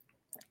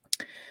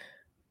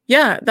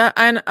 that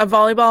and a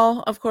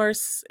volleyball, of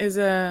course, is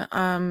a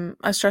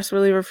stress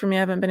reliever for me. I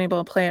haven't been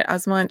able to play it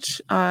as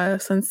much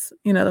since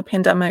the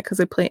pandemic because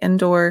I play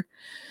indoor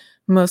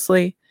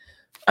mostly.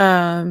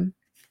 I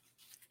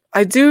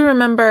do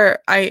remember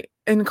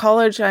in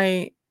college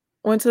I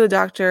went to the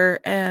doctor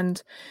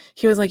and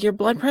he was like, your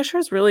blood pressure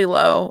is really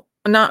low.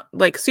 Not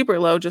like super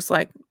low, just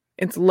like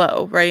it's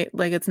low, right?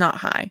 Like it's not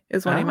high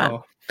is what he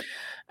meant.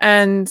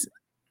 And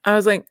I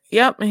was like,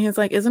 yep. And he's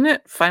like, isn't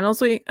it finals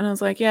week? And I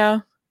was like, yeah.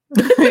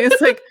 He's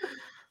like,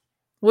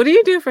 what do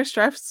you do for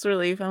stress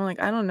relief? I'm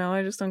like, I don't know.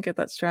 I just don't get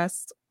that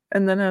stressed.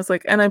 And then I was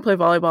like, and I play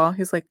volleyball.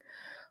 He's like,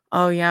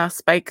 oh yeah,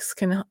 spikes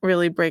can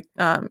really break,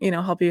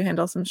 help you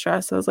handle some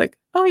stress. I was like,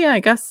 oh yeah, I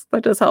guess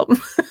that does help.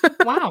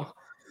 Wow.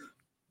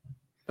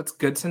 That's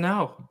good to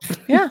know.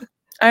 Yeah.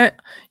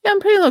 I'm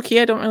pretty low key.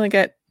 I don't really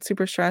get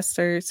super stressed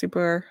or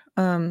super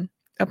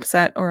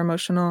upset or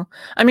emotional.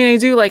 I mean, I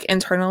do like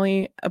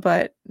internally,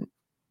 but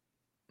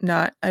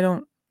I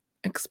don't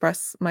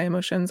express my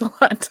emotions a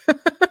lot.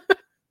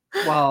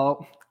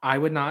 Well, I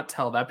would not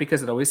tell that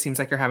because it always seems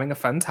like you're having a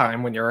fun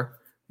time when you're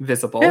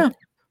visible. Yeah.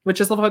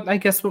 Which is what I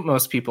guess what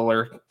most people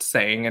are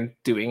saying and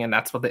doing, and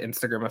that's what the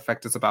Instagram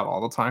effect is about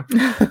all the time.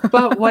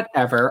 But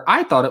whatever.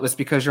 I thought it was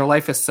because your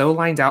life is so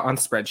lined out on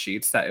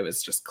spreadsheets that it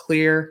was just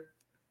clear.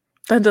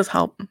 That does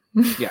help.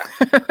 Yeah.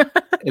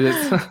 It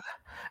is.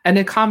 And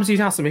it calms you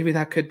down, so maybe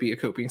that could be a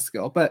coping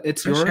skill. But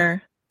it's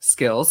your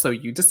skill, so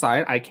you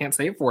decide. I can't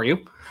say it for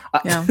you.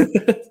 Yeah.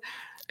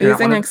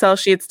 Using Excel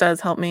sheets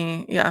does help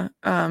me. Yeah.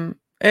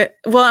 It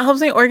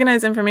helps me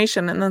organize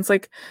information, and that's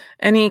like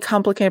any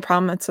complicated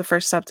problem. That's the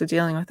first step to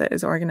dealing with it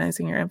is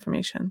organizing your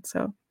information.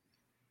 So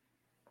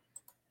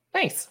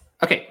nice.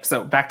 Okay,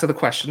 so back to the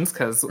questions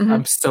because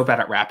I'm so bad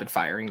at rapid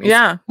firing these.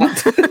 Yeah.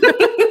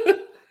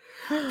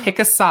 Pick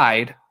a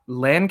side: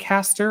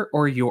 Lancaster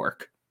or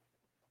York.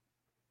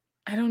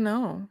 I don't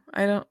know.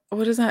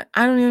 What is that?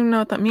 I don't even know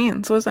what that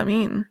means. What does that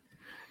mean?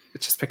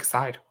 Just pick a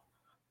side.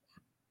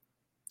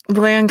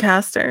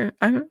 Lancaster.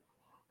 I'm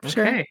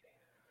sure. Okay.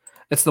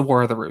 It's the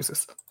War of the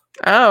Roses.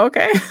 Oh,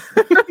 okay.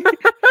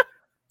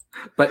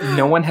 But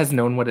no one has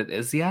known what it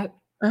is yet.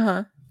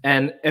 Uh-huh.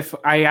 And if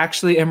I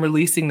actually am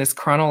releasing this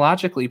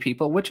chronologically,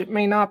 people, which it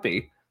may not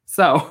be.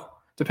 So,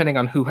 depending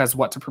on who has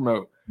what to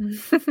promote.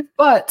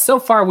 But so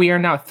far, we are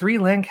now 3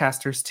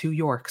 Lancasters, 2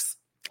 Yorks.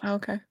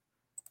 Okay.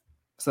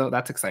 So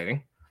that's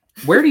exciting.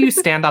 Where do you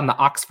stand on the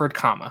Oxford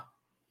comma?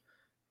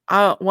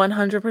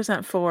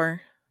 100%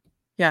 for.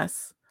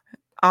 Yes.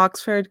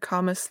 Oxford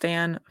comma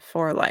stan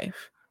for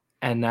life.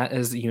 And that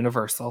is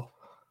universal.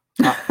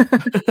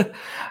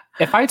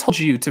 If I told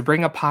you to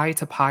bring a pie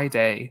to Pie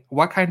Day,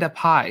 what kind of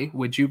pie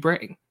would you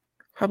bring?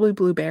 Probably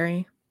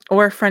blueberry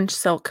or French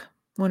silk,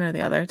 one or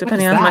the other,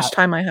 depending on how much that?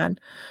 time I had.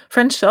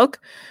 French silk,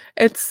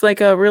 it's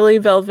like a really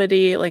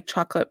velvety, like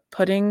chocolate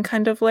pudding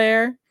kind of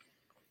layer.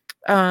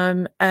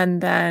 And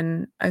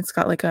then it's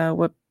got like a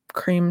whipped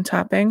cream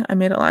topping. I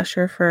made it last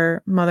year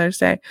for Mother's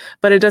Day,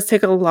 but it does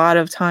take a lot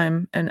of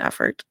time and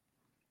effort.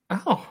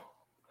 Oh,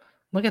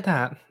 look at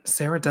that.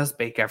 Sarah does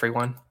bake,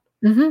 everyone.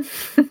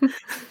 Mm-hmm.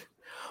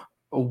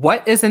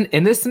 What is an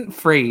innocent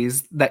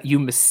phrase that you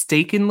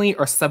mistakenly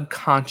or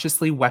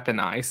subconsciously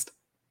weaponized?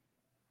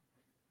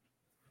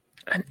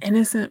 An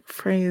innocent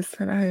phrase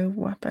that I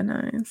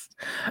weaponized.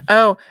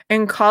 Oh,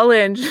 in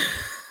college,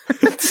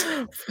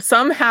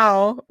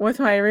 somehow with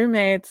my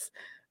roommates,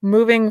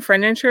 moving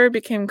furniture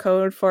became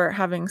code for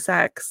having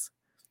sex.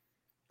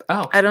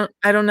 Oh. I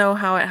don't know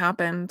how it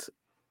happened.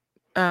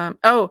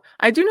 Oh,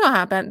 I do know how it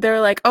happened. They're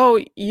like,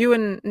 oh, you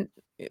and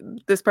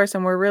this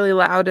person were really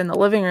loud in the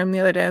living room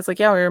the other day. I was like,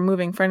 yeah, we were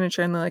moving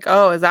furniture. And they're like,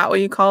 oh, is that what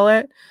you call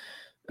it?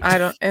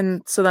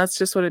 And so that's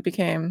just what it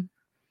became.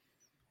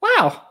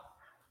 Wow.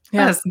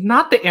 Yeah. That is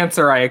not the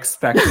answer I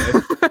expected.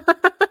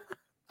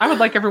 I would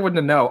like everyone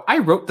to know I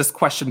wrote this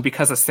question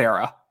because of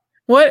Sarah.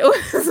 What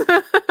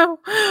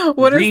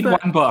Read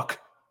one book.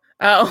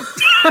 Oh.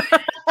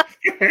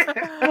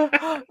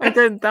 I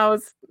did. That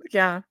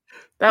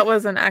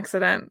was an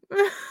accident.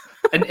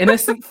 An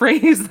innocent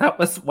phrase that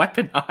was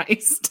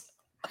weaponized.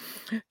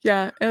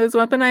 Yeah, it was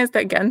weaponized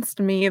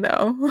against me,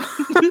 though.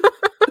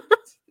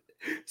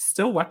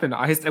 Still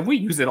weaponized, and we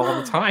use it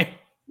all the time.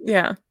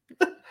 Yeah.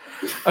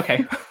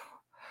 Okay.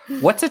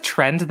 What's a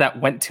trend that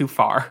went too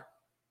far?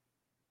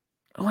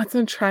 What's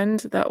a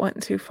trend that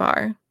went too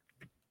far?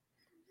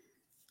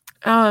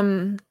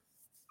 Planking.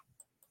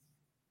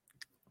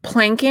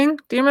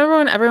 Do you remember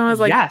when everyone was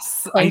like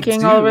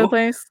planking all over the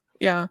place?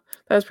 Yeah,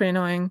 that was pretty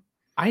annoying.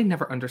 I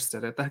never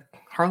understood it. The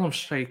Harlem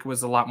Shake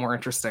was a lot more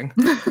interesting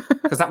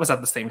because that was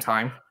at the same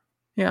time.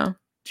 Yeah.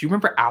 Do you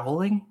remember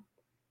owling?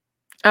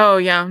 Oh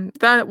yeah, it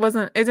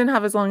didn't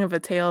have as long of a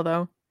tail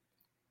though.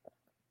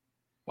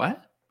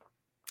 What?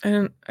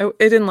 It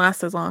didn't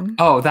last as long.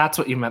 Oh, that's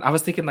what you meant. I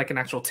was thinking like an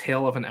actual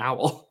tail of an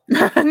owl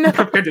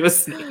compared to a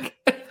snake.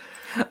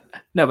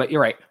 No, but you're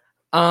right.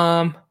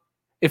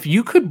 If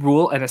you could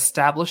rule an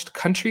established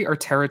country or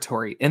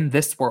territory in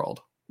this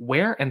world,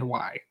 where and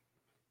why?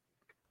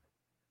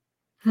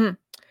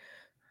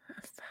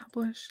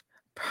 Established.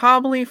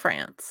 Probably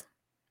France.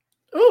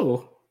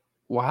 Ooh,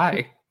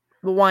 why?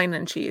 The wine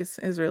and cheese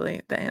is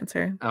really the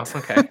answer. Oh,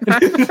 okay.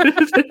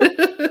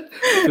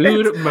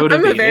 Food motivated.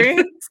 I'm a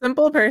very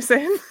simple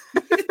person.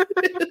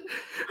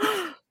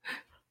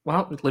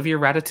 Well, live your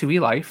ratatouille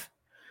life.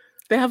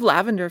 They have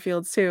lavender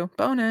fields too.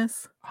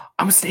 Bonus.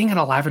 I'm staying at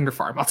a lavender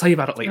farm. I'll tell you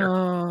about it later.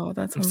 Oh,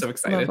 that's I'm so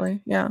excited.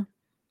 Lovely. Yeah.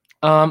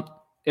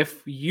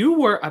 If you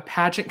were a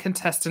pageant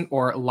contestant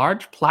or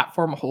large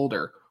platform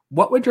holder,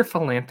 what would your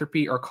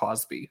philanthropy or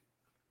cause be?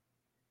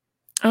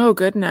 Oh,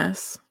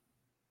 goodness.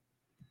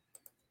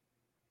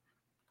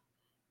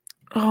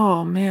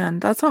 Oh, man,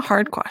 that's a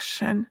hard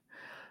question.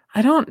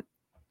 I don't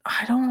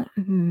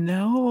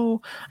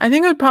know. I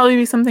think it would probably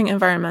be something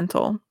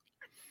environmental.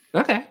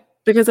 Okay.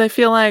 Because I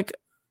feel like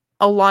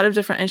a lot of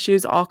different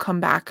issues all come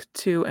back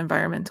to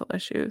environmental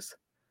issues.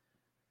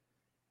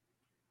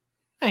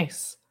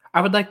 Nice. I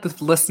would like the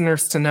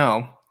listeners to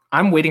know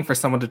I'm waiting for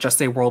someone to just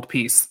say world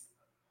peace.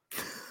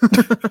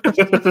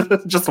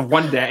 Just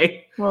one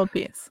day. World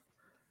peace.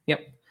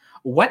 Yep.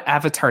 What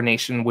Avatar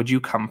nation would you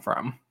come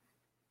from?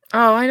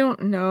 Oh, I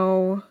don't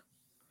know.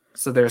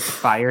 So there's the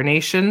Fire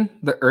Nation,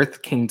 the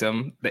Earth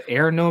Kingdom, the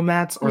Air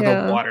Nomads, or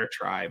the Water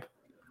Tribe.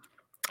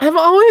 I've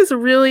always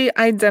really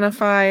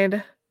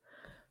identified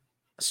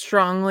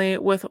strongly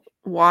with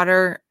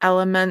water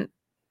element,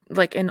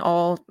 like in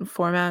all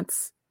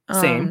formats.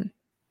 Same.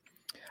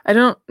 I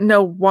don't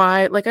know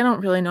why. Like, I don't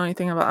really know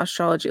anything about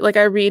astrology. Like,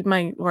 I read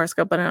my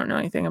horoscope, but I don't know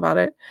anything about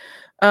it.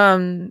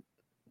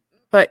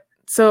 But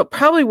so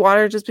probably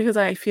water, just because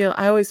I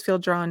always feel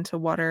drawn to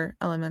water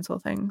elemental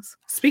things.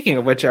 Speaking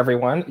of which,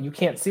 everyone, you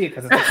can't see it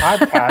because it's a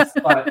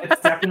podcast, but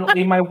it's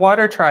definitely my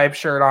Water Tribe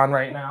shirt on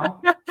right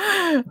now.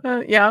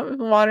 Yeah,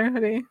 water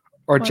hoodie.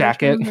 Or water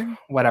jacket,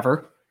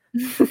 whatever.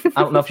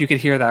 I don't know if you could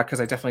hear that because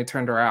I definitely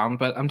turned around,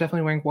 but I'm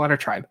definitely wearing Water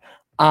Tribe.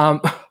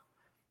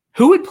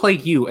 Who would play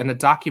you in a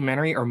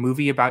documentary or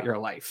movie about your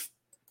life?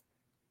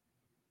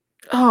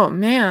 Oh,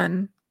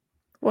 man.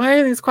 Why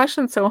are these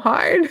questions so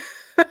hard?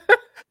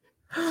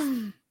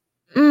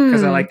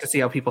 Because I like to see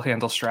how people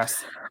handle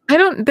stress.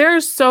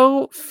 There's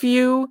so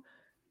few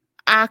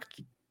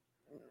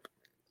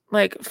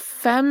like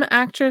femme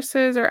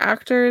actresses or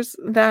actors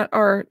that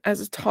are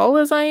as tall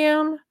as I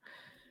am.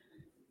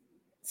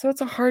 So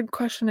it's a hard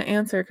question to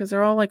answer because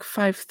they're all like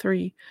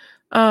 5'3".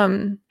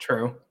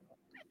 True.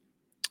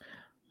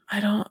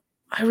 I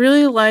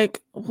really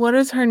like, what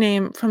is her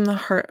name from the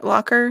Hurt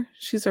Locker?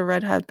 She's a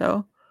redhead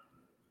though.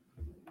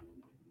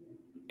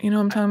 You know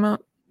what I'm talking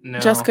about? No.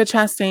 Jessica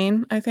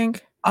Chastain, I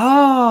think.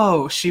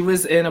 Oh, she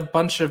was in a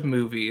bunch of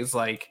movies.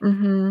 Like,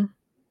 Mm-hmm.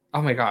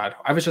 oh my God.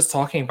 I was just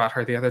talking about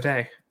her the other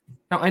day.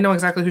 No, I know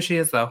exactly who she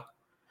is, though.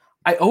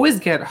 I always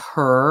get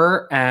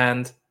her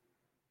and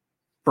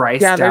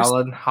Bryce Yeah, there's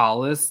Dallas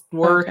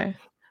Hollisworth. okay.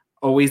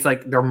 Always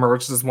like they're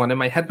merged as one in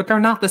my head, but they're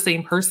not the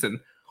same person.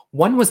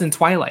 One was in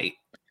Twilight.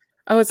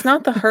 Oh, it's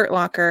not the Hurt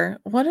Locker.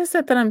 What is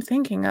it that I'm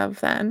thinking of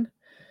then?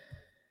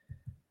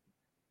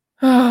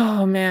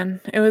 Oh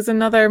man, it was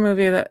another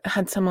movie that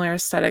had similar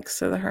aesthetics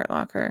to The Hurt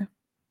Locker.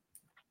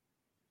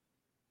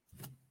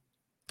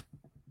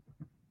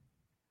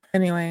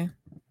 Anyway,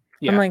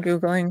 Yeah. I'm like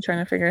Googling, trying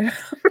to figure it out.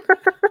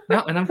 No,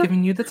 and I'm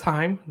giving you the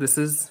time. This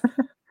is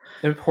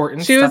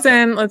important She was stuff.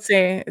 in, let's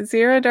see,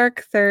 Zero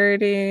Dark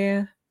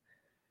 30.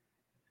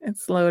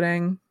 It's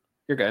loading.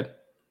 You're good.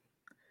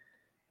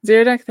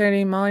 Zero Dark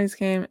 30, Molly's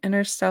Game,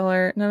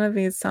 Interstellar. None of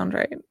these sound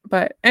right.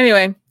 But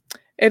anyway,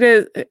 it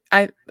is,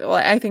 I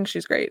think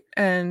she's great.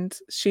 And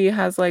she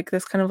has like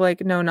this kind of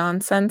like no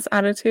nonsense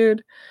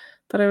attitude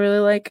that I really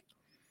like.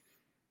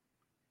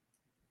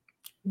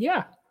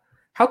 Yeah.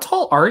 How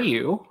tall are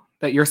you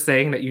that you're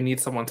saying that you need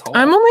someone tall?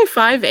 I'm only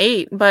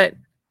 5'8", but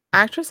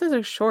actresses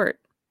are short.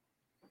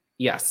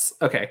 Yes.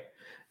 Okay.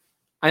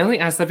 I only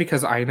asked that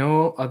because I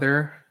know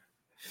other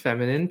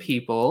feminine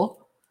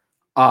people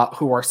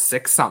who are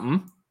 6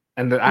 something,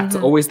 and that's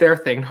always their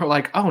thing. They're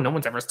like, oh, no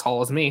one's ever as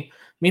tall as me.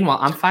 Meanwhile,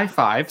 I'm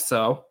 5'5",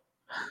 so.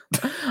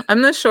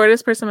 I'm the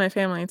shortest person in my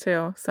family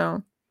too,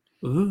 so.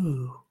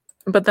 Ooh.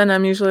 But then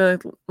I'm usually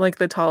like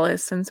the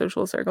tallest in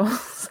social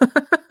circles.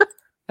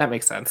 That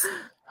makes sense.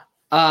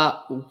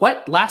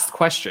 Last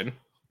question.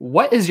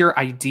 What is your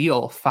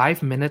ideal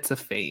 5 minutes of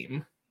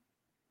fame?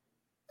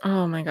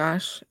 Oh my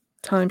gosh.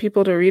 Telling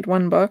people to read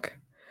one book.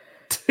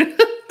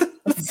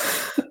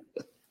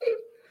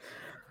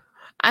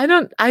 I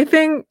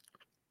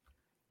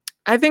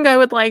think I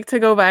would like to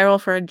go viral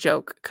for a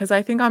joke because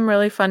I think I'm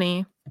really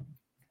funny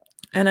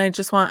and I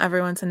just want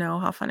everyone to know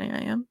how funny I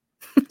am.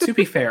 To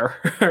be fair,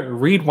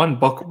 read one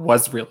book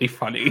was really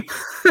funny.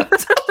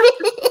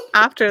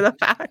 After the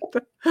fact.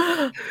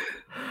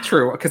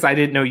 True, because I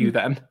didn't know you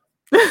then.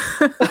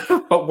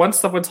 But once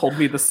someone told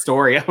me the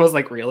story, I was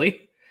like,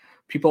 really?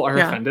 People are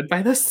offended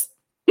by this?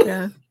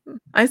 Yeah.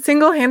 I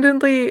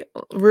single-handedly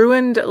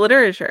ruined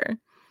literature.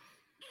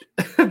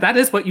 That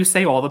is what you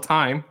say all the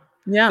time.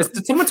 Yeah.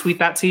 Did someone tweet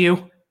that to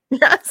you?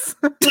 Yes.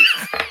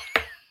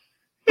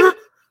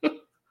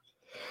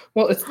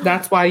 Well,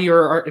 that's why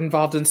you're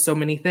involved in so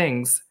many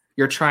things.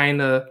 You're trying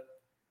to,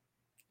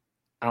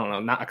 I don't know,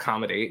 not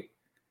accommodate,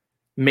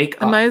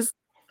 make up.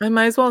 I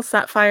might as well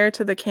set fire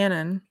to the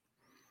canon.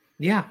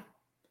 Yeah.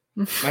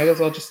 Might as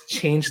well just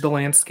change the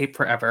landscape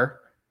forever.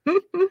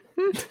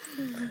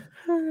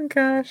 Oh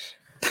gosh.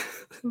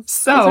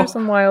 So those are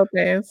some wild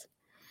days.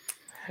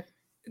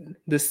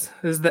 This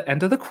is the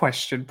end of the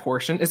question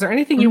portion. Is there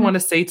anything you want to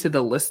say to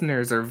the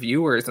listeners or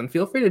viewers? And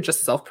feel free to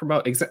just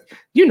self-promote.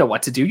 You know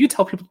what to do. You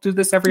tell people to do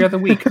this every other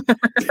week.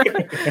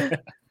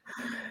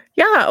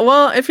 Yeah,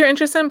 well, if you're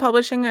interested in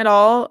publishing at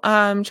all,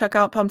 check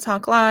out Pub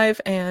Talk Live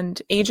and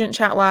Agent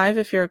Chat Live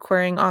if you're a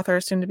querying author,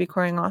 soon to be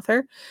querying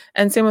author.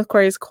 And same with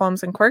Queries,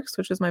 Qualms, and Quirks,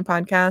 which is my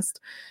podcast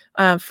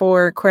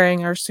for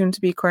querying or soon to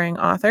be querying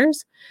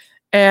authors.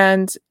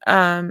 And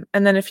then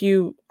if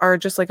you are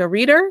just like a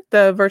reader,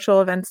 the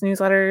virtual events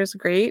newsletter is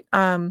great.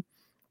 And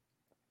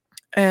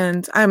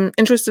I'm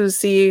interested to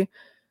see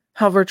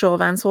how virtual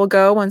events will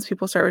go once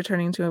people start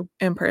returning to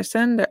in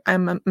person.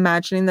 I'm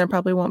imagining there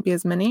probably won't be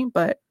as many,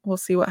 but we'll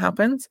see what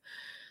happens.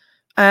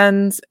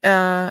 And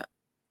I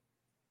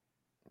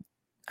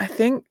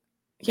think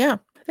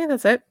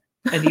that's it.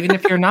 And even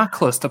if you're not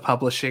close to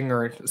publishing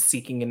or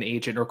seeking an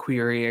agent or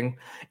querying,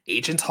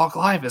 Agent Talk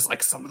Live is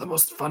like some of the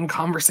most fun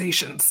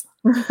conversations.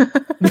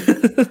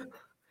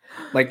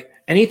 Like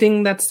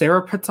anything that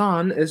Sarah puts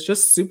on is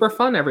just super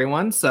fun,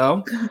 everyone.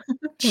 So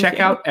check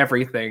out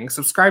everything.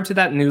 Subscribe to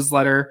that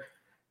newsletter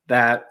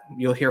that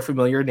you'll hear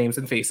familiar names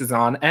and faces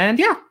on. And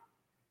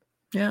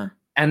yeah.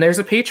 And there's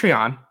a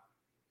Patreon.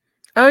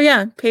 Oh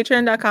yeah,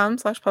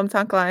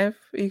 patreon.com/PubTalkLive.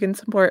 You can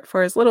support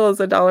for as little as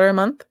 $1 a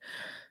month.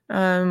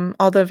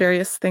 All the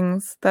various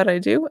things that I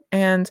do.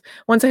 And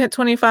once I hit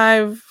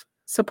 25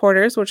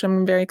 supporters, which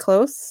I'm very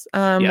close,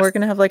 we're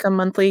going to have like a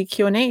monthly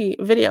Q&A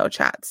video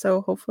chat.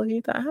 So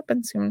hopefully that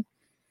happens soon.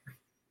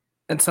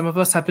 And some of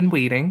us have been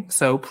waiting,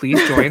 so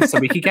please join so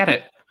we can get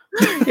it.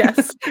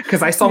 Yes.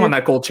 Because I saw when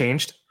that goal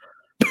changed.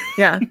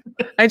 Yeah.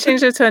 I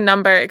changed it to a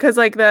number because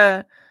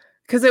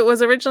because it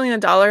was originally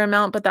 $1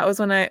 amount, but that was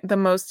when the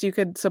most you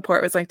could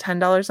support was like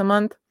 $10 a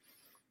month.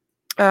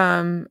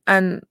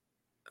 And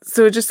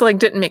so it just like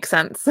didn't make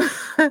sense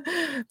to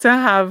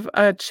have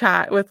a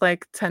chat with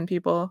like 10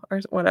 people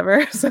or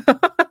whatever. So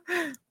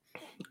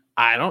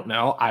I don't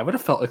know. I would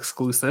have felt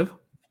exclusive.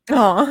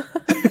 Oh,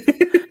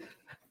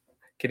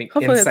 Getting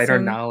hopefully it's insider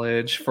soon.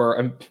 knowledge for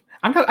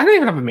I don't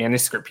even have a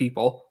manuscript,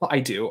 people. Well, I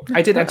do.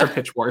 I did enter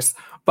Pitch Wars,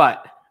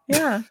 but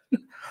Yeah.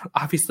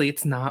 obviously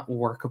it's not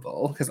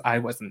workable because I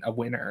wasn't a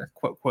winner,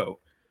 quote, quote.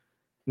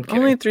 I'm kidding.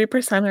 Only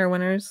 3% are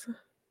winners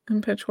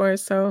in Pitch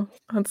Wars, so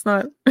that's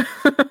not.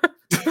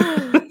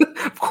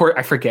 Of course,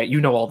 I forget.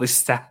 You know all these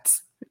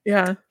stats.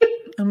 Yeah,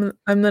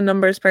 I'm the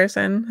numbers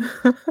person.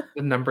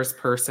 The numbers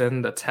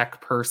person, the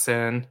tech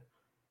person.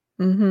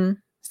 Mm-hmm.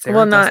 Sarah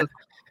Well, does not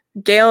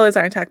Gail is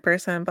our tech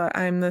person, but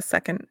I'm the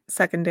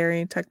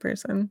secondary tech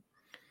person.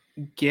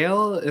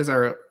 Gail is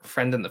our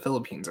friend in the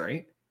Philippines,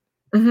 right?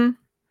 Mm-hmm.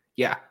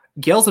 Yeah.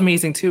 Gail's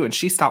amazing too, and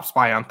she stops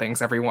by on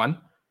things, everyone.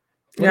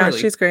 Literally. Yeah,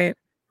 she's great.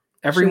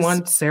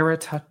 Everyone, Sarah,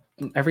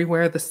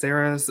 everywhere the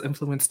Sarah's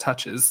influence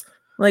touches.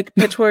 Like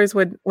Pitch Wars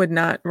would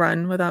not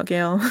run without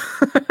Gail.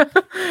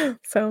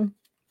 So.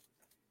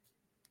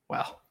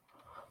 Well.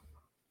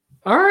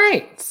 All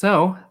right.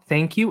 So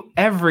thank you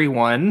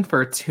everyone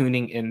for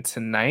tuning in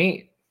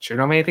tonight. Do you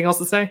know anything else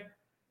to say?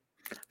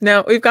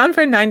 No, we've gone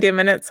for 90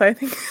 minutes, so I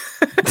think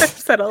I've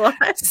said a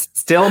lot.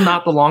 Still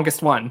not the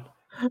longest one.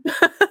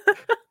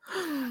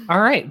 All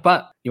right,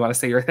 but you want to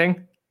say your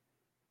thing?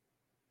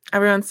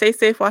 Everyone stay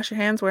safe, wash your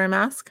hands, wear a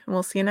mask, and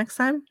we'll see you next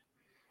time.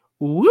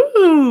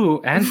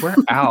 Woo! And we're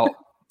out.